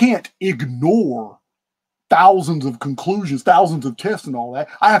ignore thousands of conclusions, thousands of tests and all that.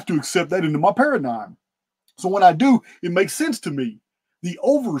 I have to accept that into my paradigm. So when I do, it makes sense to me. The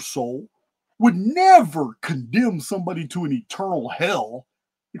oversoul would never condemn somebody to an eternal hell.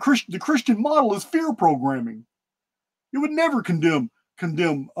 The Christian model is fear programming. It would never condemn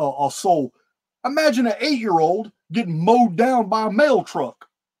a soul. Imagine an 8-year-old getting mowed down by a mail truck.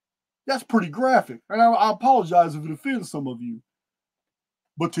 That's pretty graphic. And I apologize if it offends some of you.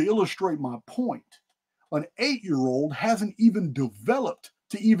 But to illustrate my point, an 8-year-old hasn't even developed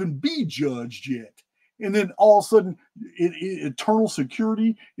to even be judged yet. And then all of a sudden, eternal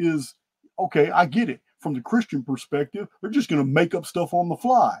security is, okay, I get it. From the Christian perspective, they're just going to make up stuff on the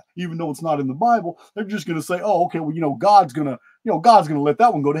fly, even though it's not in the Bible. They're just going to say, "Oh, okay, well, God's going to let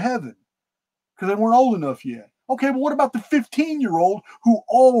that one go to heaven because they weren't old enough yet." Okay, but what about the 15-year-old who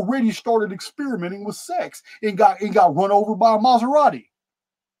already started experimenting with sex and got run over by a Maserati?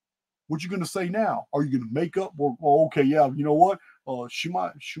 What you going to say now? Are you going to make up? Well, okay, yeah, you know what? She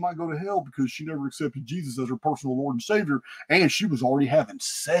might go to hell because she never accepted Jesus as her personal Lord and Savior, and she was already having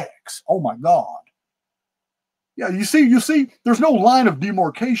sex. Oh my God. Yeah, you see, there's no line of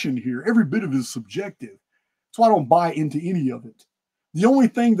demarcation here. Every bit of it is subjective. So I don't buy into any of it. The only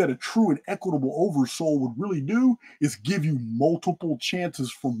thing that a true and equitable oversoul would really do is give you multiple chances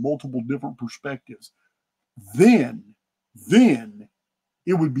from multiple different perspectives. Then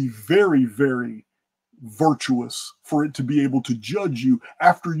it would be very, very virtuous for it to be able to judge you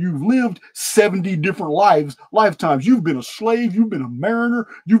after you've lived 70 different lifetimes. You've been a slave, you've been a mariner,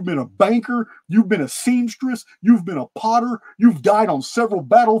 you've been a banker, you've been a seamstress, you've been a potter, you've died on several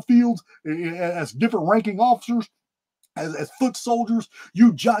battlefields as different ranking officers, as foot soldiers.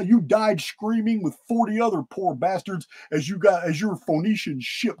 You died screaming with 40 other poor bastards as your Phoenician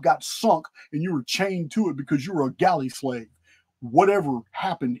ship got sunk and you were chained to it because you were a galley slave. Whatever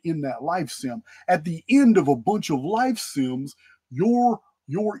happened in that life sim, at the end of a bunch of life sims, your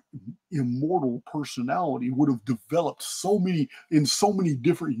immortal personality would have developed in so many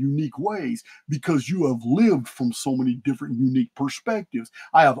different unique ways because you have lived from so many different unique perspectives.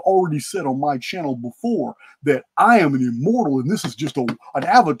 I have already said on my channel before that I am an immortal, and this is just an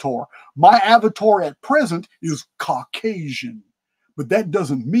avatar. My avatar at present is Caucasian. But that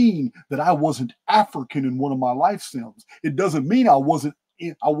doesn't mean that I wasn't African in one of my life sims. It doesn't mean I wasn't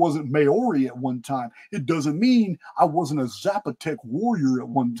Maori at one time. It doesn't mean I wasn't a Zapotec warrior at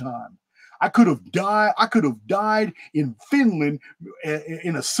one time. I could have died in Finland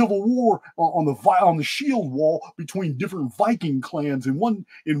in a civil war on the shield wall between different Viking clans in one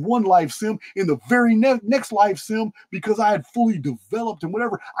life sim. In the very next life sim, because I had fully developed and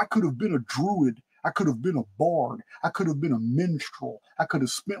whatever, I could have been a druid. I could have been a bard. I could have been a minstrel. I could have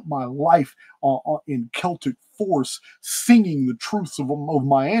spent my life in Celtic force singing the truths of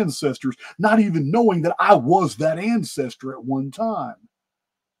my ancestors, not even knowing that I was that ancestor at one time.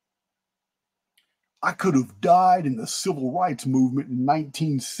 I could have died in the civil rights movement in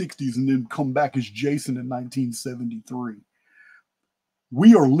 1960s and then come back as Jason in 1973.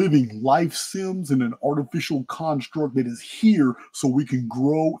 We are living life sims in an artificial construct that is here so we can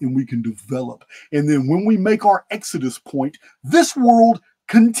grow and we can develop. And then when we make our exodus point, this world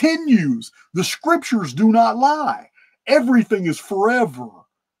continues. The scriptures do not lie. Everything is forever.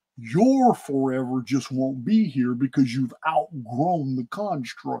 Your forever just won't be here because you've outgrown the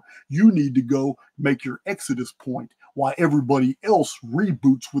construct. You need to go make your exodus point while everybody else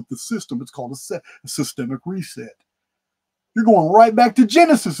reboots with the system. It's called a systemic reset. You're going right back to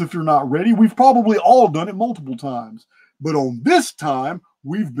Genesis if you're not ready. We've probably all done it multiple times. But on this time,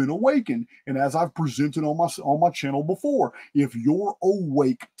 we've been awakened. And as I've presented on my channel before, if you're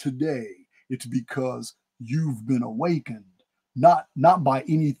awake today, it's because you've been awakened. Not by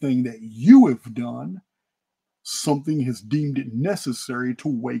anything that you have done. Something has deemed it necessary to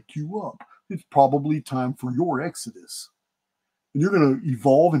wake you up. It's probably time for your exodus. And you're going to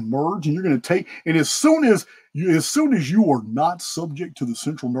evolve and merge, and you're going to take, and as soon as you are not subject to the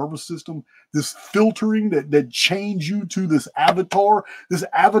central nervous system, this filtering that chains you to this avatar,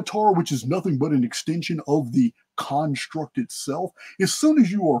 which is nothing but an extension of the construct itself, as soon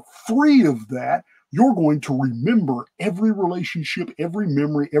as you are free of that, you're going to remember every relationship, every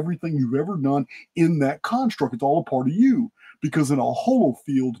memory, everything you've ever done in that construct. It's all a part of you, because in a hollow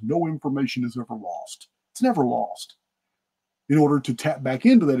field, no information is ever lost. It's never lost. In order to tap back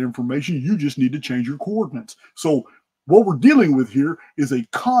into that information, you just need to change your coordinates. So what we're dealing with here is a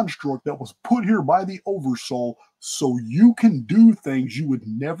construct that was put here by the oversoul so you can do things you would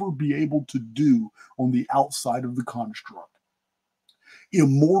never be able to do on the outside of the construct.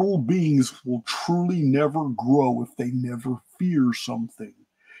 Immortal beings will truly never grow if they never fear something,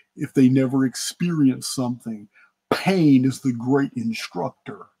 if they never experience something. Pain is the great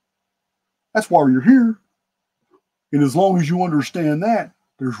instructor. That's why you're here. And as long as you understand that,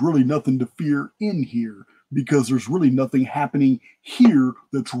 there's really nothing to fear in here, because there's really nothing happening here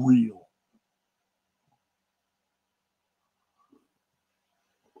that's real.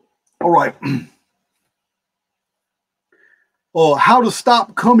 All right. How to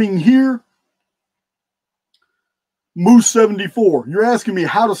stop coming here? Moose 74. You're asking me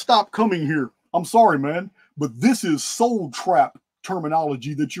how to stop coming here. I'm sorry, man, but this is soul trap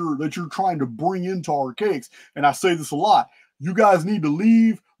terminology that you're trying to bring into Archaix. And I say this a lot. You guys need to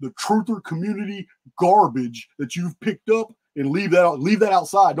leave the truther community garbage that you've picked up and leave that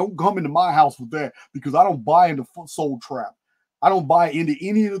outside. Don't come into my house with that, because I don't buy into soul trap. I don't buy into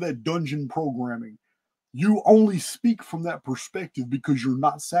any of that dungeon programming. You only speak from that perspective because you're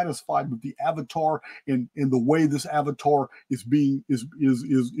not satisfied with the avatar and the way this avatar is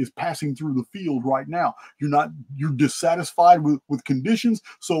passing through the field right now. You're dissatisfied with conditions,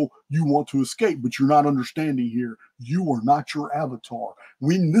 so you want to escape, but you're not understanding here. You are not your avatar.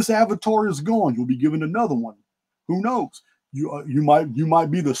 When this avatar is gone, you'll be given another one. Who knows? You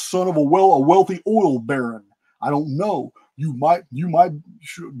might be the son of a wealthy oil baron. I don't know. You might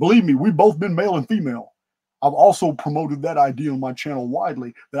believe me, we've both been male and female. I've also promoted that idea on my channel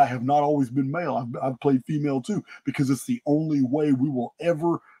widely, that I have not always been male. I've played female too, because it's the only way we will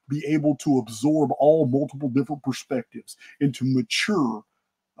ever be able to absorb all multiple different perspectives and to mature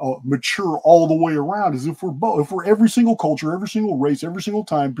all the way around, is if we're every single culture, every single race, every single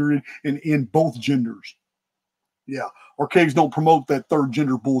time period, and in both genders. Yeah, Archaix don't promote that third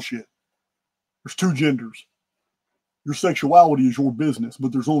gender bullshit. There's two genders. Your sexuality is your business,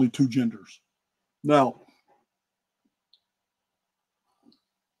 but there's only two genders. Now,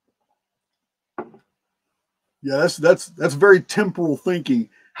 yeah, that's very temporal thinking.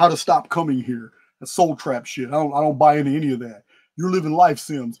 How to stop coming here? That's soul trap shit. I don't buy into any of that. You're living life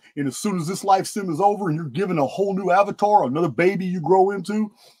sims, and as soon as this life sim is over and you're given a whole new avatar, another baby you grow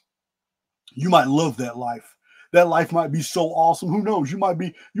into, you might love that life. That life might be so awesome. Who knows? You might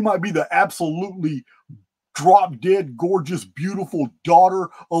be the absolutely drop dead gorgeous beautiful daughter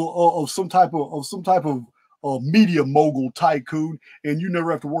of some type of media mogul tycoon, and you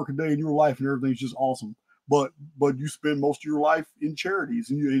never have to work a day in your life and everything's just awesome. But you spend most of your life in charities,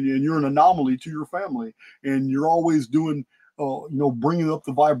 and you're an anomaly to your family, and you're always doing bringing up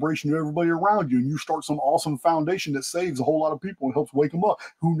the vibration of everybody around you, and you start some awesome foundation that saves a whole lot of people and helps wake them up.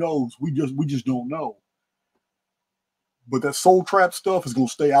 Who knows? We just don't know. But that soul trap stuff is going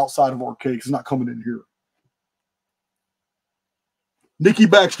to stay outside of Archaix. It's not coming in here. Nikki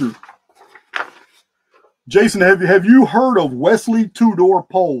Baxter. Jason, have you heard of Wesley Tudor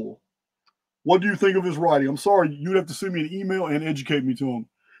Pole? What do you think of his writing? I'm sorry, you'd have to send me an email and educate me to him.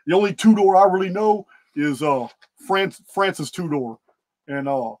 The only Tudor I really know is Francis Tudor. And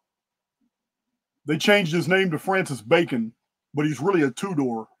They changed his name to Francis Bacon, but he's really a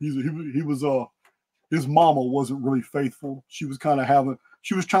Tudor. He was his mama wasn't really faithful. She was kind of having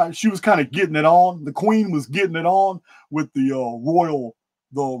she was kind of getting it on. The queen was getting it on with the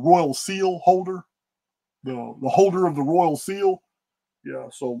royal seal holder, the holder of the royal seal. Yeah,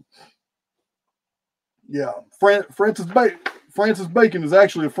 so yeah, Francis Bacon is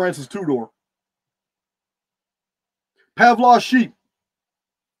actually a Francis Tudor. Pavlov's sheep.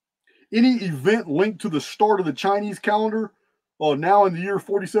 Any event linked to the start of the Chinese calendar, now in the year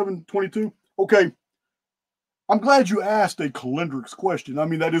 4722. Okay, I'm glad you asked a calendrics question. I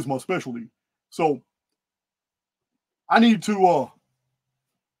mean, that is my specialty. So I need to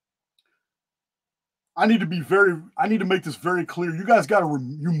I need to make this very clear. You guys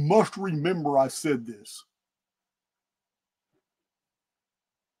you must remember I said this.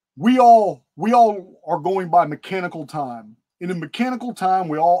 We all are going by mechanical time. And in mechanical time,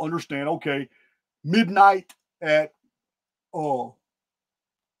 we all understand, okay, midnight at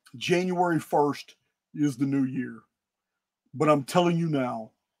January 1st is the new year. But I'm telling you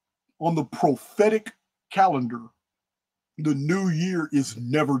now, on the prophetic calendar, the new year is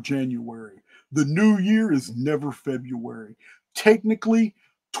never January. The new year is never February. Technically,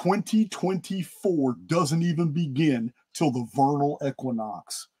 2024 doesn't even begin till the vernal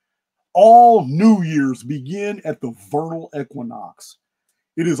equinox. All New Year's begin at the vernal equinox.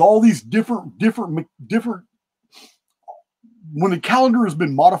 It is all these different. When the calendar has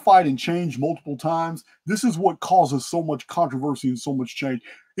been modified and changed multiple times, this is what causes so much controversy and so much change.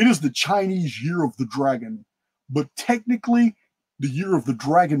 It is the Chinese Year of the Dragon, but technically, the Year of the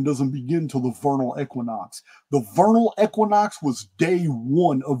Dragon doesn't begin till the vernal equinox. The vernal equinox was day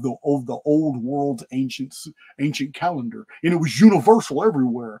one of the old world's ancient calendar, and it was universal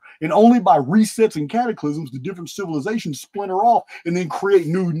everywhere. And only by resets and cataclysms, the different civilizations splinter off and then create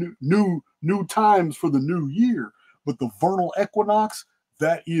new times for the new year. But the vernal equinox,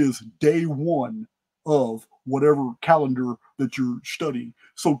 that is day one of whatever calendar that you're studying.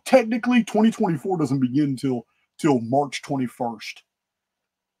 So technically, 2024 doesn't begin till March 21st.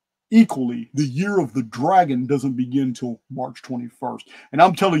 Equally, the year of the dragon doesn't begin till March 21st. And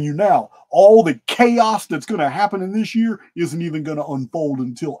I'm telling you now, all the chaos that's going to happen in this year isn't even going to unfold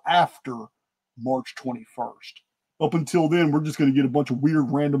until after March 21st. Up until then, we're just going to get a bunch of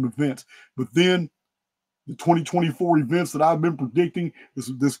weird random events. But then the 2024 events that I've been predicting,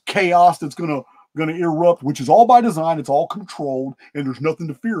 this chaos that's going to erupt, which is all by design. It's all controlled, and there's nothing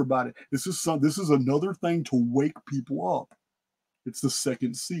to fear about it. This is another thing to wake people up. It's the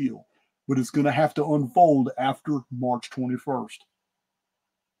second seal, but it's going to have to unfold after March 21st.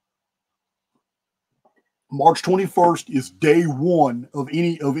 March 21st is day one of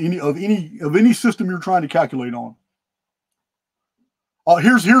any system you're trying to calculate on.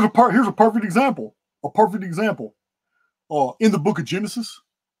 Here's a perfect example. A perfect example. In the book of Genesis,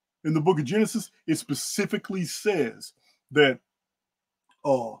 it specifically says that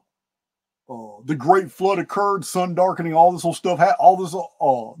the great flood occurred, sun darkening, all this whole stuff.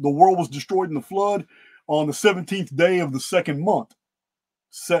 The world was destroyed in the flood on the 17th day of the second month.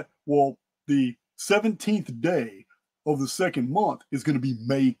 The 17th day of the second month is going to be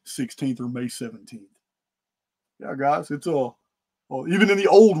May 16th or May 17th. Yeah, guys, it's even in the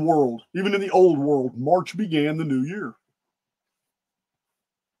old world, March began the new year.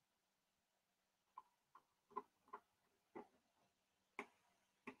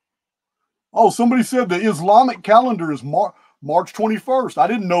 Oh, somebody said the Islamic calendar is March 21st. I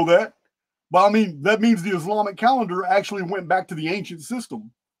didn't know that. But I mean, that means the Islamic calendar actually went back to the ancient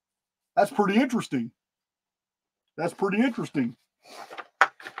system. That's pretty interesting. That's pretty interesting.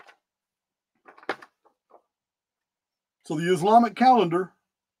 So the Islamic calendar,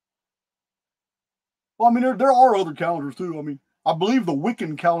 well, I mean, there are other calendars too. I mean, I believe the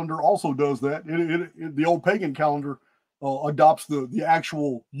Wiccan calendar also does that. The old pagan calendar adopts the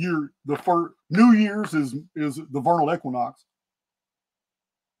actual year. The first New Year's is the vernal equinox.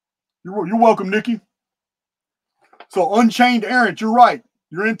 You're welcome, Nikki. So Unchained Errant, you're right.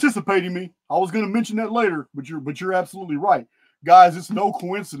 You're anticipating me. I was going to mention that later, but you're absolutely right, guys. It's no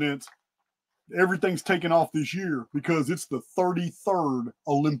coincidence everything's taken off this year because it's the 33rd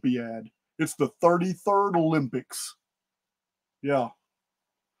Olympiad. It's the 33rd Olympics. Yeah,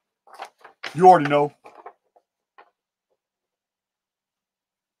 you already know.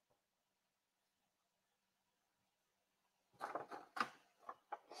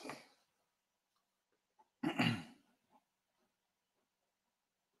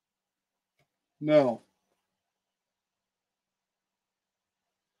 No.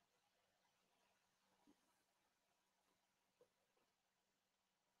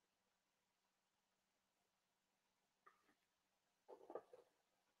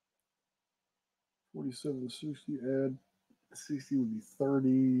 47 to 60, add 60 would be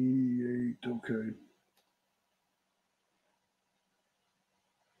 38. Okay.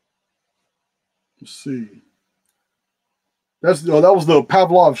 Let's see. That was the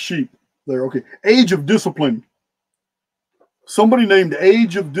Pavlov sheep there. Okay. Age of Discipline. Somebody named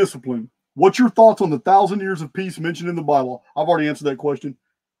Age of Discipline. What's your thoughts on the 1,000 years of peace mentioned in the Bible? I've already answered that question.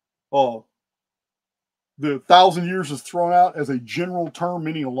 The 1,000 years is thrown out as a general term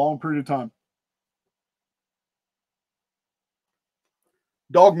meaning a long period of time.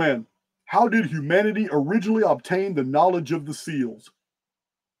 Dogman, how did humanity originally obtain the knowledge of the seals?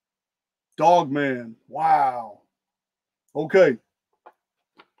 Dogman, wow. Okay.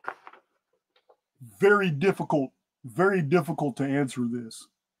 Very difficult to answer this.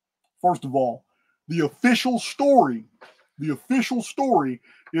 First of all, the official story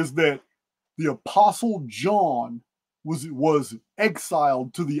is that the Apostle John was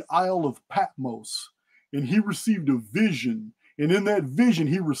exiled to the Isle of Patmos, and he received a vision. And in that vision,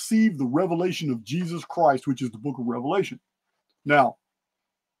 he received the revelation of Jesus Christ, which is the book of Revelation. Now,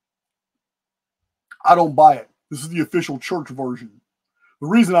 I don't buy it. This is the official church version. The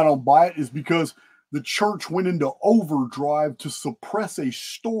reason I don't buy it is because the church went into overdrive to suppress a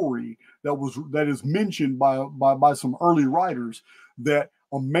story that is mentioned by some early writers, that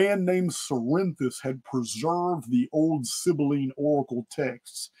a man named Cerinthus had preserved the old Sibylline oracle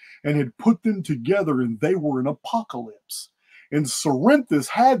texts and had put them together, and they were an apocalypse. And Cerinthus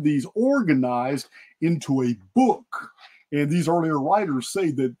had these organized into a book. And these earlier writers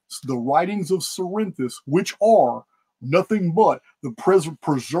say that the writings of Cerinthus, which are nothing but the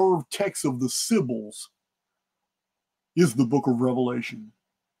preserved text of the Sibyls, is the book of Revelation.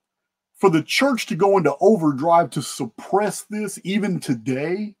 For the church to go into overdrive to suppress this even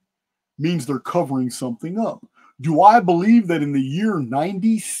today means they're covering something up. Do I believe that in the year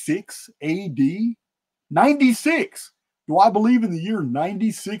 96 AD, 96, do I believe in the year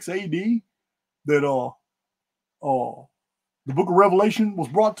 96 AD that the book of Revelation was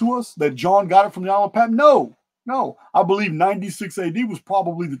brought to us, that John got it from the Isle of Patmos? No. I believe 96 AD was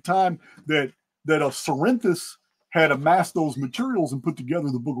probably the time that Cerinthus had amassed those materials and put together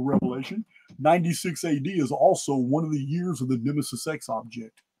the book of Revelation. 96 AD is also one of the years of the Nemesis X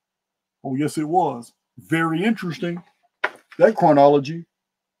object. Oh, yes, it was. Very interesting, that chronology.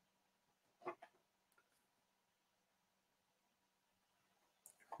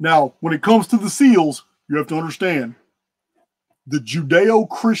 Now, when it comes to the seals, you have to understand the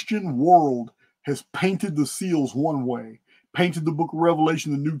Judeo-Christian world has painted the seals one way, painted the book of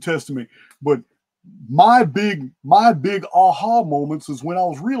Revelation, the New Testament. But my big aha moments is when I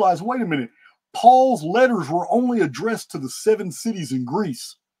was realizing, wait a minute, Paul's letters were only addressed to the 7 cities in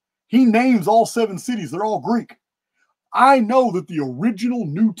Greece. He names all 7 cities. They're all Greek. I know that the original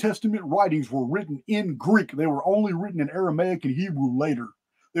New Testament writings were written in Greek. They were only written in Aramaic and Hebrew later.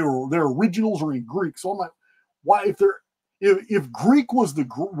 Their originals are in Greek. So I'm like, why, if Greek was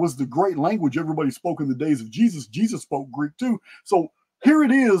the great language everybody spoke in the days of Jesus, Jesus spoke Greek too. So here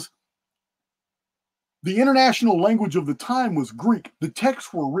it is. The international language of the time was Greek. The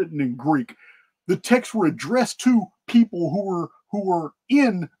texts were written in Greek. The texts were addressed to people who were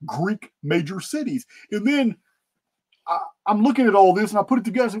in Greek major cities. And then I'm looking at all this and I put it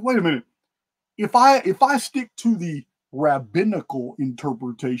together and say, wait a minute. If I stick to the rabbinical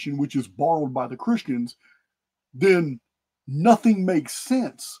interpretation, which is borrowed by the Christians, then nothing makes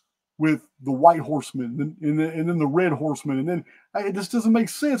sense with the white horseman and then the red horseman. And then it just doesn't make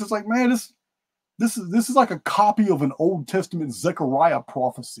sense. It's like, man, this is like a copy of an Old Testament Zechariah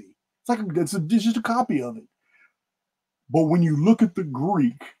prophecy. It's just a copy of it. But when you look at the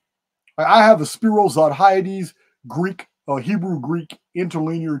Greek, I have the Spiros Zodhiates Greek, Hebrew Greek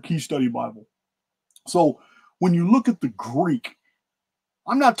Interlinear Key Study Bible. So when you look at the Greek,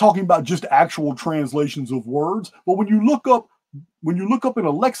 I'm not talking about just actual translations of words, but when you look up in a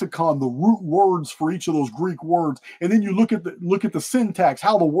lexicon the root words for each of those Greek words, and then you look at the syntax,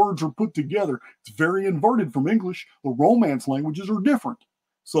 how the words are put together, it's very inverted from English. The Romance languages are different.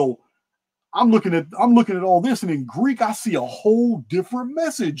 So I'm looking at all this, and in Greek I see a whole different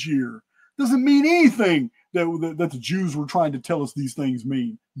message here. Doesn't mean anything that the Jews were trying to tell us these things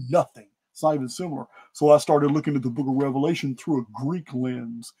mean. Nothing. It's not even similar. So I started looking at the book of Revelation through a Greek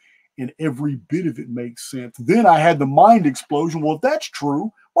lens, and every bit of it makes sense. Then I had the mind explosion. Well, if that's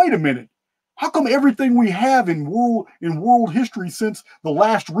true, wait a minute. How come everything we have in world history since the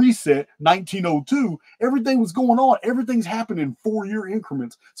last reset, 1902, everything was going on, everything's happened in 4-year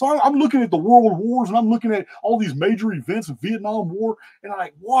increments? So I'm looking at the world wars, and I'm looking at all these major events, Vietnam War, and I'm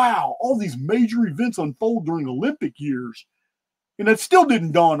like, wow, all these major events unfold during Olympic years. And that still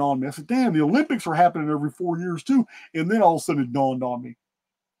didn't dawn on me. I said, damn, the Olympics are happening every 4 years too. And then all of a sudden it dawned on me.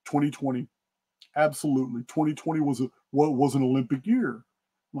 2020. Absolutely. 2020 was an Olympic year.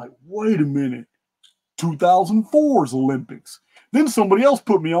 I'm like, wait a minute. 2004's Olympics. Then somebody else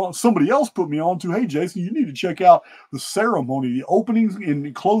put me on to, hey, Jason, you need to check out the ceremony, the opening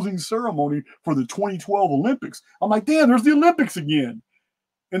and closing ceremony for the 2012 Olympics. I'm like, damn, there's the Olympics again.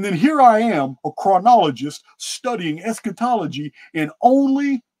 And then here I am, a chronologist studying eschatology, and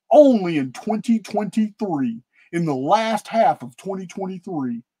only in 2023, in the last half of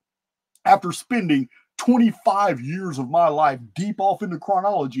 2023, after spending 25 years of my life deep off into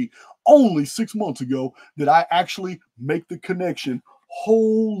chronology, only 6 months ago did I actually make the connection.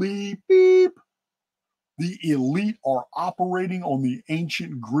 Holy beep. The elite are operating on the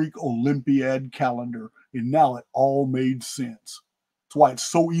ancient Greek Olympiad calendar. And now it all made sense. That's why it's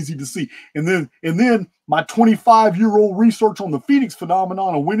so easy to see. And then my 25-year-old research on the Phoenix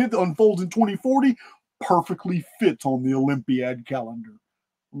phenomenon and when it unfolds in 2040 perfectly fits on the Olympiad calendar.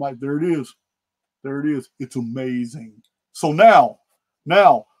 I'm like, there it is. There it is. It's amazing. So now,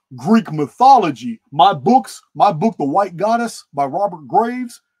 Greek mythology. My book, The White Goddess by Robert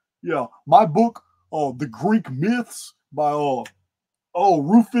Graves. Yeah, my book, The Greek Myths by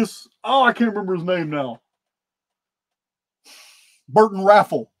Rufus. Oh, I can't remember his name now. Burton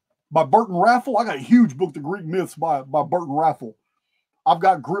Raffle. By Burton Raffle. I got a huge book, The Greek Myths by Burton Raffle. I've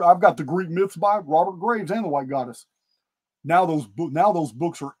got The Greek Myths by Robert Graves and The White Goddess. Now those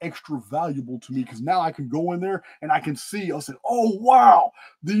books are extra valuable to me because now I can go in there and I can see. I said, "Oh wow,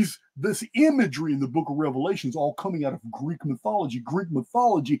 this imagery in the Book of Revelation is all coming out of Greek mythology. Greek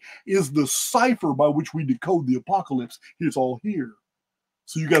mythology is the cipher by which we decode the apocalypse. It's all here.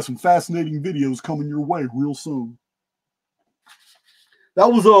 So you got some fascinating videos coming your way real soon."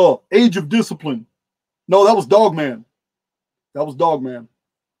 That was Age of Discipline. No, that was Dogman.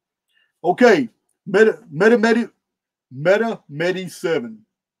 Okay, Medi 7.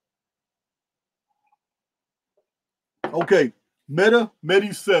 Okay,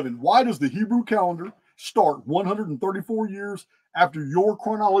 Medi 7. Why does the Hebrew calendar start 134 years after your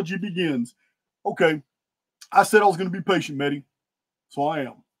chronology begins? Okay, I said I was going to be patient, Medi, so I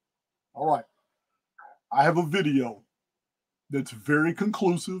am. All right, I have a video that's very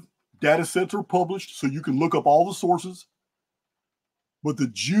conclusive. Data sets are published, so you can look up all the sources. But the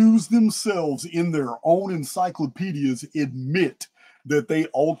Jews themselves, in their own encyclopedias, admit that they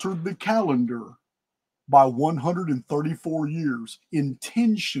altered the calendar by 134 years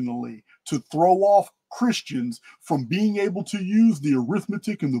intentionally to throw off Christians from being able to use the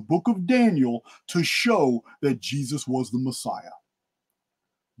arithmetic in the book of Daniel to show that Jesus was the Messiah.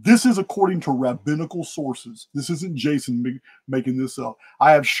 This is according to rabbinical sources. This isn't Jason making this up.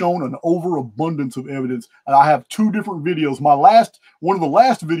 I have shown an overabundance of evidence, and I have 2 different videos. One of the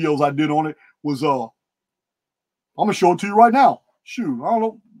last videos I did on it was I'm gonna show it to you right now. Shoot, I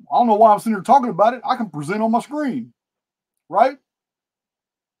don't know why I'm sitting here talking about it. I can present on my screen, right?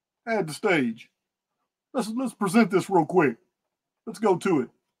 Add the stage. Let's present this real quick. Let's go to it.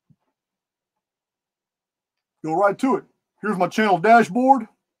 Go right to it. Here's my channel dashboard.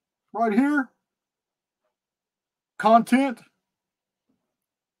 Right here, content.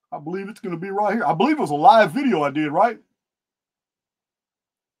 I believe it's going to be right here. I believe it was a live video I did, right?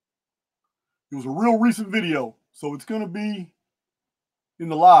 It was a real recent video, so it's going to be in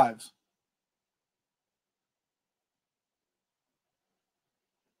the lives.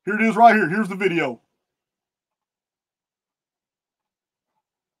 Here it is right here. Here's the video.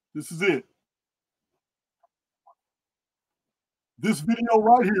 This is it. This video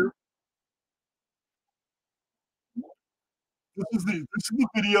right here. This is the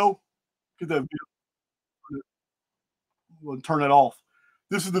video. Get that video. We'll turn it off.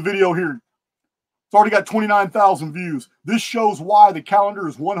 This is the video here. It's already got 29,000 views. This shows why the calendar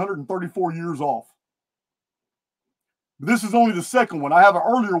is 134 years off. This is only the second one. I have an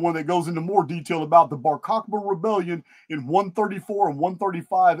earlier one that goes into more detail about the Bar Kokhba rebellion in 134 and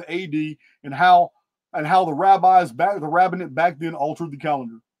 135 AD and how the rabbinate back then altered the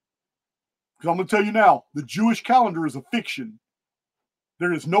calendar. Because I'm going to tell you now, the Jewish calendar is a fiction.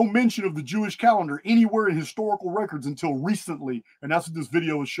 There is no mention of the Jewish calendar anywhere in historical records until recently, and that's what this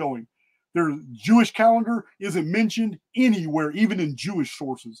video is showing. The Jewish calendar isn't mentioned anywhere, even in Jewish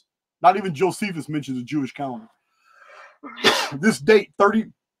sources. Not even Josephus mentions a Jewish calendar. This date,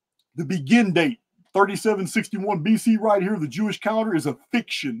 the begin date, 3761 BC right here, the Jewish calendar is a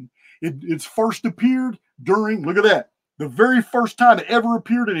fiction. It's first appeared during, look at that, the very first time it ever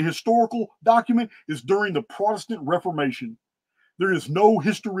appeared in a historical document is during the Protestant Reformation. There is no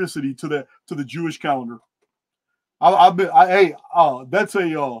historicity to the Jewish calendar. That's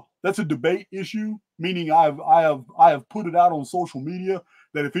a debate issue. Meaning, I have put it out on social media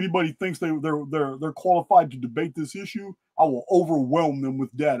that if anybody thinks they're qualified to debate this issue, I will overwhelm them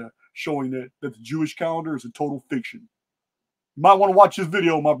with data showing that the Jewish calendar is a total fiction. You might want to watch this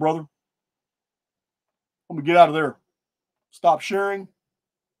video, my brother. I'm gonna get out of there. Stop sharing.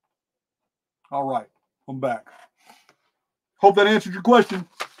 All right, I'm back. Hope that answered your question.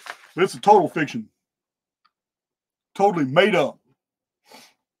 But it's a total fiction. Totally made up.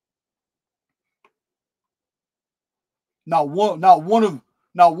 Not one of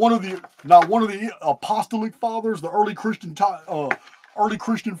the apostolic fathers, the early Christian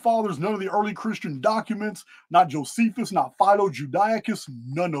fathers, none of the early Christian documents, not Josephus, not Philo, Judaicus,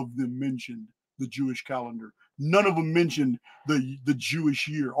 none of them mentioned the Jewish calendar. None of them mentioned the Jewish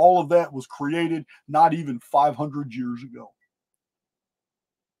year. All of that was created not even 500 years ago.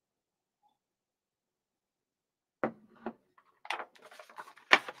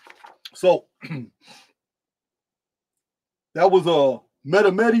 So that was a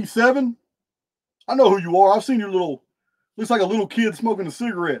Metamedi 7. I know who you are. I've seen your looks like a little kid smoking a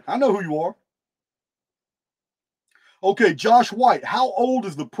cigarette. I know who you are. Okay, Josh White, how old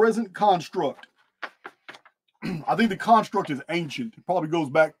is the present construct? I think the construct is ancient. It probably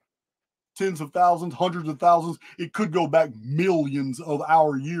goes back tens of thousands, hundreds of thousands. It could go back millions of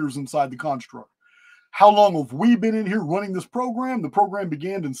our years inside the construct. How long have we been in here running this program? The program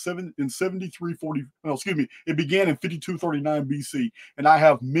began in 7340. No, excuse me. It began in 5239 BC, and I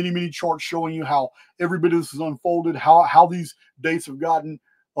have many charts showing you how every bit of this is unfolded, how these dates have gotten,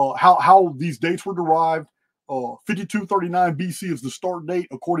 how these dates were derived. 5239 BC is the start date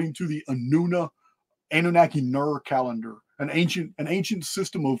according to the Anunnaki Nur calendar, an ancient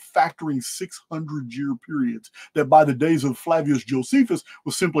system of factoring 600-year periods that by the days of Flavius Josephus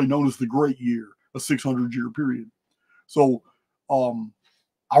was simply known as the Great Year, a 600-year period. So I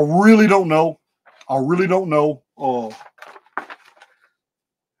really don't know.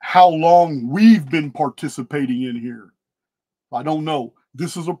 How long we've been participating in here. I don't know.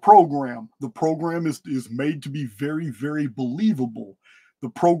 This is a program. The program is made to be very, very believable. The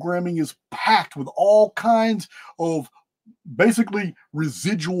programming is packed with all kinds of basically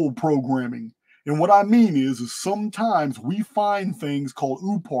residual programming. And what I mean is sometimes we find things called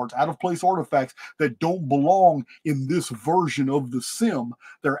UParts, out of place artifacts, that don't belong in this version of the sim.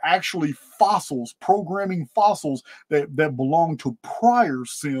 They're actually fossils, programming fossils that belong to prior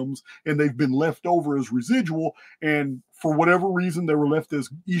sims, and they've been left over as residual. And for whatever reason, they were left as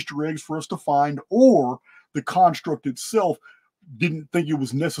Easter eggs for us to find, or the construct itself didn't think it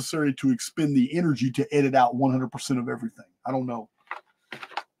was necessary to expend the energy to edit out 100% of everything. I don't know.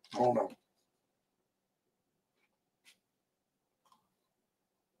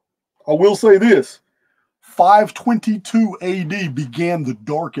 I will say this. 522 AD began the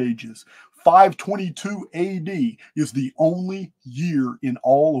Dark Ages. 522 AD is the only year in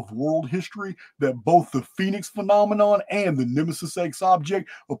all of world history that both the Phoenix phenomenon and the Nemesis X object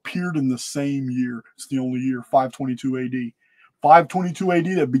appeared in the same year. It's the only year, 522 AD. 522 AD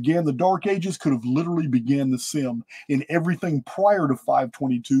that began the Dark Ages could have literally began the sim. And everything prior to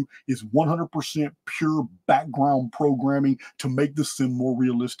 522 is 100% pure background programming to make the sim more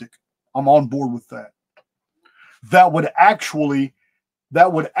realistic. I'm on board with that. That would actually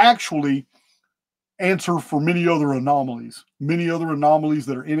answer for many other anomalies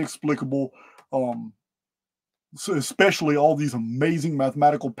that are inexplicable, so especially all these amazing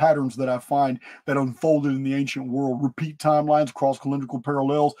mathematical patterns that I find that unfolded in the ancient world, repeat timelines, cross-calendrical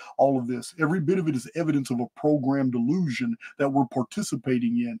parallels, all of this. Every bit of it is evidence of a programmed illusion that we're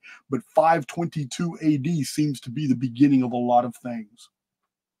participating in. But 522 AD seems to be the beginning of a lot of things.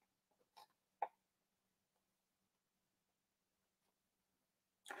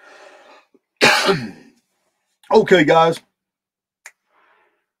 Okay, guys.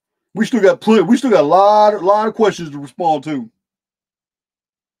 We still got a lot of questions to respond to.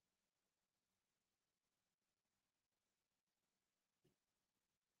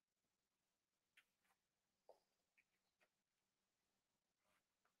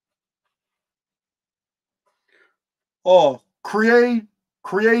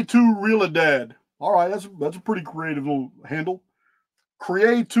 Create to Realidad. All right, that's a pretty creative little handle.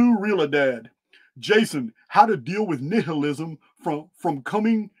 Create to Realidad. Jason, how to deal with nihilism from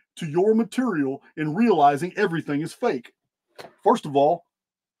coming to your material and realizing everything is fake. First of all,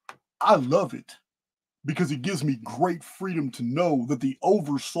 I love it because it gives me great freedom to know that the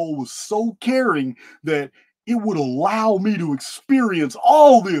Oversoul was so caring that it would allow me to experience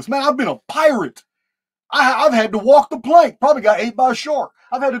all this. Man, I've been a pirate. I've had to walk the plank, probably got ate by a shark.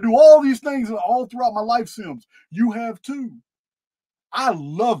 I've had to do all these things all throughout my life sims. You have too. I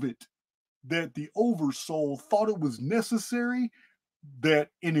love it that the Oversoul thought it was necessary that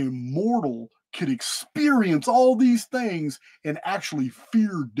an immortal could experience all these things and actually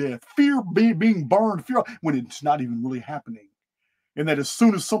fear death, fear being burned, fear when it's not even really happening. And that as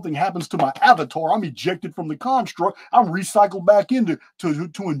soon as something happens to my avatar, I'm ejected from the construct. I'm recycled back into to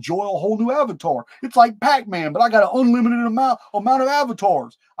enjoy a whole new avatar. It's like Pac-Man, but I got an unlimited amount of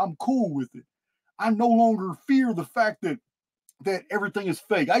avatars. I'm cool with it. I no longer fear the fact that everything is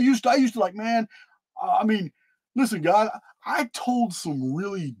fake. I used to like, man, I mean, listen, guys, I told some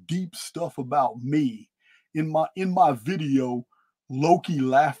really deep stuff about me in my video. Loki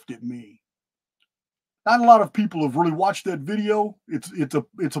laughed at me. Not a lot of people have really watched that video. It's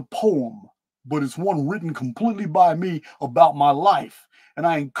a poem, but it's one written completely by me about my life, and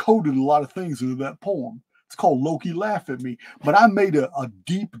I encoded a lot of things into that poem. It's called Loki Laugh at Me. But I made a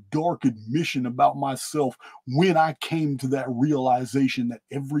deep, dark admission about myself when I came to that realization that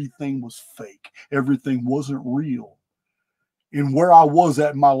everything was fake. Everything wasn't real. And where I was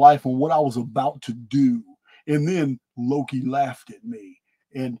at in my life and what I was about to do. And then Loki laughed at me.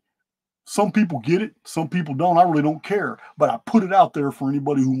 And some people get it, some people don't. I really don't care. But I put it out there for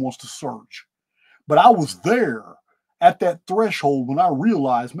anybody who wants to search. But I was there at that threshold when I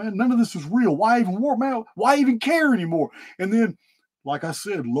realized, man, none of this is real. Why even war, man? Why even care anymore? And then, like I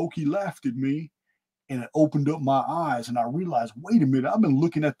said, Loki laughed at me, and it opened up my eyes, and I realized, wait a minute, I've been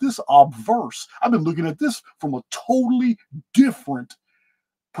looking at this obverse. I've been looking at this from a totally different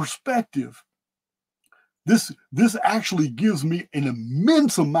perspective. This actually gives me an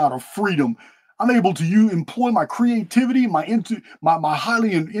immense amount of freedom. I'm able to employ my creativity, my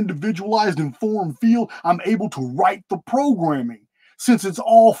highly individualized, informed field. I'm able to write the programming. Since it's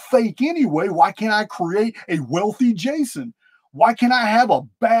all fake anyway, why can't I create a wealthy Jason? Why can't I have a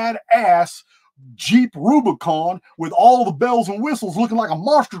badass Jeep Rubicon with all the bells and whistles looking like a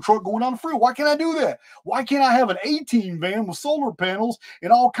monster truck going down the freeway? Why can't I do that? Why can't I have an 18 van with solar panels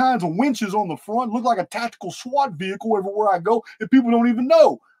and all kinds of winches on the front, look like a tactical SWAT vehicle everywhere I go, and people don't even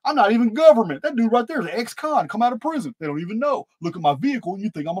know? I'm not even government. That dude right there is an ex-con, come out of prison. They don't even know. Look at my vehicle and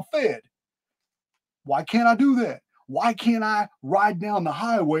you think I'm a Fed. Why can't I do that? Why can't I ride down the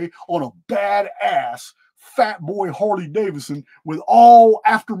highway on a badass fat boy Harley Davidson with all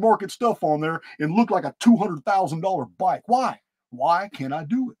aftermarket stuff on there and look like a $200,000 bike? Why? Why can't I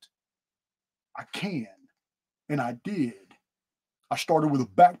do it? I can. And I did. I started with a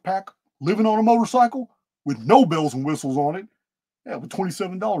backpack, living on a motorcycle with no bells and whistles on it. Yeah, with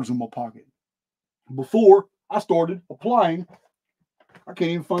 $27 in my pocket. Before I started applying, I can't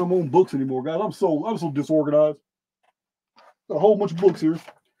even find my own books anymore, guys. I'm so disorganized. Got a whole bunch of books here.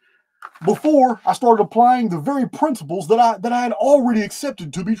 Before I started applying the very principles that I had already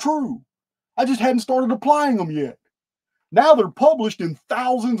accepted to be true. I just hadn't started applying them yet. Now they're published, and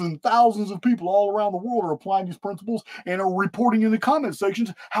thousands of people all around the world are applying these principles and are reporting in the comment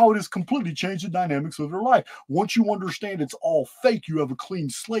sections how it has completely changed the dynamics of their life. Once you understand it's all fake, you have a clean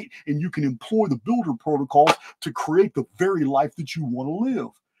slate, and you can employ the builder protocols to create the very life that you want to live.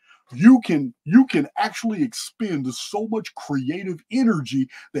 You can actually expend so much creative energy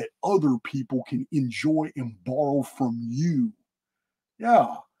that other people can enjoy and borrow from you.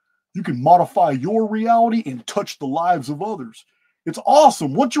 Yeah. You can modify your reality and touch the lives of others. It's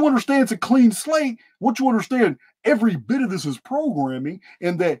awesome. Once you understand it's a clean slate, once you understand every bit of this is programming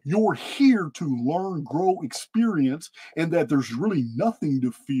and that you're here to learn, grow, experience, and that there's really nothing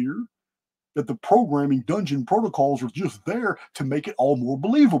to fear, that the programming dungeon protocols are just there to make it all more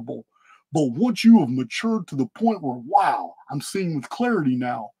believable. But once you have matured to the point where, wow, I'm seeing with clarity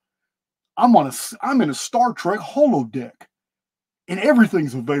now, I'm in a Star Trek holodeck. And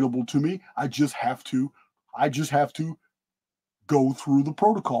everything's available to me. I just have to go through the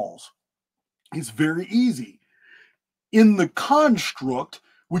protocols. It's very easy. In the construct,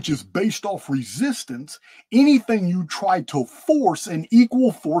 which is based off resistance, anything you try to force, an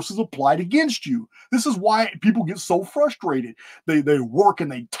equal force is applied against you. This is why people get so frustrated. They work and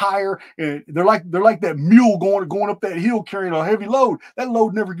they tire, and they're like that mule going up that hill carrying a heavy load. That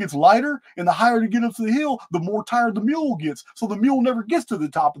load never gets lighter, and the higher to get up to the hill, the more tired the mule gets. So the mule never gets to the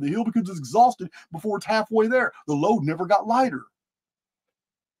top of the hill because it's exhausted before it's halfway there. The load never got lighter.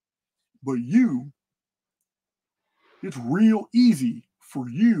 But it's real easy for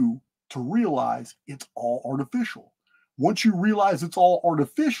you to realize it's all artificial. Once you realize it's all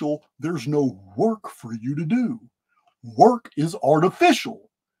artificial, there's no work for you to do. Work is artificial.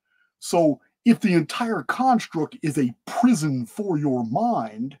 So if the entire construct is a prison for your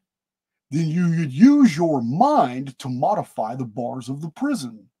mind, then you'd use your mind to modify the bars of the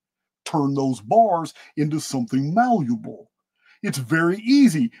prison, turn those bars into something malleable. It's very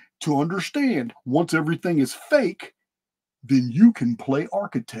easy to understand. Once everything is fake, then you can play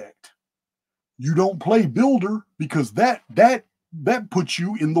architect. You don't play builder because that puts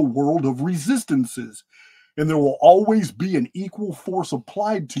you in the world of resistances. And there will always be an equal force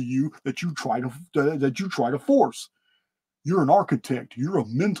applied to you that you try to force. You're an architect. You're a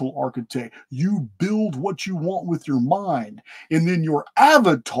mental architect. You build what you want with your mind. And then your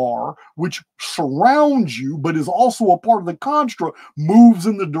avatar, which surrounds you, but is also a part of the construct, moves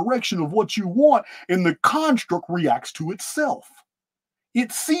in the direction of what you want. And the construct reacts to itself.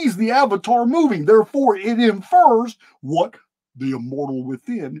 It sees the avatar moving. Therefore, it infers what the immortal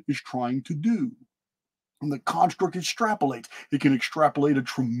within is trying to do. And the construct extrapolates. It can extrapolate a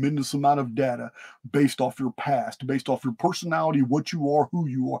tremendous amount of data based off your past, based off your personality, what you are, who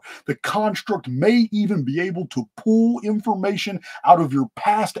you are. The construct may even be able to pull information out of your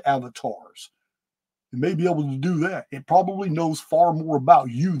past avatars. It may be able to do that. It probably knows far more about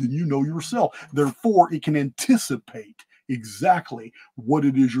you than you know yourself. Therefore, it can anticipate exactly what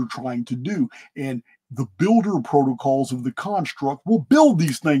it is you're trying to do. And the builder protocols of the construct will build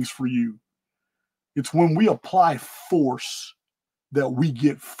these things for you. It's when we apply force that we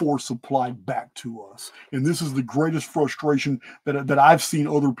get force applied back to us. And this is the greatest frustration that I've seen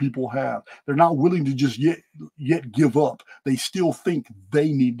other people have. They're not willing to just yet give up. They still think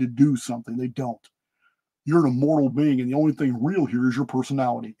they need to do something. They don't. You're an immortal being, and the only thing real here is your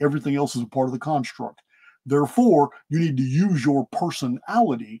personality. Everything else is a part of the construct. Therefore, you need to use your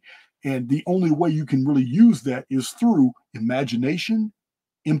personality, and the only way you can really use that is through imagination,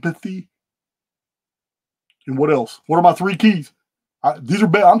 empathy, and what else? What are my three keys?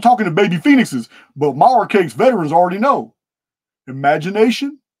 I'm talking to baby phoenixes, but my Archaix veterans already know.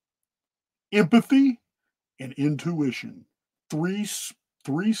 Imagination, empathy, and intuition. Three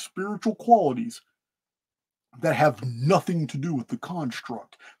spiritual qualities that have nothing to do with the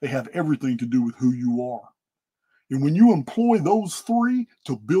construct. They have everything to do with who you are. And when you employ those three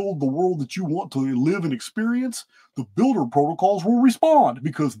to build the world that you want to live and experience, the builder protocols will respond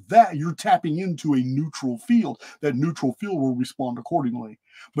because that you're tapping into a neutral field. That neutral field will respond accordingly.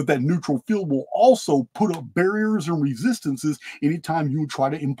 But that neutral field will also put up barriers and resistances anytime you try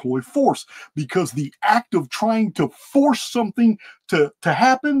to employ force, because the act of trying to force something to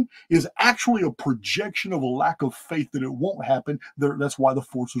happen is actually a projection of a lack of faith that it won't happen. That's why the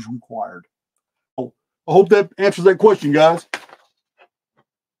force is required. I hope that answers that question, guys.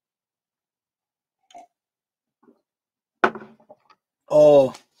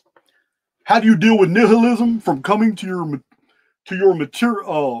 How do you deal with nihilism from coming to your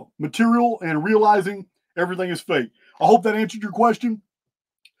material and realizing everything is fake? I hope that answered your question.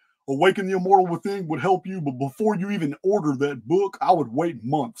 Awaken the Immortal Within would help you, but before you even order that book, I would wait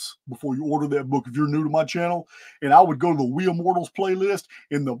months before you order that book if you're new to my channel, and I would go to the We Immortals playlist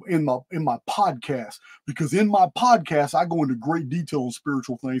in my podcast, because in my podcast I go into great detail on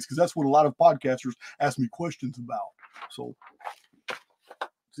spiritual things, because that's what a lot of podcasters ask me questions about. So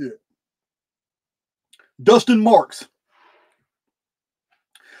that's it. Dustin Marks,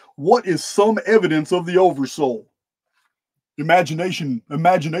 what is some evidence of the oversoul? Imagination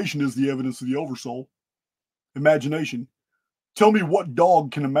is the evidence of the oversoul. Imagination. Tell me what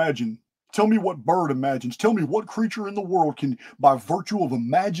dog can imagine. Tell me what bird imagines. Tell me what creature in the world can, by virtue of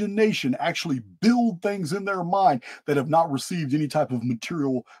imagination, actually build things in their mind that have not received any type of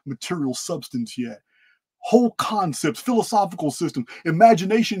material substance yet. Whole concepts, philosophical systems.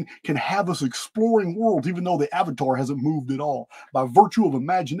 Imagination can have us exploring worlds even though the avatar hasn't moved at all. By virtue of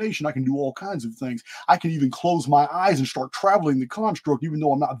imagination, I can do all kinds of things. I can even close my eyes and start traveling the construct even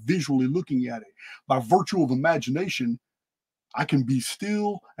though I'm not visually looking at it. By virtue of imagination, I can be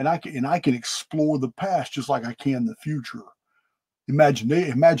still and I can explore the past just like I can the future.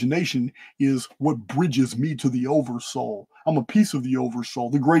 Imagination is what bridges me to the oversoul. I'm a piece of the oversoul.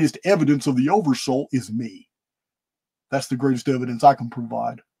 The greatest evidence of the oversoul is me. That's the greatest evidence I can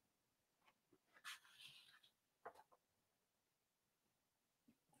provide.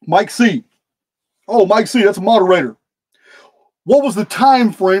 Mike C. Oh, Mike C, that's a moderator. What was the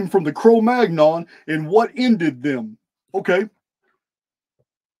time frame from the Cro-Magnon and what ended them? Okay.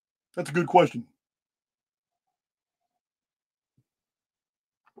 That's a good question.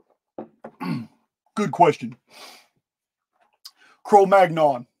 Good question.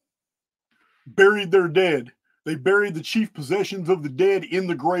 Cro-Magnon buried their dead. They buried the chief possessions of the dead in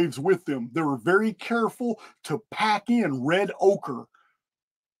the graves with them. They were very careful to pack in red ochre.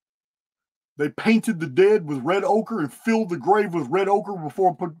 They painted the dead with red ochre and filled the grave with red ochre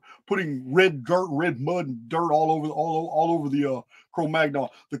before putting red dirt, red mud, and dirt all over the Cro-Magnon.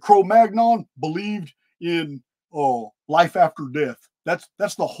 The Cro-Magnon believed in life after death.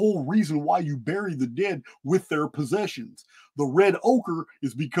 That's the whole reason why you bury the dead with their possessions. The red ochre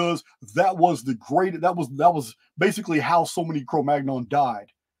is because that was basically how so many Cro-Magnon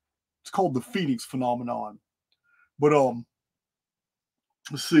died. It's called the Phoenix phenomenon. But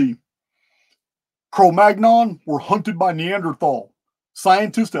let's see. Cro-Magnon were hunted by Neanderthal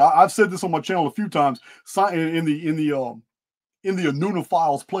scientists. I've said this on my channel a few times. In the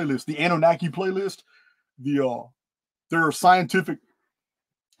Anunnophiles playlist, the Anunnaki playlist, there are scientific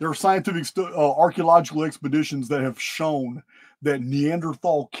archaeological expeditions that have shown that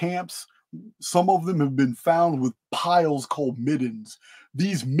Neanderthal camps, some of them have been found with piles called middens.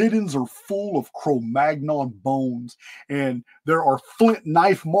 These middens are full of Cro-Magnon bones, and there are flint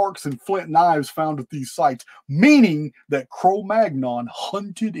knife marks and flint knives found at these sites, meaning that Cro-Magnon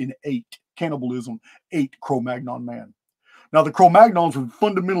hunted and ate. Cannibalism ate Cro-Magnon man. Now, the Cro-Magnons were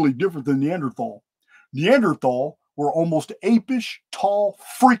fundamentally different than Neanderthal. Neanderthal were almost apish, tall,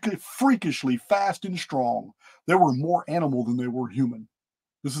 freakishly fast and strong. They were more animal than they were human.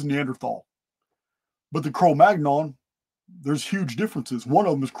 This is Neanderthal. But the Cro-Magnon, there's huge differences. One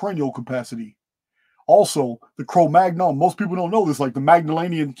of them is cranial capacity. Also, the Cro-Magnon, most people don't know this, like the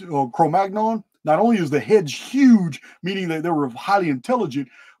Magdalenian Cro-Magnon, not only is the head huge, meaning that they were highly intelligent,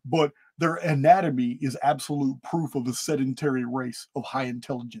 but their anatomy is absolute proof of a sedentary race of high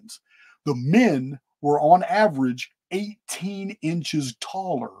intelligence. The men were on average 18 inches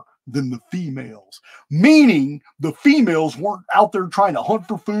taller than the females, meaning the females weren't out there trying to hunt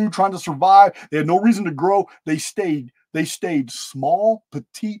for food, trying to survive. They had no reason to grow. They stayed small,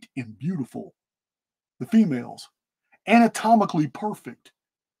 petite, and beautiful. The females, anatomically perfect.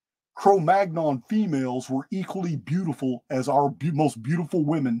 Cro-Magnon females were equally beautiful as our most beautiful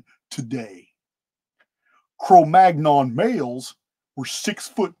women today. Cro-Magnon males were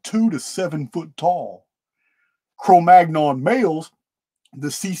 6'2" to 7 foot tall. Cro-Magnon males, the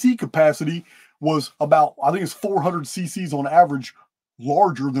cc capacity was about, I think it's 400 cc's on average,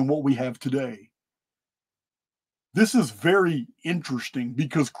 larger than what we have today. This is very interesting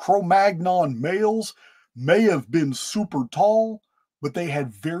because Cro-Magnon males may have been super tall, but they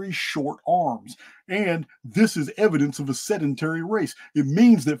had very short arms. And this is evidence of a sedentary race. It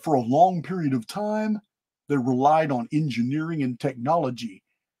means that for a long period of time, they relied on engineering and technology.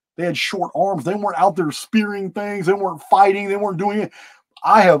 They had short arms. They weren't out there spearing things. They weren't fighting. They weren't doing it.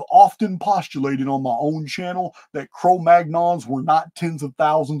 I have often postulated on my own channel that Cro-Magnons were not tens of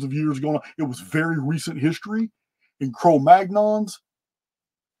thousands of years ago. It was very recent history. And Cro-Magnons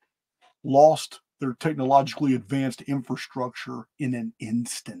lost their technologically advanced infrastructure in an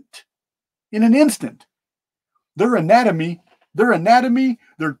instant. In an instant. Their anatomy,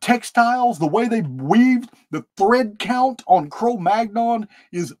 their textiles, the way they weaved, the thread count on Cro-Magnon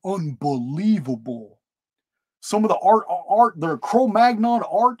is unbelievable. Some of the the Cro-Magnon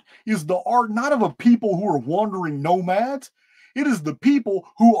art is the art not of a people who are wandering nomads. It is the people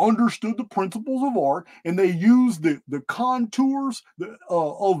who understood the principles of art, and they used the contours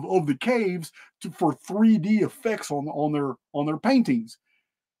of the caves for 3D effects on their paintings.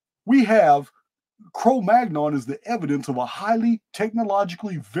 We have Cro-Magnon is the evidence of a highly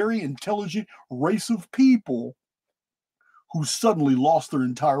technologically very intelligent race of people who suddenly lost their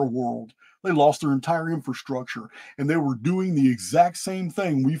entire world. They lost their entire infrastructure, and they were doing the exact same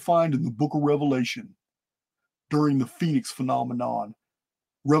thing we find in the book of Revelation during the Phoenix phenomenon.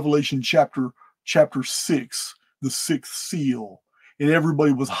 Revelation chapter 6, the sixth seal. And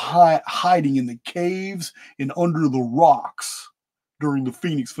everybody was hiding in the caves and under the rocks during the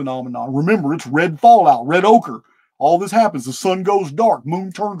Phoenix phenomenon. Remember, it's red fallout, red ochre. All this happens. The sun goes dark.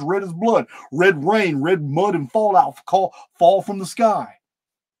 Moon turns red as blood. Red rain, red mud, and fallout fall from the sky.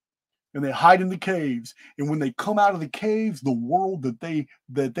 And they hide in the caves. And when they come out of the caves, the world that they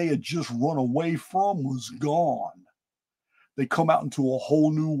had just run away from was gone. They come out into a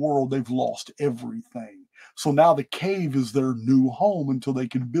whole new world. They've lost everything. So now the cave is their new home until they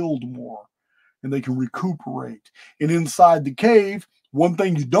can build more and they can recuperate. And inside the cave, one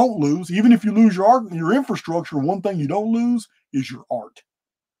thing you don't lose, even if you lose your art, your infrastructure, one thing you don't lose is your art.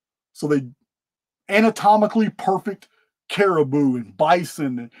 So they anatomically perfect caribou and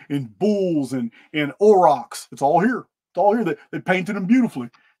bison and bulls and aurochs. It's all here. It's all here. They painted them beautifully.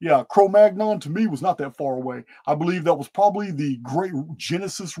 Yeah, Cro-Magnon to me was not that far away. I believe that was probably the great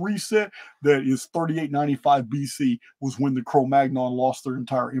Genesis reset that is 3895 BC was when the Cro-Magnon lost their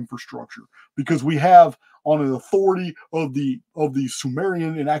entire infrastructure. Because we have on an authority of the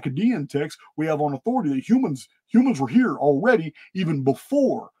Sumerian and Akkadian text, we have on authority that humans were here already even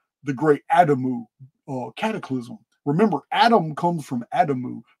before the great Adamu cataclysm. Remember, Adam comes from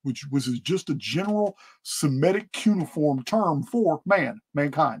Adamu, which was just a general Semitic cuneiform term for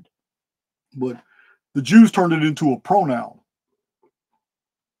mankind. But the Jews turned it into a pronoun.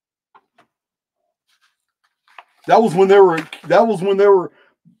 That was when they were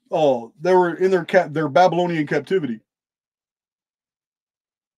in their Babylonian captivity.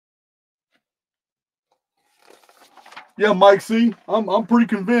 Yeah, Mike, see, I'm pretty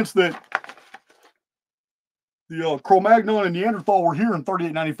convinced that the Cro-Magnon and Neanderthal were here in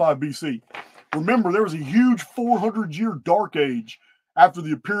 3895 BC. Remember, there was a huge 400-year dark age after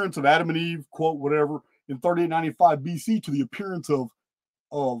the appearance of Adam and Eve, quote, whatever, in 3895 BC to the appearance of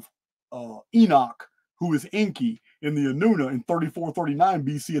Enoch, who is Enki, in the Anuna in 3439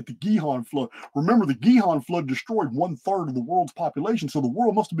 BC at the Gihon flood. Remember, the Gihon flood destroyed 1/3 of the world's population, so the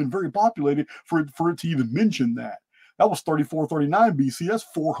world must have been very populated for it to even mention that. That was 3439 BC. That's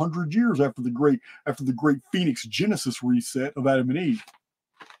 400 years after the great Phoenix Genesis reset of Adam and Eve.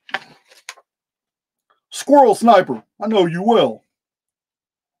 Squirrel Sniper, I know you well.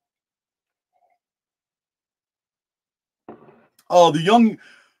 The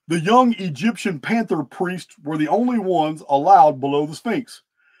young Egyptian panther priests were the only ones allowed below the Sphinx,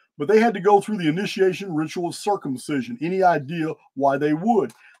 but they had to go through the initiation ritual of circumcision. Any idea why they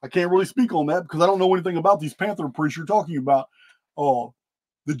would? I can't really speak on that because I don't know anything about these panther priests you're talking about.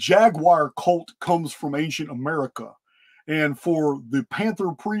 The jaguar cult comes from ancient America. And for the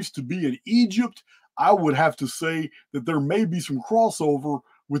panther priest to be in Egypt, I would have to say that there may be some crossover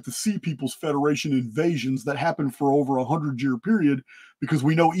with the Sea Peoples Federation invasions that happened for over a 100-year period, because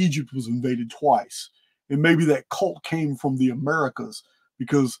we know Egypt was invaded twice. And maybe that cult came from the Americas,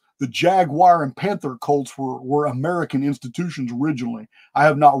 because the jaguar and panther cults were American institutions originally. I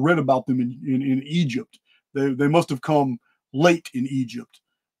have not read about them in Egypt. They must have come late in Egypt,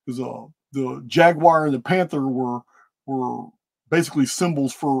 because the jaguar and the panther were basically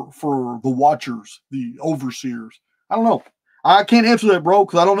symbols for the watchers, the overseers. I don't know. I can't answer that, bro,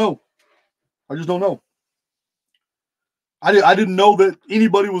 because I don't know. I just don't know. I didn't know that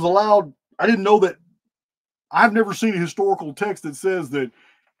anybody was allowed. I didn't know that. I've never seen a historical text that says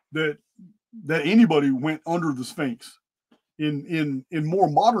that anybody went under the Sphinx. In more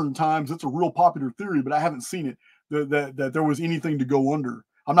modern times, it's a real popular theory, but I haven't seen it that there was anything to go under.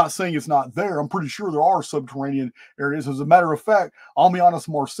 I'm not saying it's not there. I'm pretty sure there are subterranean areas. As a matter of fact, Ammianus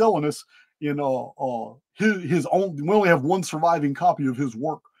Marcellinus, in his own, we only have one surviving copy of his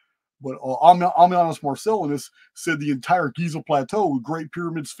work, but Ammianus Marcellinus said the entire Giza Plateau, the Great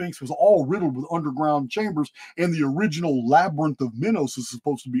Pyramid Sphinx, was all riddled with underground chambers, and the original labyrinth of Minos is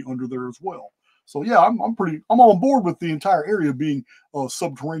supposed to be under there as well. So yeah, I'm on board with the entire area being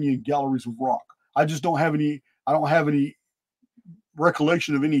subterranean galleries of rock. I just don't have any. I don't have any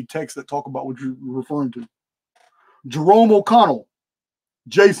recollection of any texts that talk about what you're referring to. Jerome O'Connell,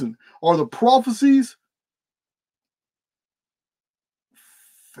 Jason, are the prophecies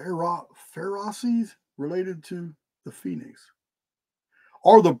pharaohs related to the Phoenix?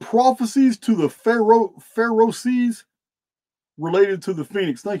 Are the prophecies to the pharaohs related to the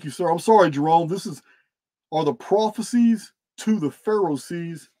Phoenix? Thank you, sir. I'm sorry, Jerome. Are the prophecies to the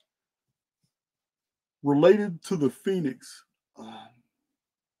pharaohs related to the Phoenix?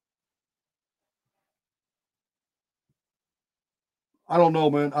 I don't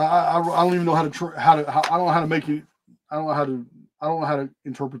know, man. I don't even know how to I don't know how to make it. I don't know how to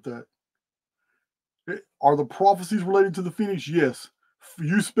interpret that. Are the prophecies related to the Phoenix? Yes.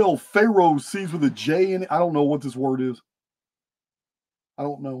 You spell Pharaoh C's with a J in it. I don't know what this word is. I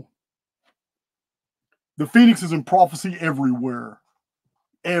don't know. The Phoenix is in prophecy everywhere.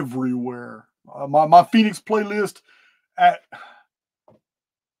 Everywhere. My Phoenix playlist, it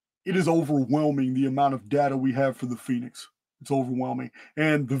is overwhelming the amount of data we have for the Phoenix. It's overwhelming.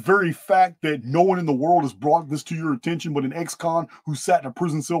 And the very fact that no one in the world has brought this to your attention, but an ex-con who sat in a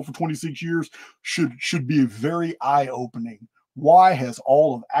prison cell for 26 years should be very eye-opening. Why has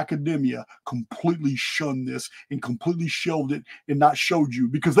all of academia completely shunned this and completely shelved it and not showed you?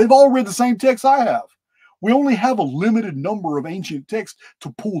 Because they've all read the same text I have. We only have a limited number of ancient texts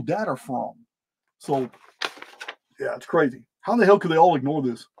to pull data from. So, yeah, it's crazy. How the hell could they all ignore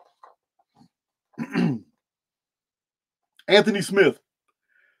this? Anthony Smith,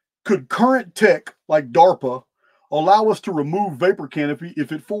 could current tech like DARPA allow us to remove vapor canopy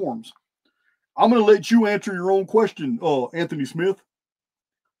if it forms? I'm going to let you answer your own question, Anthony Smith.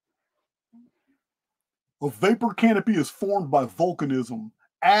 A vapor canopy is formed by volcanism.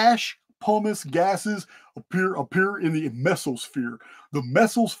 Ash, pumice gases appear in the mesosphere. The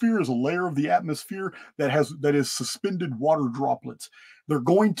mesosphere is a layer of the atmosphere that is suspended water droplets. They're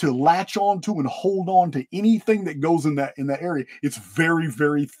going to latch onto and hold on to anything that goes in that area. It's very,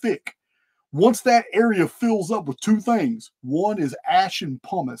 very thick. Once that area fills up with two things, one is ash and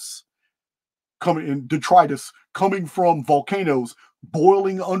pumice coming in detritus coming from volcanoes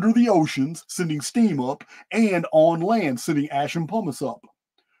boiling under the oceans, sending steam up, and on land, sending ash and pumice up.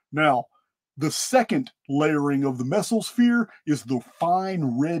 Now, the second layering of the mesosphere is the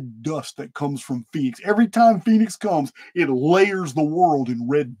fine red dust that comes from Phoenix. Every time Phoenix comes, it layers the world in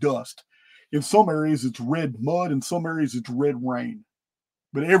red dust. In some areas, it's red mud. In some areas, it's red rain.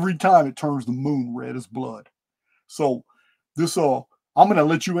 But every time it turns the moon red as blood. So this I'm going to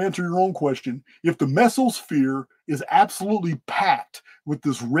let you answer your own question. If the mesosphere is absolutely packed with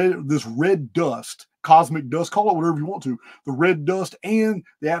this red dust, cosmic dust, call it whatever you want to, the red dust and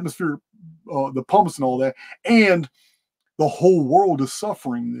the atmosphere, the pumice and all that, and the whole world is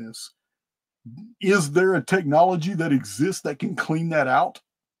suffering this, is there a technology that exists that can clean that out?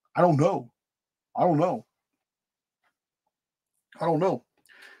 I don't know.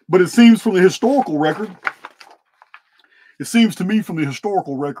 But it seems from the historical record, it seems to me from the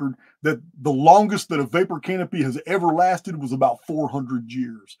historical record that the longest that a vapor canopy has ever lasted was about 400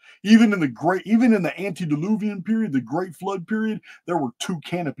 years. Even in the antediluvian period, the Great Flood period, there were two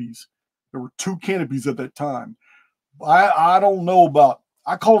canopies. There were two canopies at that time. I don't know about,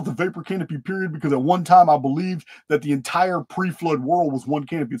 I call it the vapor canopy period because at one time I believed that the entire pre-flood world was one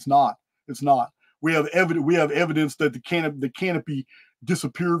canopy. It's not. It's not. We have evidence that the canopy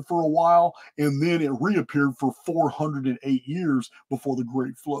disappeared for a while, and then it reappeared for 408 years before the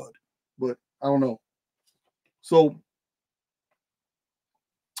Great Flood. But I don't know. So,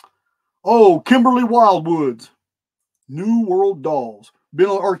 Kimberly Wildwoods, New World Dolls. Been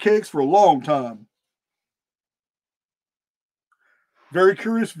on Archaix for a long time. Very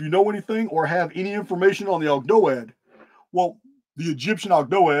curious if you know anything or have any information on the Ogdoad. Well, the Egyptian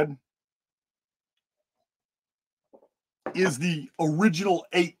Ogdoad is the original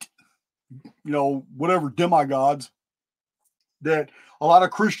 8, whatever demigods that a lot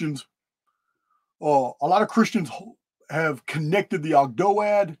of Christians have connected the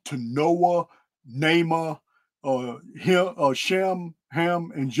Ogdoad to Noah, Naamah, Shem,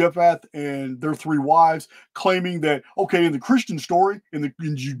 Ham, and Japheth and their 3 wives, claiming that in the Christian story, in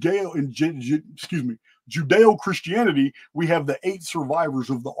Judeo-Christianity, we have the 8 survivors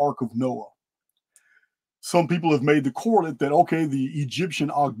of the Ark of Noah. Some people have made the correlate that, the Egyptian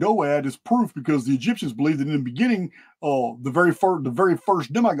Ogdoad is proof because the Egyptians believed that in the beginning, the very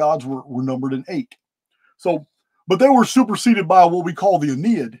first demigods were numbered in 8. So, but they were superseded by what we call the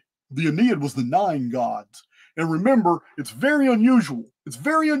Aeneid. The Aeneid was the 9 gods. And remember, it's very unusual. It's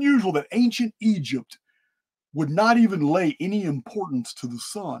very unusual that ancient Egypt would not even lay any importance to the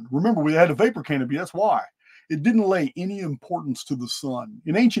sun. Remember, we had a vapor canopy. That's why. It didn't lay any importance to the sun.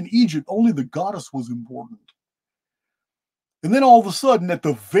 In ancient Egypt, only the goddess was important. And then all of a sudden, at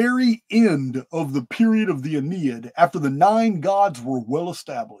the very end of the period of the Aeneid, after the 9 gods were well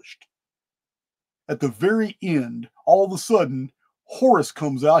established, at the very end, all of a sudden, Horus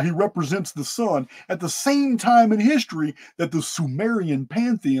comes out. He represents the sun at the same time in history that the Sumerian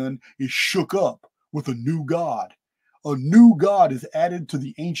pantheon is shook up with a new god. A new god is added to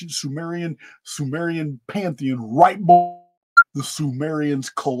the ancient Sumerian pantheon right before the Sumerians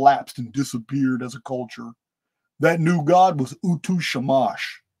collapsed and disappeared as a culture. That new god was Utu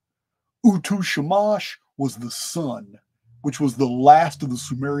Shamash. Utu Shamash was the sun, which was the last of the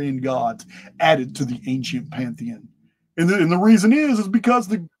Sumerian gods added to the ancient pantheon. And the reason is because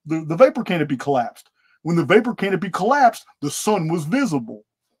the vapor canopy collapsed. When the vapor canopy collapsed, the sun was visible.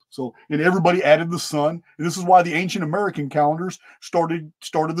 So, and everybody added the sun. And this is why the ancient American calendars started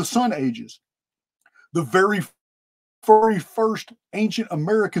the sun ages. The very first ancient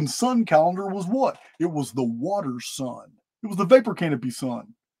American sun calendar was what? It was the water sun. It was the vapor canopy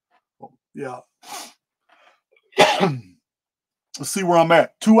sun. Oh, yeah. Let's see where I'm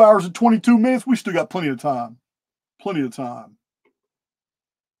at. 2 hours and 22 minutes. We still got plenty of time. Plenty of time.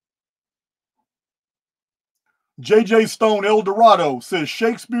 J.J. Stone El Dorado says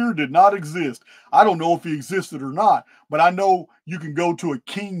Shakespeare did not exist. I don't know if he existed or not, but I know you can go to a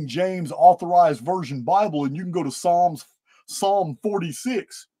King James authorized version Bible and you can go to Psalm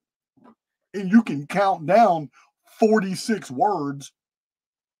 46 and you can count down 46 words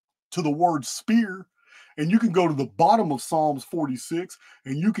to the word spear. And you can go to the bottom of Psalms 46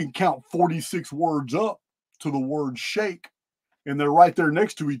 and you can count 46 words up to the word shake. And they're right there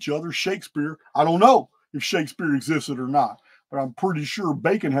next to each other. Shakespeare. I don't know if Shakespeare existed or not, but I'm pretty sure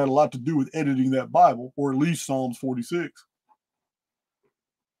Bacon had a lot to do with editing that Bible, or at least Psalms 46.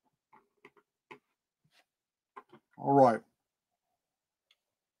 All right.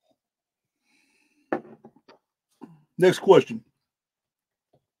 Next question.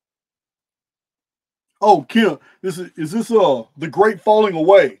 Oh, Kim, is this The Great Falling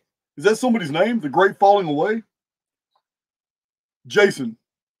Away? Is that somebody's name? The Great Falling Away? Jason,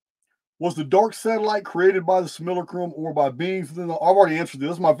 was the dark satellite created by the simulacrum or by beings within the... I've already answered this.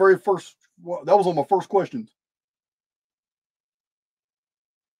 That's my very first... That was on my first question.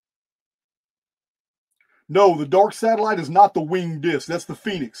 No, the dark satellite is not the winged disc. That's the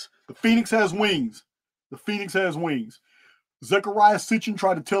Phoenix. The Phoenix has wings. The Phoenix has wings. Zechariah Sitchin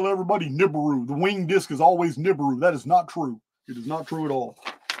tried to tell everybody Nibiru. The winged disc is always Nibiru. That is not true. It is not true at all.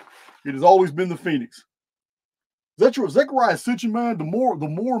 It has always been the Phoenix. Zechariah Sitchin, man, the more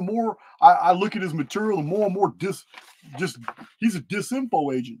and more I look at his material, the more and more he's a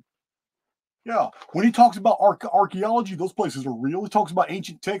disinfo agent. Yeah, when he talks about archaeology, those places are real. He talks about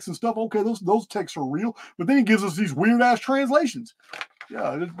ancient texts and stuff. Okay, those texts are real, but then he gives us these weird ass translations.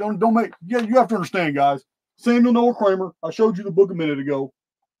 Yeah, don't make. Yeah, you have to understand, guys. Samuel Noah Kramer. I showed you the book a minute ago.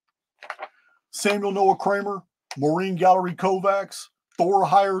 Samuel Noah Kramer, Maureen Gallery Kovacs, Thor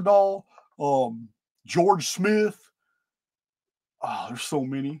Heyerdahl, George Smith. Oh, there's so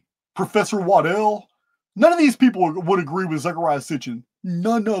many. Professor Waddell. None of these people would agree with Zechariah Sitchin.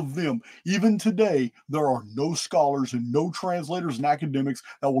 None of them. Even today, there are no scholars and no translators and academics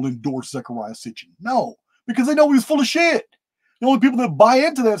that will endorse Zechariah Sitchin. No, because they know he's full of shit. The only people that buy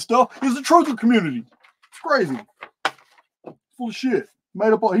into that stuff is the truther community. It's crazy. Full of shit. He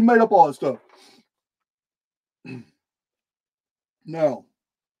made up all that stuff. No,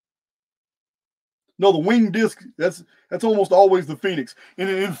 the winged disc, that's almost always the Phoenix. And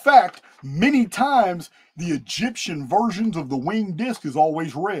in fact, many times the Egyptian versions of the winged disc is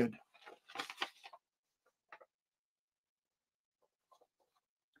always red.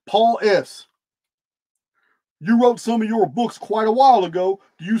 Paul S. You wrote some of your books quite a while ago.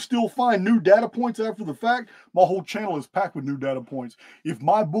 Do you still find new data points after the fact? My whole channel is packed with new data points. If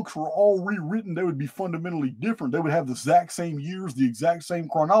my books were all rewritten, they would be fundamentally different. They would have the exact same years, the exact same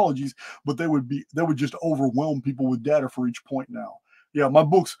chronologies, but they would just overwhelm people with data for each point now. Yeah, my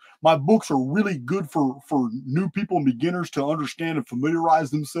books are really good for new people and beginners to understand and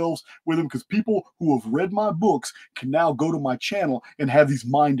familiarize themselves with them, because people who have read my books can now go to my channel and have these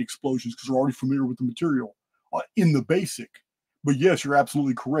mind explosions because they're already familiar with the material. In the basic. But yes, you're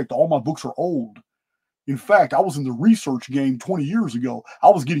absolutely correct. All my books are old. In fact, I was in the research game 20 years ago. I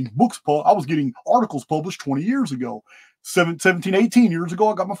was getting articles published 20 years ago. 17, 18 years ago,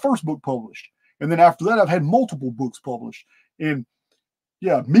 I got my first book published. And then after that, I've had multiple books published. And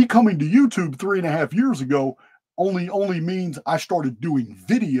yeah, me coming to YouTube 3.5 years ago only means I started doing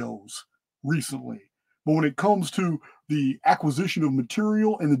videos recently. But when it comes to the acquisition of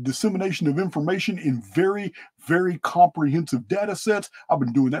material and the dissemination of information in very, very comprehensive data sets, I've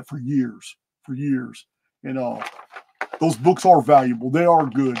been doing that for years. And those books are valuable. They are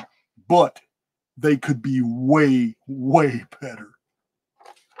good, but they could be way, way better.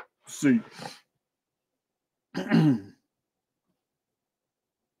 Let's see.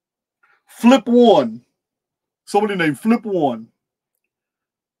 Flip One. Somebody named Flip One.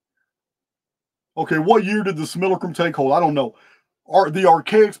 Okay, what year did the simulacrum take hold? I don't know. The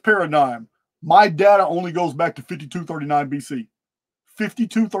Archaix paradigm. My data only goes back to 5239 BC.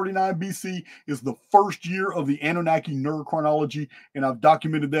 5239 BC is the first year of the Anunnaki neurochronology, and I've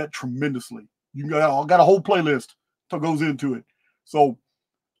documented that tremendously. I got a whole playlist that goes into it. So,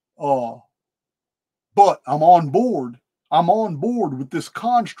 but I'm on board. I'm on board with this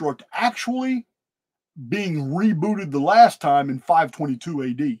construct actually being rebooted the last time in 522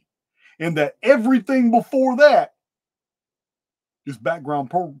 AD. And that everything before that is background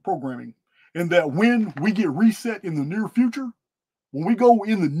programming. And that when we get reset in the near future, when we go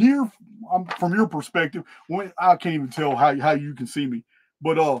in the near, from your perspective, I can't even tell how you can see me,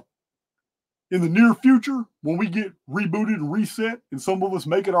 but in the near future, when we get rebooted and reset, and some of us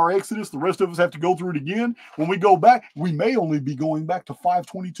make it our exodus, the rest of us have to go through it again. When we go back, we may only be going back to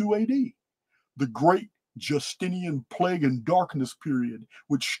 522 AD, the great Justinian plague and darkness period,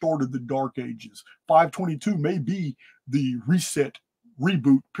 which started the Dark Ages. 522 may be the reset,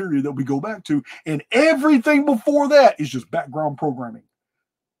 reboot period that we go back to, and everything before that is just background programming.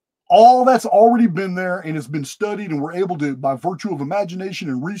 All that's already been there and it's been studied, and we're able to, by virtue of imagination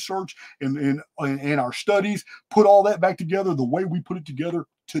and research and our studies, put all that back together the way we put it together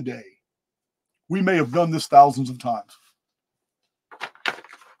today. We may have done this thousands of times.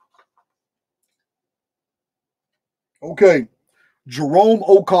 Okay, Jerome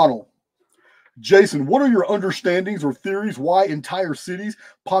O'Connell. Jason, what are your understandings or theories why entire cities'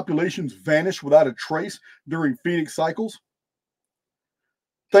 populations vanish without a trace during Phoenix cycles?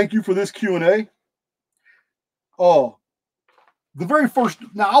 Thank you for this Q&A. The very first,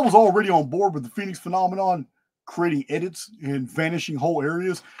 now I was already on board with the Phoenix phenomenon, creating edits and vanishing whole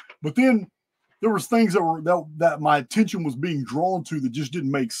areas, but then there was things that my attention was being drawn to that just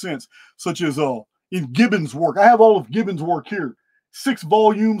didn't make sense, such as in Gibbon's work. I have all of Gibbon's work here, 6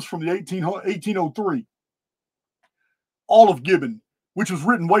 volumes from the 1803. All of Gibbon, which was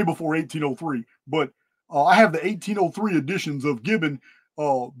written way before 1803, but I have the 1803 editions of Gibbon,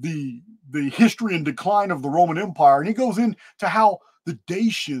 the history and decline of the Roman Empire, and he goes into how the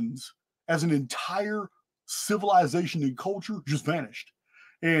Dacians, as an entire civilization and culture, just vanished.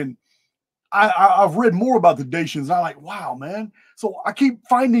 And I've read more about the Dacians, and I'm like, wow, man. So I keep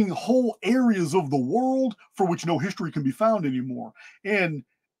finding whole areas of the world for which no history can be found anymore. And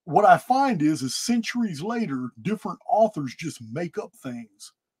what I find is centuries later, different authors just make up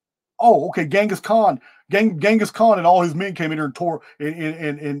things. Oh, okay, Genghis Khan and all his men came in here and tore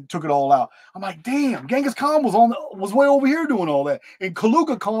and took it all out. I'm like, damn, Genghis Khan was way over here doing all that, and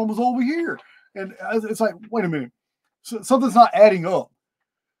Kaluga Khan was over here, and it's like, wait a minute, something's not adding up.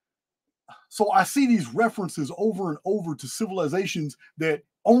 So I see these references over and over to civilizations that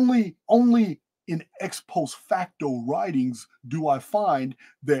only in ex post facto writings do I find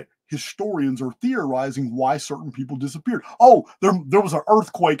that historians are theorizing why certain people disappeared. Oh, there was an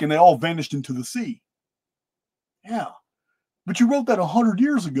earthquake and they all vanished into the sea. Yeah. But you wrote that 100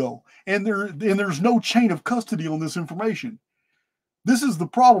 years ago, and there's no chain of custody on this information. This is the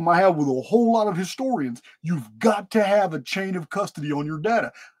problem I have with a whole lot of historians. You've got to have a chain of custody on your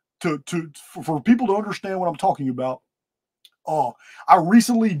data for people to understand what I'm talking about. I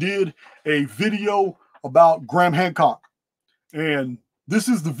recently did a video about Graham Hancock, and this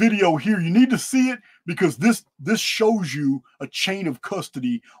is the video here. You need to see it because this shows you a chain of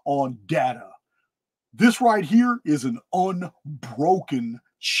custody on data. This right here is an unbroken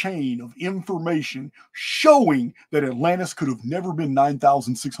chain of information showing that Atlantis could have never been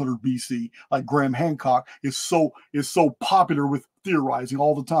 9,600 BC, like Graham Hancock is so popular with theorizing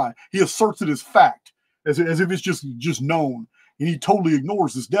all the time. He asserts it as fact, as if it's just known, and he totally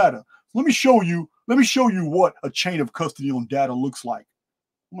ignores this data. Let me show you what a chain of custody on data looks like.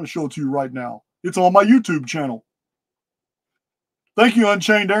 I'm going to show it to you right now. It's on my YouTube channel. Thank you,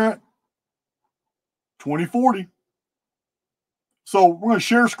 Unchained Errant. 2040. So we're going to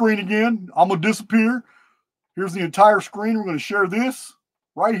share screen again. I'm going to disappear. Here's the entire screen. We're going to share this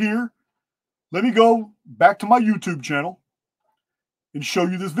right here. Let me go back to my YouTube channel and show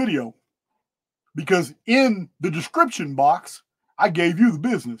you this video. Because in the description box, I gave you the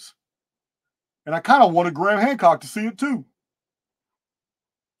business. And I kind of wanted Graham Hancock to see it too.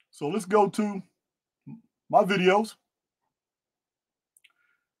 So let's go to my videos.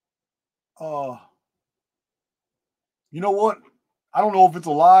 You know what? I don't know if it's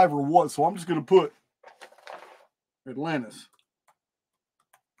alive or what, so I'm just going to put Atlantis.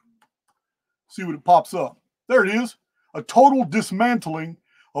 See what it pops up. There it is. A total dismantling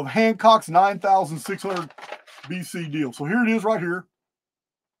of Hancock's 9,600 BC deal. So here it is right here.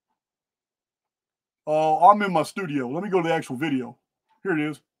 I'm in my studio. Let me go to the actual video. Here it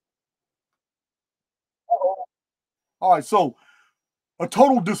is. All right, so a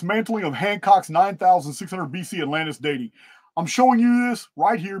total dismantling of Hancock's 9,600 BC Atlantis dating. I'm showing you this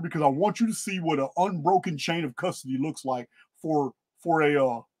right here because I want you to see what an unbroken chain of custody looks like for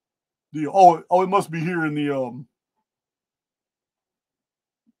a deal. Oh, it must be here in the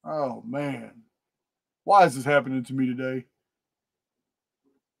oh man. Why is this happening to me today?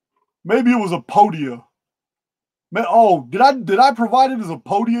 Maybe it was a Podia. Oh, did I provide it as a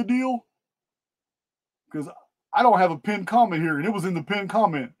Podia deal? Because I don't have a pinned comment here, and it was in the pinned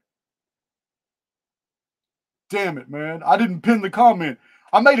comment. Damn it, man. I didn't pin the comment.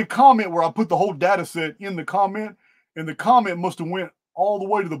 I made a comment where I put the whole data set in the comment, and the comment must have went all the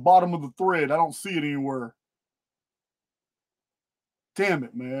way to the bottom of the thread. I don't see it anywhere. Damn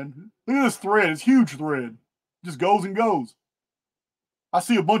it, man. Look at this thread. It's a huge thread. It just goes and goes. I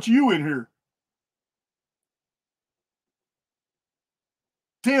see a bunch of you in here.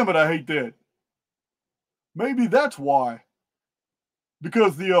 Damn it, I hate that. Maybe that's why.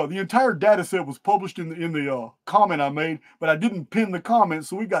 because the entire data set was published in the comment I made, but I didn't pin the comment,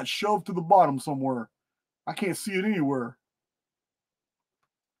 so it got shoved to the bottom somewhere. I can't see it anywhere.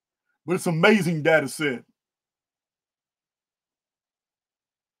 But it's an amazing data set.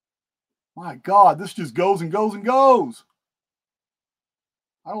 My God, this just goes and goes and goes.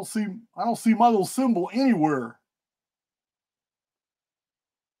 I don't see my little symbol anywhere.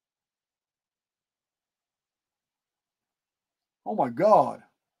 Oh my God.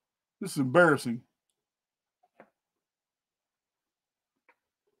 This is embarrassing.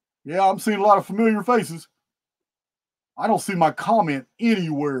 Yeah, I'm seeing a lot of familiar faces. I don't see my comment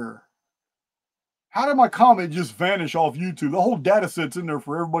anywhere. How did my comment just vanish off YouTube? The whole data set's in there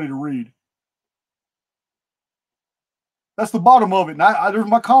for everybody to read. That's the bottom of it. And there's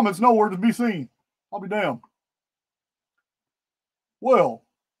my comments nowhere to be seen. I'll be damned. Well,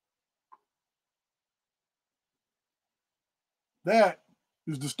 that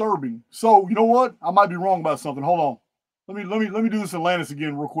is disturbing. So you know what? I might be wrong about something. Hold on. Let me do this Atlantis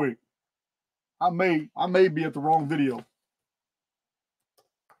again real quick. I may be at the wrong video.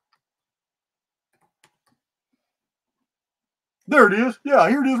 There it is. Yeah,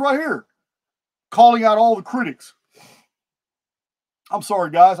 here it is right here. Calling out all the critics. I'm sorry,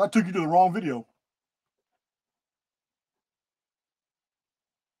 guys. I took you to the wrong video.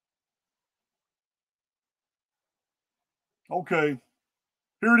 Okay.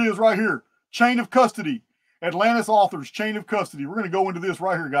 Here it is right here. Chain of custody. Atlantis authors, chain of custody. We're going to go into this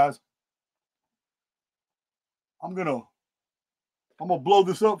right here, guys. I'm going to blow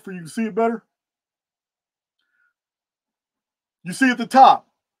this up for you to see it better. You see at the top,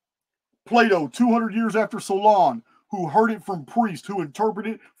 Plato, 200 years after Solon, who heard it from priests, who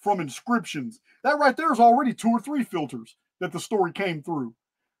interpreted it from inscriptions. That right there is already 2 or 3 filters that the story came through.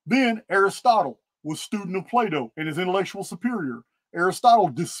 Then Aristotle was student of Plato and his intellectual superior. Aristotle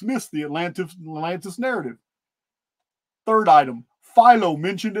dismissed the Atlantis narrative. Third item, Philo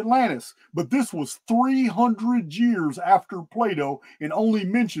mentioned Atlantis, but this was 300 years after Plato and only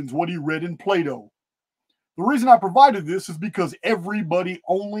mentions what he read in Plato. The reason I provided this is because everybody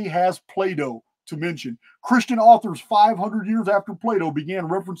only has Plato to mention. Christian authors 500 years after Plato began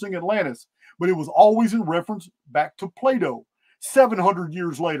referencing Atlantis, but it was always in reference back to Plato. 700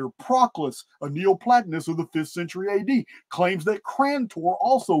 years later, Proclus, a Neoplatonist of the 5th century AD, claims that Crantor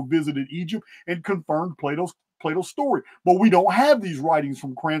also visited Egypt and confirmed Plato's story. But we don't have these writings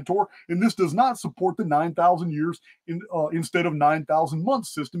from Crantor, and this does not support the 9,000 years instead of 9,000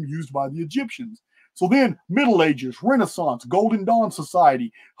 months system used by the Egyptians. So then, Middle Ages, Renaissance, Golden Dawn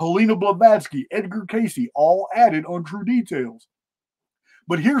Society, Helena Blavatsky, Edgar Cayce, all added untrue details.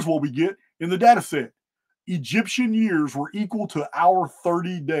 But here's what we get in the data set. Egyptian years were equal to our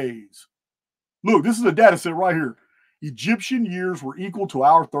 30 days. Look, this is a data set right here. Egyptian years were equal to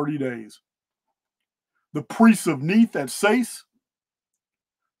our 30 days. The priests of Neith at Sais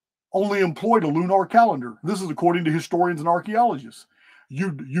only employed a lunar calendar. This is according to historians and archaeologists.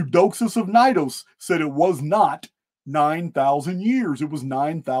 Eudoxus of Knidos said it was not 9,000 years. It was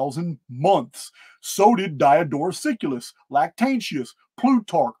 9,000 months. So did Diodorus Siculus, Lactantius,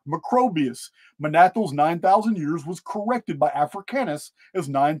 Plutarch, Macrobius. Manetho's 9,000 years was corrected by Africanus as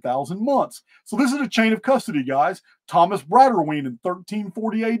 9,000 months. So this is a chain of custody, guys. Thomas Bradderween in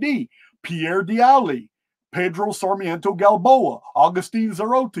 1340 AD, Pierre Diali, Pedro Sarmiento Galboa, Augustine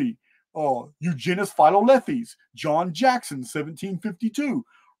Zerotti, Eugenus Philolethes, John Jackson, 1752.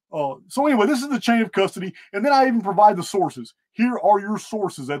 So anyway, this is the chain of custody, and then I even provide the sources. Here are your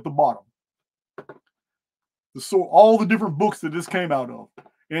sources at the bottom. All the different books that this came out of,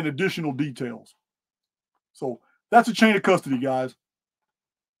 and additional details. So that's a chain of custody, guys.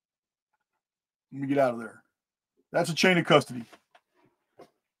 Let me get out of there. That's a chain of custody.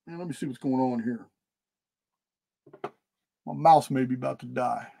 And let me see what's going on here. My mouse may be about to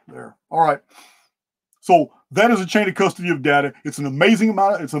die there. All right. So that is a chain of custody of data. It's an amazing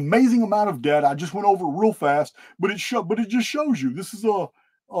amount. It's an amazing amount of data. I just went over it real fast, but it just shows you this is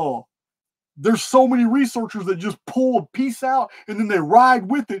there's so many researchers that just pull a piece out and then they ride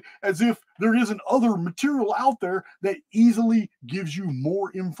with it as if there isn't other material out there that easily gives you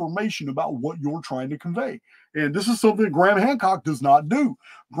more information about what you're trying to convey. And this is something Graham Hancock does not do.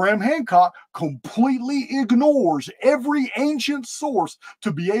 Graham Hancock completely ignores every ancient source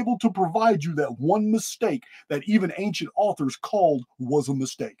to be able to provide you that one mistake that even ancient authors called was a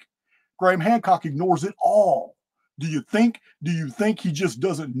mistake. Graham Hancock ignores it all. Do you think he just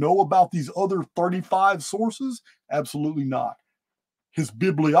doesn't know about these other 35 sources? Absolutely not. His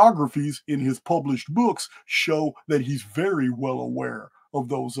bibliographies in his published books show that he's very well aware of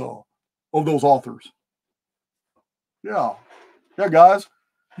those authors. Yeah. Yeah, guys,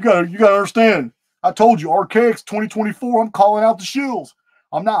 you gotta understand. I told you, Archaix 2024. I'm calling out the shills.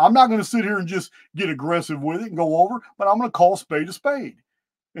 I'm not going to sit here and just get aggressive with it and go over, but I'm going to call spade a spade,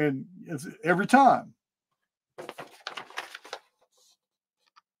 and it's every time.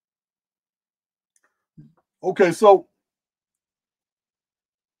 Okay, so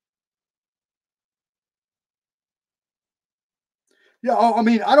yeah, I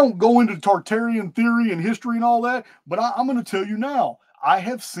mean, I don't go into Tartarian theory and history and all that, but I'm going to tell you now. I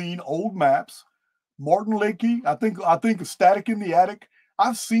have seen old maps. Martin Lakey, I think Static in the Attic.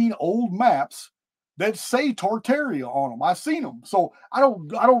 I've seen old maps that say Tartaria on them. I've seen them. So I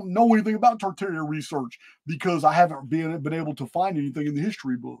don't know anything about Tartaria research because I haven't been able to find anything in the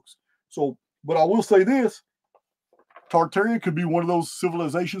history books. So, but I will say this. Tartaria could be one of those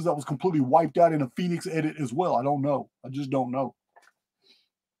civilizations that was completely wiped out in a Phoenix edit as well. I don't know. I just don't know.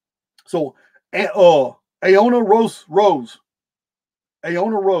 So, Aona Rose.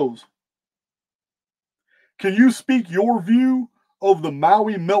 Can you speak your view of the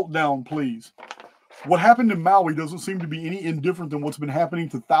Maui meltdown, please? What happened in Maui doesn't seem to be any indifferent than what's been happening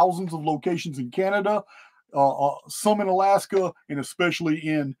to thousands of locations in Canada, some in Alaska, and especially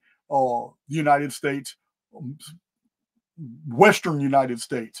in the United States, Western United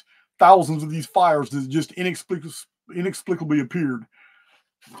States. Thousands of these fires that just inexplicably appeared.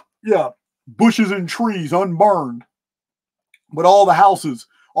 Yeah, bushes and trees unburned, but all the houses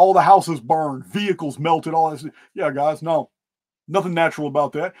burned, vehicles melted, all that. Yeah, guys, no, nothing natural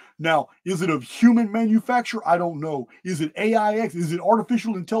about that. Now, is it of human manufacture? I don't know. Is it AIX? Is it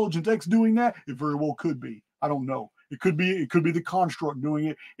artificial intelligence X doing that? It very well could be. I don't know. It could be the construct doing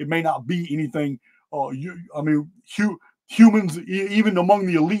it. It may not be anything. Humans, even among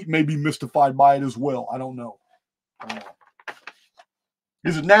the elite, may be mystified by it as well. I don't know.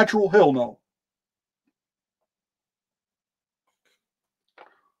 Is it natural? Hell no.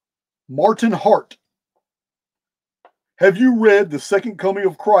 Martin Hart. Have you read The Second Coming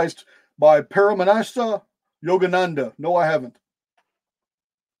of Christ by Paramanassa Yogananda? No, I haven't.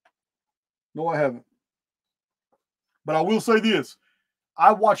 But I will say this.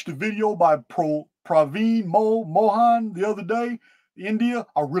 I watched a video by Praveen Mohan the other day, India.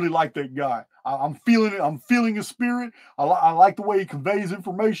 I really like that guy. I'm feeling it. I'm feeling his spirit. I like the way he conveys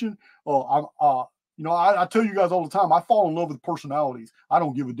information. I tell you guys all the time, I fall in love with personalities. I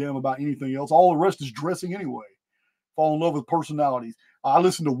don't give a damn about anything else. All the rest is dressing anyway. Fall in love with personalities. I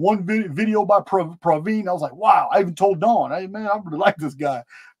listened to one video by Praveen. I was like, wow. I even told Dawn, hey man, I really like this guy.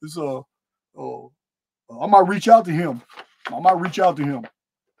 I might reach out to him.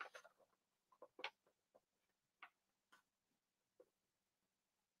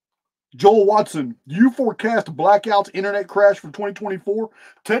 Joel Watson, do you forecast blackouts, internet crash for 2024?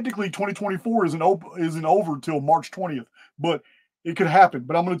 Technically, 2024 isn't over until March 20th, but it could happen.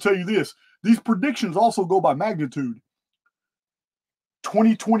 But I'm going to tell you this. These predictions also go by magnitude.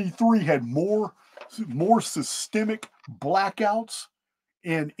 2023 had more systemic blackouts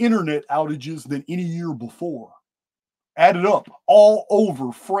and internet outages than any year before. Added up all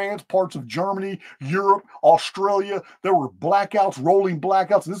over France, parts of Germany, Europe, Australia. There were blackouts, rolling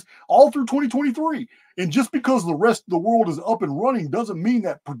blackouts. This all through 2023. And just because the rest of the world is up and running doesn't mean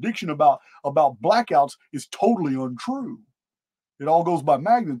that prediction about blackouts is totally untrue. It all goes by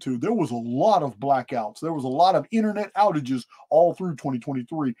magnitude. There was a lot of blackouts. There was a lot of internet outages all through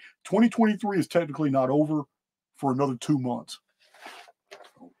 2023. 2023 is technically not over for another 2 months.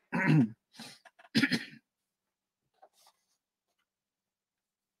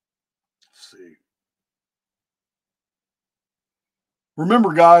 See.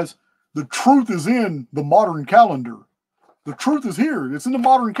 Remember, guys, the truth is in the modern calendar. The truth is here. It's in the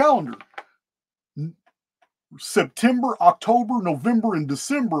modern calendar. September, October, November, and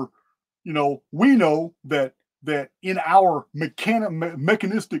December, we know that in our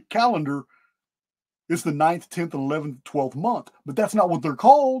mechanistic calendar, it's the 9th, 10th, 11th, 12th month. But that's not what they're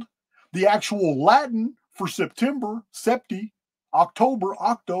called. The actual Latin for September, Septi, October,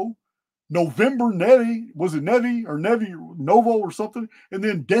 Octo, November, Nevi, was it Nevi or Nevi, Novo or something? And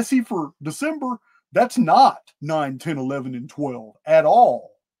then Deci for December, that's not 9, 10, 11, and 12 at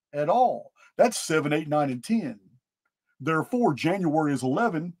all. At all. That's 7, 8, 9, and 10. Therefore, January is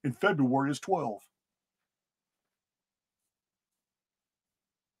 11 and February is 12.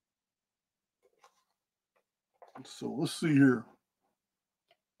 So let's see here.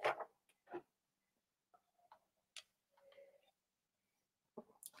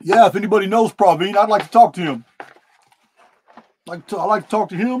 Yeah, if anybody knows Praveen, I'd like to talk to him. I'd like to talk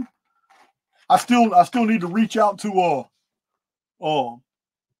to him. I still need to reach out to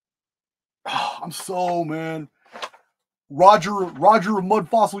I'm so, man. Roger of Mud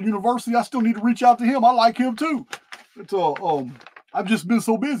Fossil University. I still need to reach out to him. I like him too. It's I've just been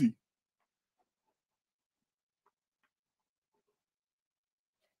so busy.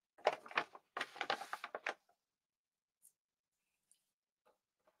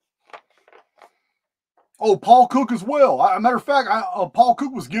 Oh, Paul Cook as well. Matter of fact, Paul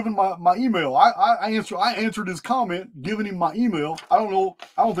Cook was given my email. I answered his comment, giving him my email. I don't know.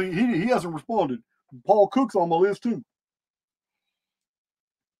 I don't think he hasn't responded. Paul Cook's on my list too.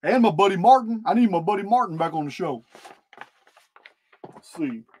 And my buddy Martin. I need my buddy Martin back on the show. Let's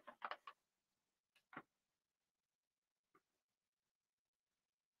see.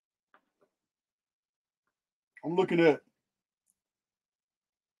 I'm looking at.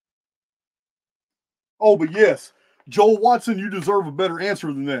 Oh, but yes, Joel Watson, you deserve a better answer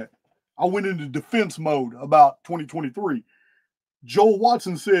than that. I went into defense mode about 2023. Joel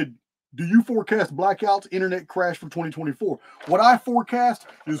Watson said, do you forecast blackouts, internet crash for 2024? What I forecast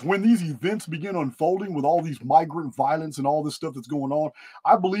is when these events begin unfolding with all these migrant violence and all this stuff that's going on,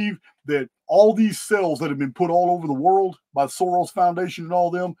 I believe that all these cells that have been put all over the world by Soros Foundation and all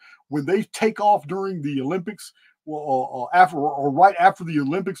them, when they take off during the Olympics, after or right after the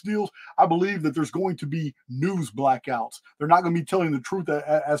Olympics deals, I believe that there's going to be news blackouts. They're not going to be telling the truth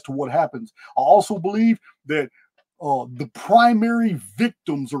as to what happens. I also believe that the primary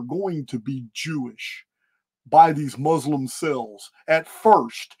victims are going to be Jewish by these Muslim cells at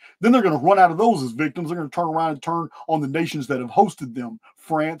first. Then they're going to run out of those as victims. They're going to turn around and turn on the nations that have hosted them.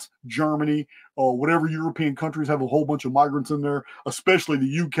 France, Germany, whatever European countries have a whole bunch of migrants in there, especially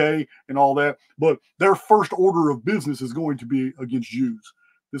the UK and all that. But their first order of business is going to be against Jews.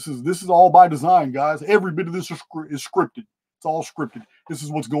 This is all by design, guys. Every bit of this is scripted. It's all scripted. This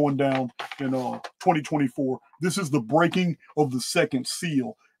is what's going down in 2024. This is the breaking of the second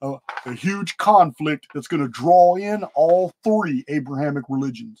seal. A huge conflict that's going to draw in all three Abrahamic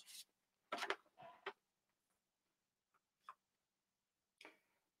religions.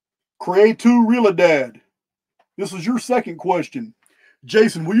 Creatu Realidad. This is your second question.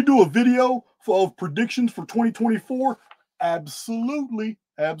 Jason, will you do a video of predictions for 2024? Absolutely.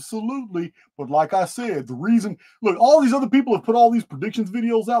 Absolutely. But like I said, the reason, look, all these other people have put all these predictions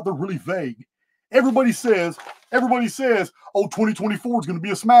videos out. They're really vague. Everybody says, oh, 2024 is going to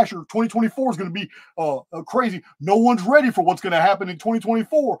be a smasher. 2024 is going to be crazy. No one's ready for what's going to happen in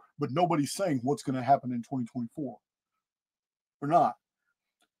 2024, but nobody's saying what's going to happen in 2024. Or not.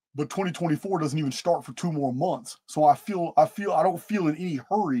 But 2024 doesn't even start for 2 more months. So I don't feel in any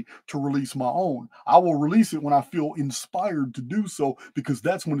hurry to release my own. I will release it when I feel inspired to do so, because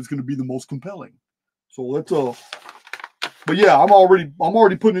that's when it's going to be the most compelling. So let's but yeah, I'm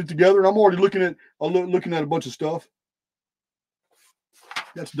already putting it together, and I'm already looking at a bunch of stuff.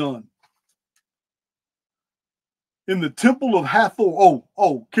 That's done. In the Temple of Hathor,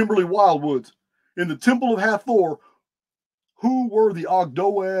 Kimberly Wildwoods. In the Temple of Hathor, who were the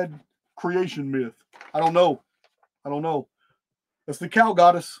Ogdoad creation myth? I don't know. That's the cow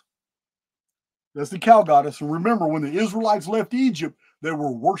goddess. And remember, when the Israelites left Egypt, they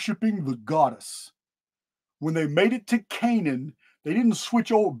were worshiping the goddess. When they made it to Canaan, they didn't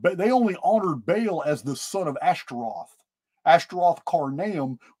switch over. They only honored Baal as the son of Ashtaroth. Ashtaroth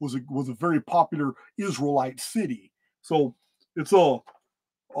Karnaim was a very popular Israelite city. So it's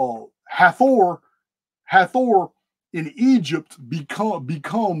Hathor in Egypt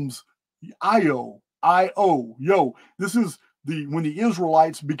becomes Io. This is when the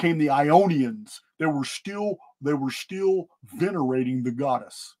Israelites became the Ionians. They were still venerating the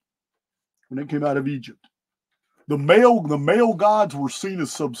goddess when they came out of Egypt. The male gods were seen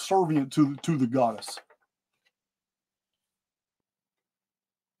as subservient to the goddess.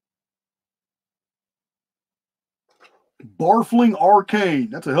 Barfling Arcane.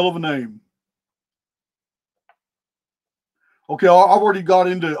 That's a hell of a name. Okay, I've already got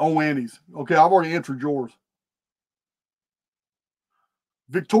into Annie's. Okay, I've already answered yours.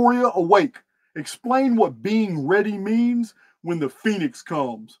 Victoria Awake. Explain what being ready means when the Phoenix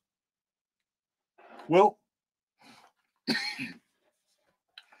comes. Well,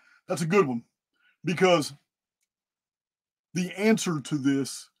 that's a good one, because the answer to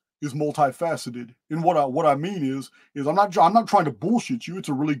this is multifaceted. And what I mean is I'm not trying to bullshit you. It's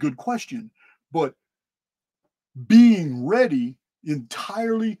a really good question, but being ready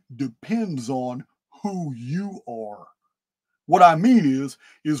entirely depends on who you are. What I mean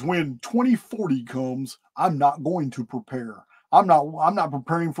is when 2040 comes, I'm not going to prepare. I'm not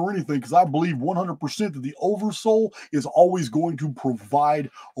preparing for anything because I believe 100% that the oversoul is always going to provide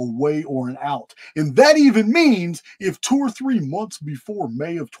a way or an out. And that even means if 2 or 3 months before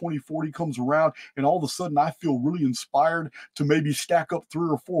May of 2040 comes around and all of a sudden I feel really inspired to maybe stack up 3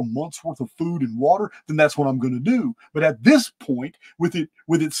 or 4 months worth of food and water, then that's what I'm going to do. But at this point, with it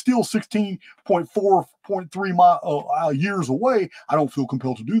still 16.4.3 years away, I don't feel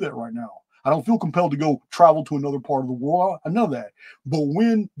compelled to do that right now. I don't feel compelled to go travel to another part of the world. I know that. But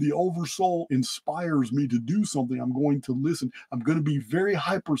when the oversoul inspires me to do something, I'm going to listen. I'm going to be very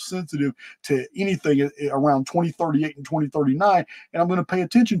hypersensitive to anything around 2038 and 2039, and I'm going to pay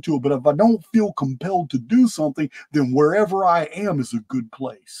attention to it. But if I don't feel compelled to do something, then wherever I am is a good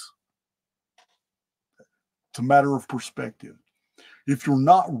place. It's a matter of perspective. If you're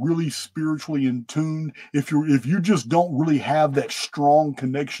not really spiritually in tune, if you just don't really have that strong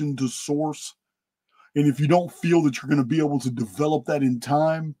connection to source, and if you don't feel that you're going to be able to develop that in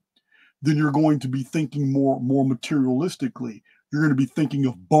time, then you're going to be thinking more materialistically. You're going to be thinking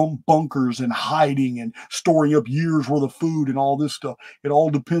of bunkers and hiding and storing up years worth of food and all this stuff. It all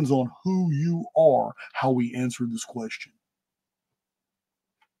depends on who you are, how we answer this question.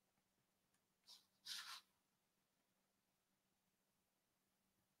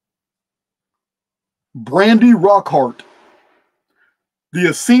 Brandy Rockhart, the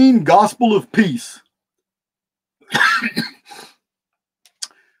Essene Gospel of Peace.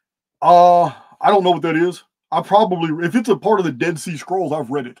 I don't know what that is. I probably, if it's a part of the Dead Sea Scrolls, I've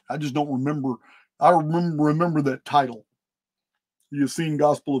read it. I just don't remember. I remember that title, the Essene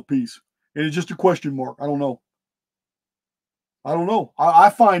Gospel of Peace, and it's just a question mark. I don't know. I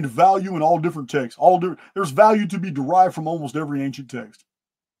find value in all different texts. There's value to be derived from almost every ancient text.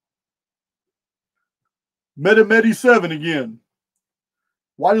 Medi 7 again.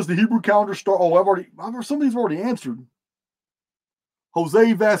 Why does the Hebrew calendar start? Oh, some of these already answered.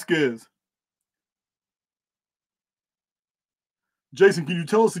 Jose Vasquez. Jason, can you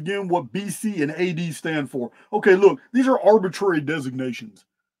tell us again what BC and AD stand for? Okay, look, these are arbitrary designations.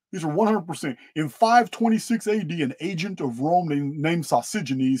 These are 100%. In 526 AD, an agent of Rome named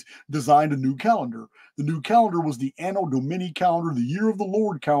Sosigenes designed a new calendar. The new calendar was the Anno Domini calendar, the Year of the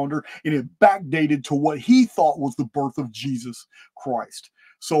Lord calendar, and it backdated to what he thought was the birth of Jesus Christ.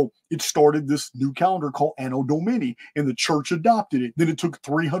 So it started this new calendar called Anno Domini, and the church adopted it. Then it took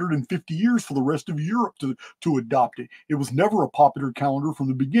 350 years for the rest of Europe to adopt it. It was never a popular calendar from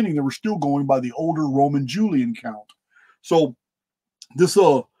the beginning. They were still going by the older Roman Julian count. So this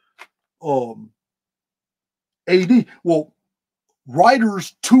AD, well,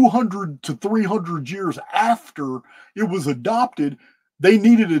 writers 200 to 300 years after it was adopted, they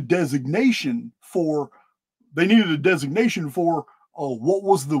needed a designation for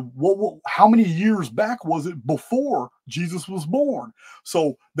how many years back was it before Jesus was born.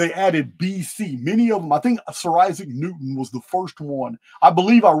 So they added BC. Many of them, I think Sir Isaac Newton was the first one. I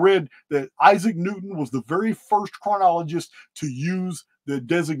believe I read that Isaac Newton was the very first chronologist to use the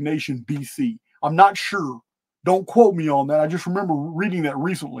designation BC. I'm not sure. Don't quote me on that. I just remember reading that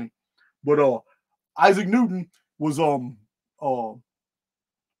recently. But Isaac Newton was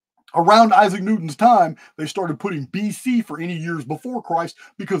around Isaac Newton's time, they started putting BC for any years before Christ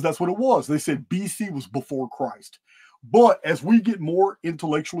because that's what it was. They said BC was before Christ. But as we get more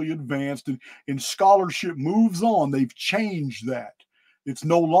intellectually advanced and scholarship moves on, they've changed that. It's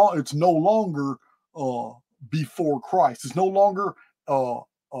no longer before Christ. It's no longer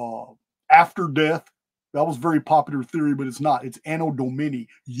after death. That was a very popular theory, but it's not. It's Anno Domini,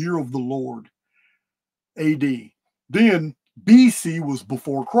 Year of the Lord, AD. Then BC was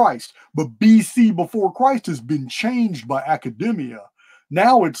before Christ, but BC before Christ has been changed by academia.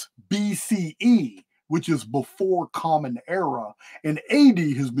 Now it's BCE, which is before Common Era, and AD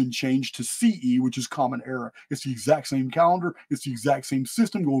has been changed to CE, which is Common Era. It's the exact same calendar. It's the exact same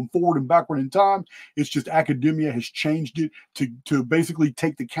system going forward and backward in time. It's just academia has changed it to basically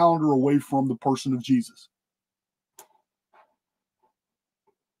take the calendar away from the person of Jesus.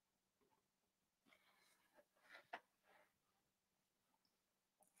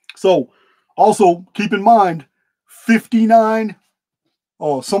 So also keep in mind, 59.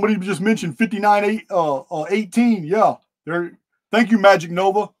 Oh, somebody just mentioned 5918. Yeah, there. Thank you, Magic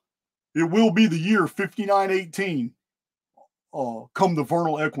Nova. It will be the year 5918. Come the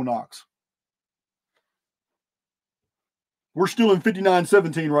vernal equinox. We're still in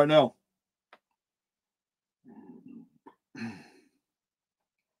 5917 right now.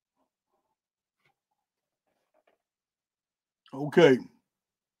 Okay.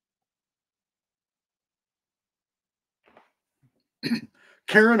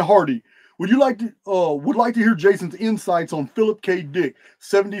 Karen Hardy. would like to hear Jason's insights on Philip K. Dick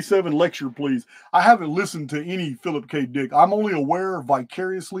 77 lecture, please? I haven't listened to any Philip K. Dick. I'm only aware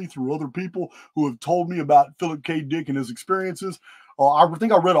vicariously through other people who have told me about Philip K. Dick and his experiences. I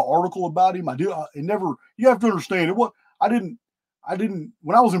think I read an article about him. You have to understand it. I didn't,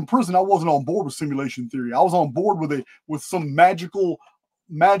 when I was in prison, I wasn't on board with simulation theory. I was on board with some magical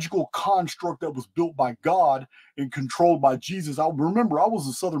construct that was built by God and controlled by Jesus. I remember I was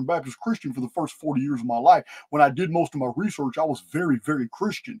a Southern Baptist Christian for the first 40 years of my life. When I did most of my research, I was very, very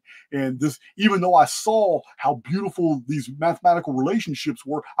Christian. And this, even though I saw how beautiful these mathematical relationships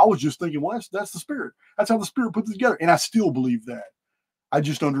were, I was just thinking, well, that's the Spirit. That's how the Spirit puts it together. And I still believe that. I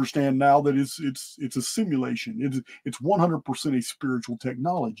just understand now that it's a simulation. It's 100% a spiritual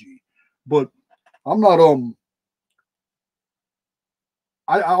technology. But I'm not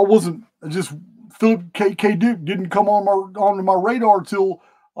I wasn't just Philip K. Dick didn't come onto my radar till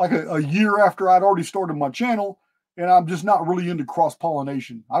like a year after I'd already started my channel, and I'm just not really into cross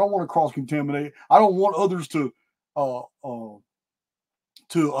pollination. I don't want to cross contaminate. I don't want others to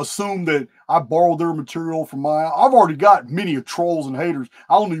assume that I borrowed their material from mine. I've already got many of trolls and haters.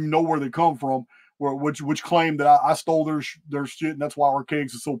 I don't even know where they come from, which claim that I stole their shit, and that's why Archaix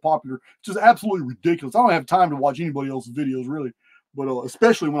is so popular. It's just absolutely ridiculous. I don't have time to watch anybody else's videos, really. But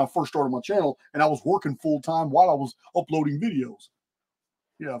especially when I first started my channel and I was working full time while I was uploading videos.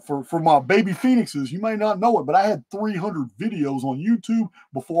 Yeah, for my baby phoenixes, you may not know it, but I had 300 videos on YouTube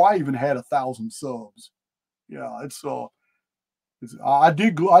before I even had 1,000 subs. Yeah, I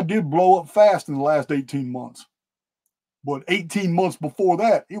did blow up fast in the last 18 months. But 18 months before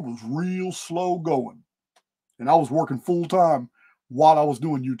that, it was real slow going. And I was working full time while I was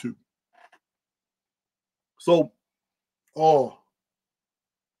doing YouTube. So,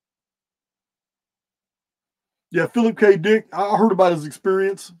 yeah, Philip K. Dick, I heard about his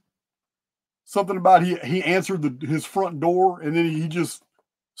experience. Something about he answered his front door and then he just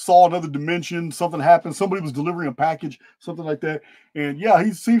saw another dimension. Something happened. Somebody was delivering a package, something like that. And yeah,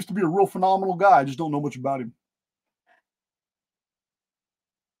 he seems to be a real phenomenal guy. I just don't know much about him.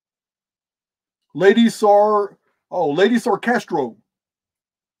 Lady Sarcastro.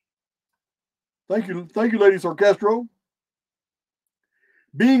 Thank you, Lady Sarcastro.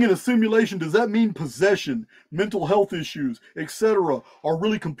 Being in a simulation, does that mean possession, mental health issues, etc., are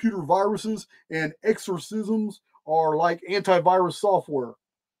really computer viruses and exorcisms are like antivirus software?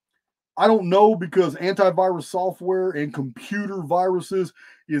 I don't know, because antivirus software and computer viruses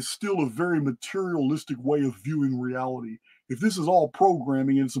is still a very materialistic way of viewing reality. If this is all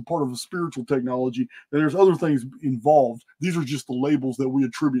programming and it's a part of a spiritual technology, then there's other things involved. These are just the labels that we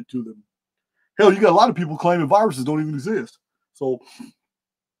attribute to them. Hell, you got a lot of people claiming viruses don't even exist. So,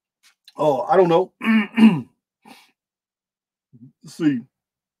 I don't know. Let's see.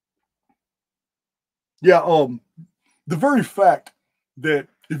 Yeah, the very fact that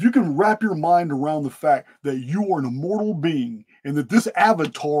if you can wrap your mind around the fact that you are an immortal being and that this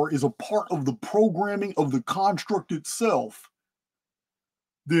avatar is a part of the programming of the construct itself,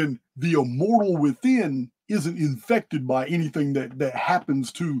 then the immortal within isn't infected by anything that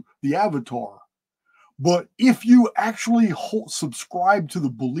happens to the avatar. But if you actually subscribe to the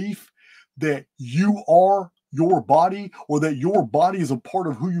belief that you are your body, or that your body is a part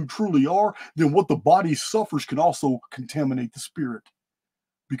of who you truly are, then what the body suffers can also contaminate the spirit,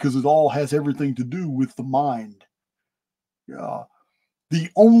 because it all has everything to do with the mind. Yeah. The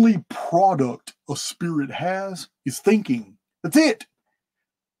only product a spirit has is thinking. That's it.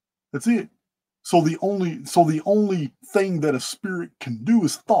 That's it. So the only thing that a spirit can do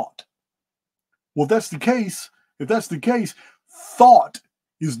is thought. Well, if that's the case, thought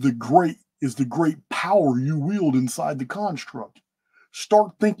is the great power you wield inside the construct.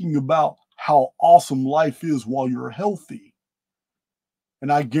 Start thinking about how awesome life is while you're healthy.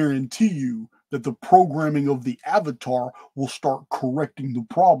 And I guarantee you that the programming of the avatar will start correcting the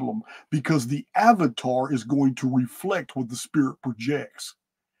problem, because the avatar is going to reflect what the spirit projects.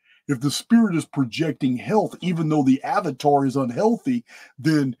 If the spirit is projecting health, even though the avatar is unhealthy,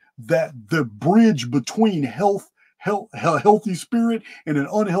 then that the bridge between healthy spirit and an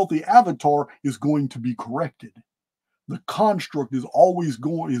unhealthy avatar is going to be corrected. The construct is always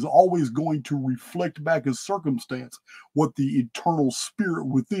going to reflect back as circumstance what the eternal spirit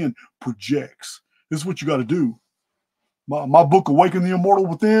within projects. This is what you got to do. My book, Awaken the Immortal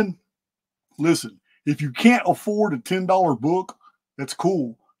Within. Listen, if you can't afford a $10 book, that's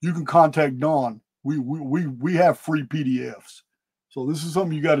cool. You can contact Don. We have free PDFs. So this is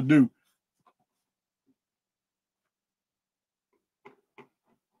something you got to do.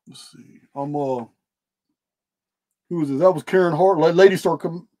 Let's see. Who is this? That was Karen Hart. Lady Star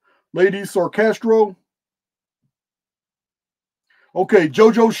Lady Sarcastro. Okay,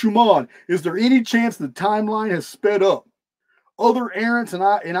 Jojo Schumann. Is there any chance the timeline has sped up? Other errants, and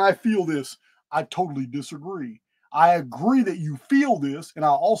I feel this. I totally disagree. I agree that you feel this, and I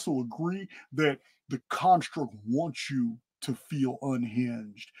also agree that the construct wants you to feel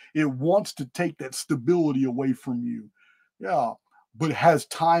unhinged. It wants to take that stability away from you. Yeah, but has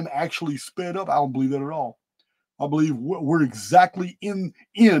time actually sped up? I don't believe that at all. I believe we're exactly in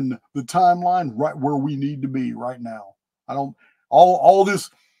the timeline right where we need to be right now. I don't all this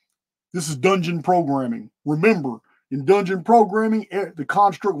is dungeon programming. Remember, in dungeon programming, the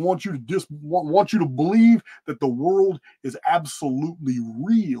construct wants you to wants you to believe that the world is absolutely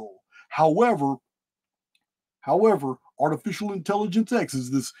real. However, artificial intelligence X is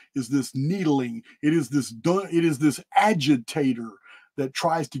this needling. It is this agitator that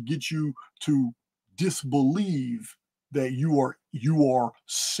tries to get you to disbelieve that you are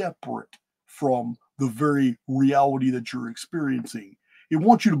separate from the very reality that you're experiencing. It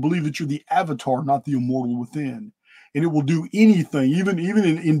wants you to believe that you're the avatar, not the immortal within. And it will do anything, even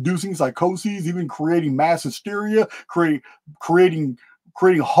in inducing psychoses, even creating mass hysteria, creating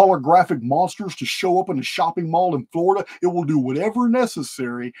holographic monsters to show up in a shopping mall in Florida. It will do whatever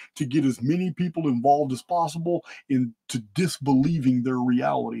necessary to get as many people involved as possible into disbelieving their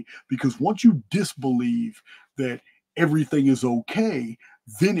reality. Because once you disbelieve that everything is okay,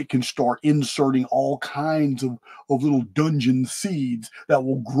 then it can start inserting all kinds of little dungeon seeds that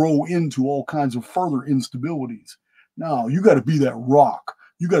will grow into all kinds of further instabilities. No, you got to be that rock.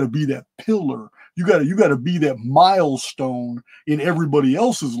 You got to be that pillar. You got to be that milestone in everybody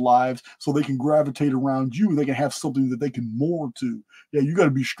else's lives so they can gravitate around you and they can have something that they can moor to. Yeah, you got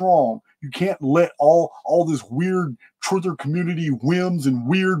to be strong. You can't let all this weird truther community whims and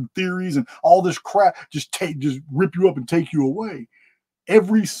weird theories and all this crap just rip you up and take you away.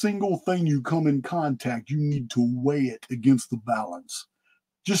 Every single thing you come in contact, you need to weigh it against the balance.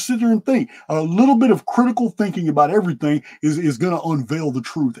 Just sit there and think. A little bit of critical thinking about everything is going to unveil the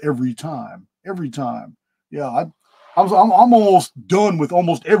truth every time. Every time. Yeah, I'm almost done with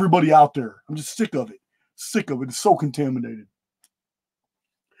almost everybody out there. I'm just sick of it. Sick of it. It's so contaminated.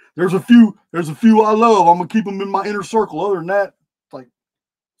 There's a few I love. I'm gonna keep them in my inner circle. Other than that,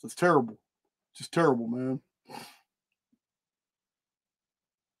 it's terrible. Just terrible, man.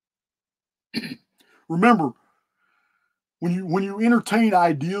 Remember, when you entertain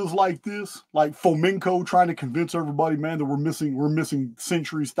ideas like this, like Fomenko trying to convince everybody, man, that we're missing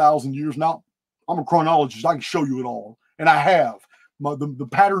centuries, 1,000 years. Now, I'm a chronologist. I can show you it all, and I have. The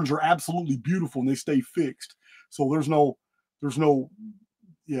patterns are absolutely beautiful, and they stay fixed. So there's no,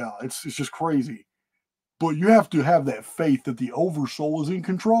 yeah, it's just crazy. But you have to have that faith that the oversoul is in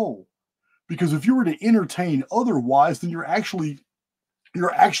control, because if you were to entertain otherwise, then you're actually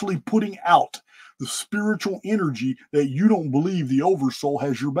putting out the spiritual energy that you don't believe the oversoul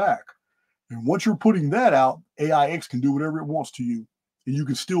has your back. And once you're putting that out, AIX can do whatever it wants to you. And you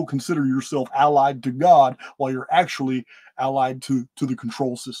can still consider yourself allied to God while you're actually allied to the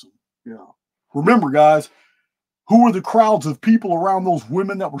control system. Yeah. Remember, guys, who were the crowds of people around those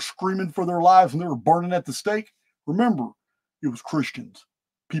women that were screaming for their lives and they were burning at the stake? Remember, it was Christians.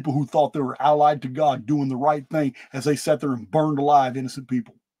 People who thought they were allied to God, doing the right thing as they sat there and burned alive innocent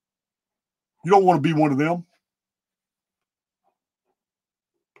people. You don't want to be one of them.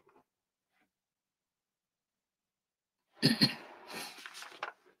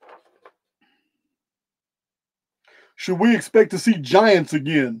 Should we expect to see giants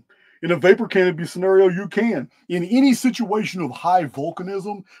again? In a vapor canopy scenario, you can. In any situation of high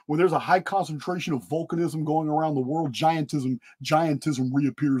volcanism, when there's a high concentration of volcanism going around the world, giantism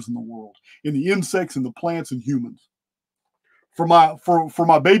reappears in the world, in the insects and the plants and humans. For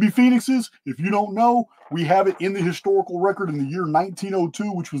my baby phoenixes, if you don't know, we have it in the historical record in the year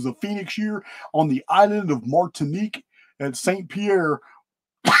 1902, which was a phoenix year, on the island of Martinique at Saint Pierre.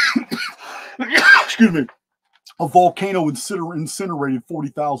 Excuse me. A volcano incinerated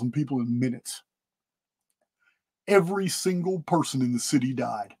 40,000 people in minutes. Every single person in the city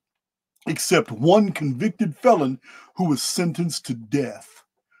died, except one convicted felon who was sentenced to death,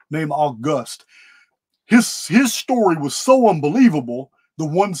 named Auguste. His story was so unbelievable, the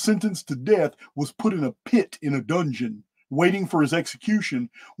one sentenced to death was put in a pit in a dungeon, waiting for his execution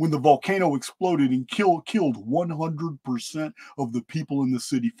when the volcano exploded and killed 100% of the people in the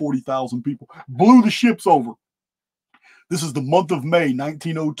city, 40,000 people, blew the ships over. This is the month of May,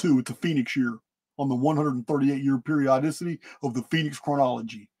 1902. It's a Phoenix year on the 138-year periodicity of the Phoenix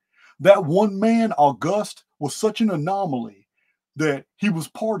chronology. That one man, Auguste, was such an anomaly that he was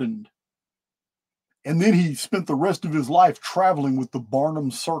pardoned. And then he spent the rest of his life traveling with the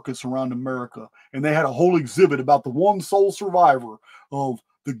Barnum Circus around America. And they had a whole exhibit about the one sole survivor of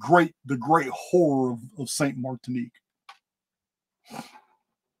the great horror of Saint Martinique.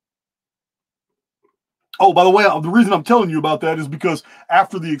 Oh, by the way, the reason I'm telling you about that is because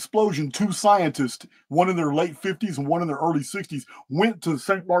after the explosion, two scientists, one in their late 50s and one in their early 60s, went to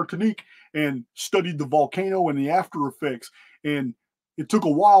Saint Martinique and studied the volcano and the after effects. And it took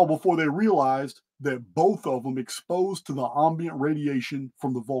a while before they realized that both of them, exposed to the ambient radiation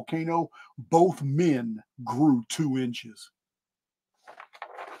from the volcano, both men grew 2 inches.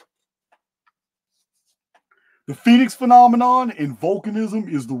 The Phoenix phenomenon and volcanism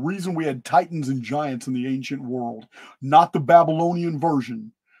is the reason we had titans and giants in the ancient world, not the Babylonian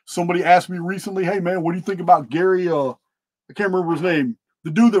version. Somebody asked me recently, hey man, what do you think about Gary, I can't remember his name,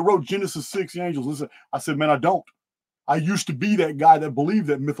 the dude that wrote Genesis 6, the angels. Listen, I said, man, I don't. I used to be that guy that believed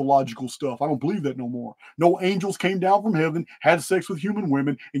that mythological stuff. I don't believe that no more. No angels came down from heaven, had sex with human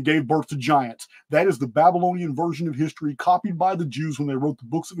women, and gave birth to giants. That is the Babylonian version of history copied by the Jews when they wrote the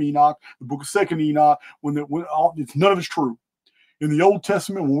books of Enoch, the book of Second Enoch. It's none of it's true. In the Old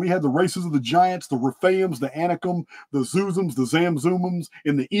Testament, when we had the races of the giants, the Rephaims, the Anakim, the Zuzums, the Zamzumums,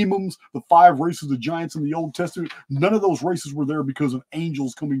 and the Emums, the 5 races of giants in the Old Testament, none of those races were there because of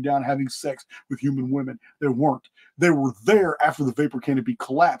angels coming down having sex with human women. They weren't. They were there after the vapor canopy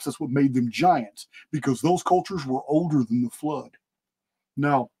collapsed. That's what made them giants, because those cultures were older than the flood.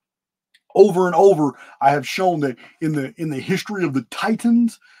 Now, over and over, I have shown that in the history of the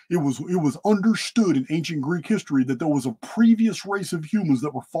Titans, it was understood in ancient Greek history that there was a previous race of humans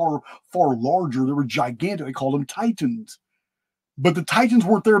that were far larger. They were gigantic. They called them Titans. But the Titans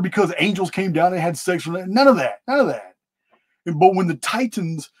weren't there because angels came down and had sex with them. None of that. But when the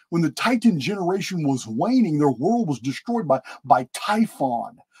Titan generation was waning, their world was destroyed by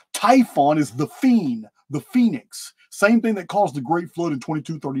Typhon. Typhon is the fiend, the phoenix. Same thing that caused the Great Flood in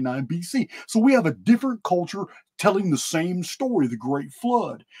 2239 BC. So we have a different culture telling the same story, the Great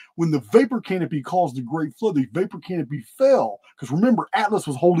Flood. When the vapor canopy caused the Great Flood, the vapor canopy fell. Because remember, Atlas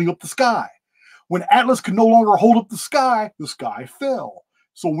was holding up the sky. When Atlas could no longer hold up the sky fell.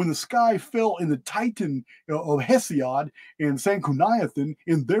 So when the sky fell in the Titan of Hesiod and Sanchuniathon,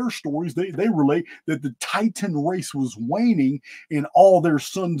 in their stories, they relate that the Titan race was waning and all their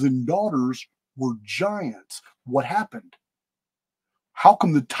sons and daughters were giants. What happened? How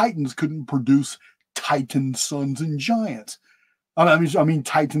come the Titans couldn't produce Titan sons and giants? I mean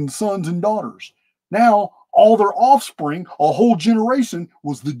Titan sons and daughters. Now, all their offspring, a whole generation,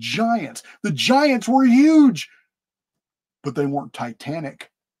 was the giants. The giants were huge, but they weren't titanic.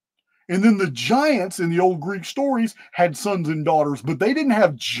 And then the giants in the old Greek stories had sons and daughters, but they didn't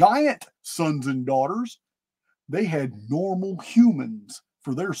have giant sons and daughters. They had normal humans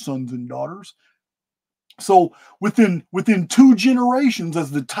for their sons and daughters. So within 2 generations,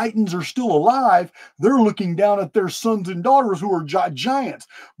 as the Titans are still alive, they're looking down at their sons and daughters who are giants,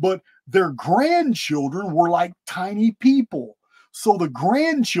 but their grandchildren were like tiny people. So the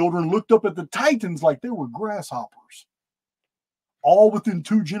grandchildren looked up at the Titans like they were grasshoppers. All within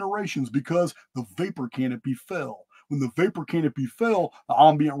 2 generations, because the vapor canopy fell. When the vapor canopy fell, the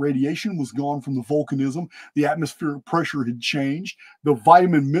ambient radiation was gone from the volcanism. The atmospheric pressure had changed. The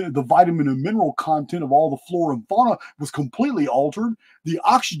vitamin and mineral content of all the flora and fauna was completely altered. The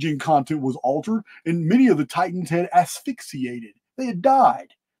oxygen content was altered, and many of the Titans had asphyxiated. They had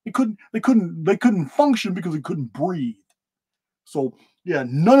died. They couldn't function because they couldn't breathe. So yeah,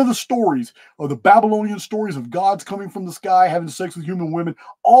 none of the stories of the Babylonian stories of gods coming from the sky, having sex with human women,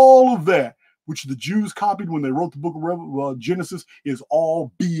 all of that, which the Jews copied when they wrote the book of Genesis, is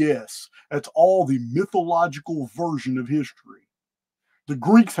all BS. That's all the mythological version of history. The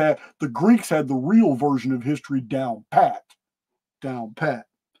Greeks had the real version of history down pat.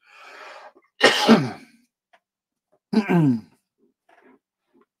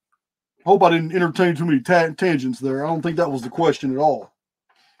 Hope I didn't entertain too many tangents there. I don't think that was the question at all.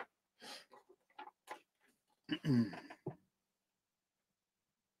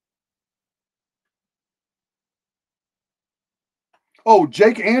 Oh,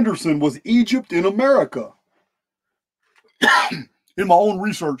 Jake Anderson was Egypt in America. In my own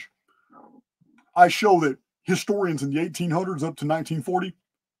research, I show that historians in the 1800s up to 1940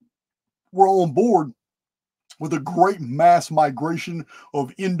 were on board with a great mass migration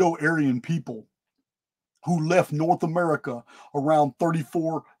of Indo-Aryan people who left North America around the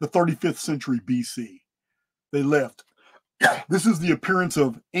 35th century BC. They left. This is the appearance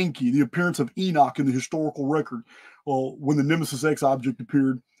of Enki, the appearance of Enoch in the historical record. Well, when the Nemesis X object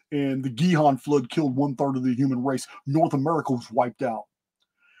appeared and the Gihon flood killed 1/3 of the human race, North America was wiped out.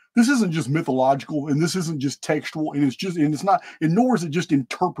 This isn't just mythological, and this isn't just textual, and it's not, and nor is it just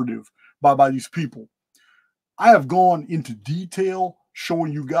interpretive by these people. I have gone into detail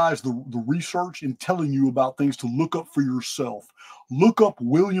showing you guys the research and telling you about things to look up for yourself. Look up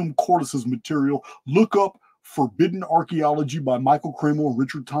William Corliss's material. Look up Forbidden Archaeology by Michael Kreml and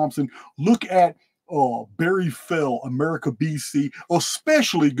Richard Thompson. Look at Barry Fell, America BC.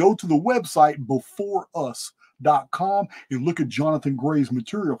 Especially go to the website beforeus.com and look at Jonathan Gray's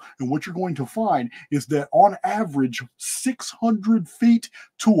material. And what you're going to find is that on average, 600 feet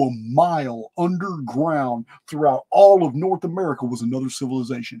to a mile underground throughout all of North America was another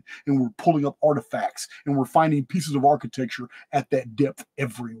civilization. And we're pulling up artifacts and we're finding pieces of architecture at that depth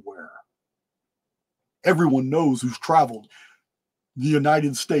everywhere. Everyone knows who's traveled the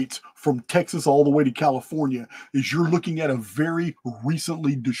United States from Texas all the way to California is you're looking at a very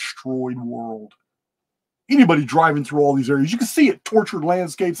recently destroyed world. Anybody driving through all these areas, you can see it, tortured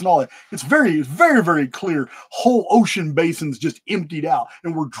landscapes and all that. It's very, very clear. Whole ocean basins just emptied out,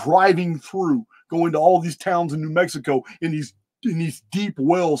 and we're driving through, going to all these towns in New Mexico in these deep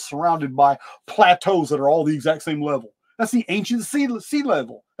wells surrounded by plateaus that are all the exact same level. That's the ancient sea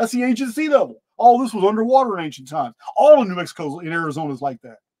level. That's the ancient sea level. All this was underwater in ancient times. All of New Mexico and Arizona is like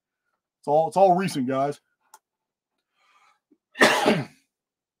that. It's all recent, guys.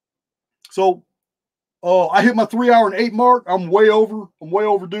 So I hit my 3 hour and 8 mark. I'm way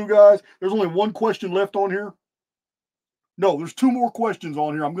overdue, guys. There's only one question left on here. No, there's 2 more questions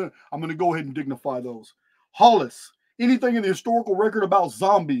on here. I'm gonna go ahead and dignify those. Hollis, anything in the historical record about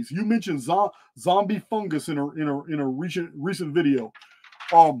zombies? You mentioned zombie fungus in a recent video.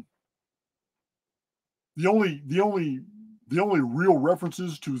 The only real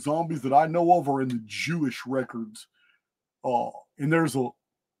references to zombies that I know of are in the Jewish records. And there's a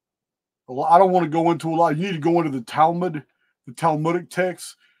lot, I don't want to go into a lot. You need to go into the Talmud, the Talmudic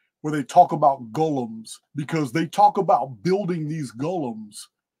texts, where they talk about golems, because they talk about building these golems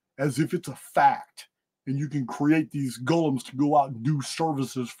as if it's a fact. And you can create these golems to go out and do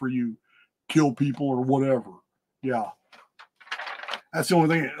services for you, kill people or whatever. Yeah. That's the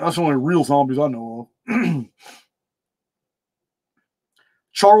only real zombies I know of.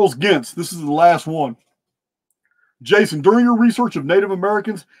 Charles Gintz, this is the last one. Jason, during your research of Native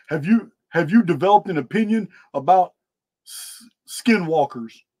Americans, have you developed an opinion about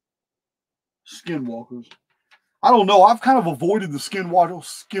skinwalkers? Skinwalkers. I don't know. I've kind of avoided the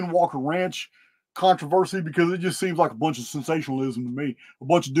Skinwalker Ranch controversy because it just seems like a bunch of sensationalism to me. A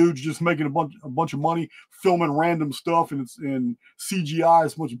bunch of dudes just making a bunch of money filming random stuff, and CGI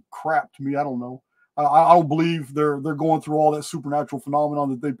is a bunch of crap to me. I don't know. I don't believe they're going through all that supernatural phenomenon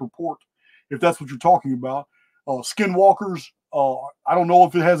that they purport. If that's what you're talking about, skinwalkers. I don't know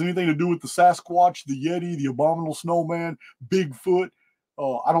if it has anything to do with the Sasquatch, the Yeti, the Abominable Snowman, Bigfoot.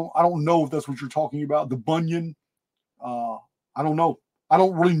 I don't know if that's what you're talking about. The Bunyan. I don't know. I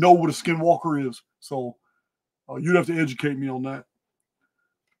don't really know what a skinwalker is, so you'd have to educate me on that.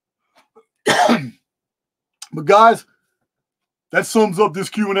 But guys, that sums up this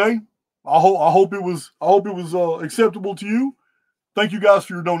Q&A. I hope it was acceptable to you. Thank you guys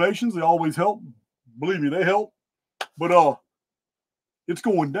for your donations. They always help. Believe me, they help. But it's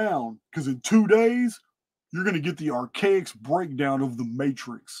going down because in 2 days you're going to get the Archaix breakdown of the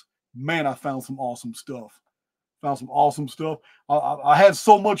Matrix. Man, I found some awesome stuff. I had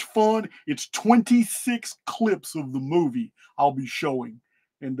so much fun. It's 26 clips of the movie I'll be showing,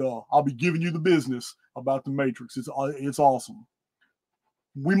 and I'll be giving you the business about the Matrix. It's awesome.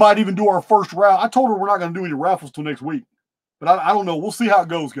 We might even do our first round. I told her we're not going to do any raffles till next week, but I don't know. We'll see how it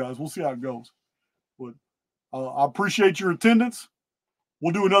goes, guys. We'll see how it goes. But I appreciate your attendance.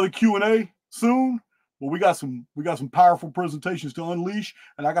 We'll do another Q&A soon. But we got some powerful presentations to unleash,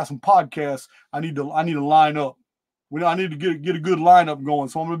 and I got some podcasts I need to line up. I need to get a good lineup going.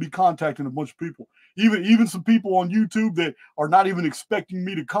 So I'm going to be contacting a bunch of people, even some people on YouTube that are not even expecting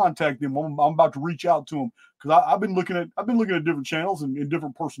me to contact them. I'm about to reach out to them because I've been looking at different channels and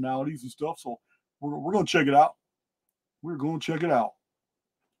different personalities and stuff. So we're going to check it out. We're going to check it out.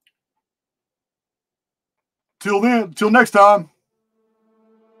 Till next time.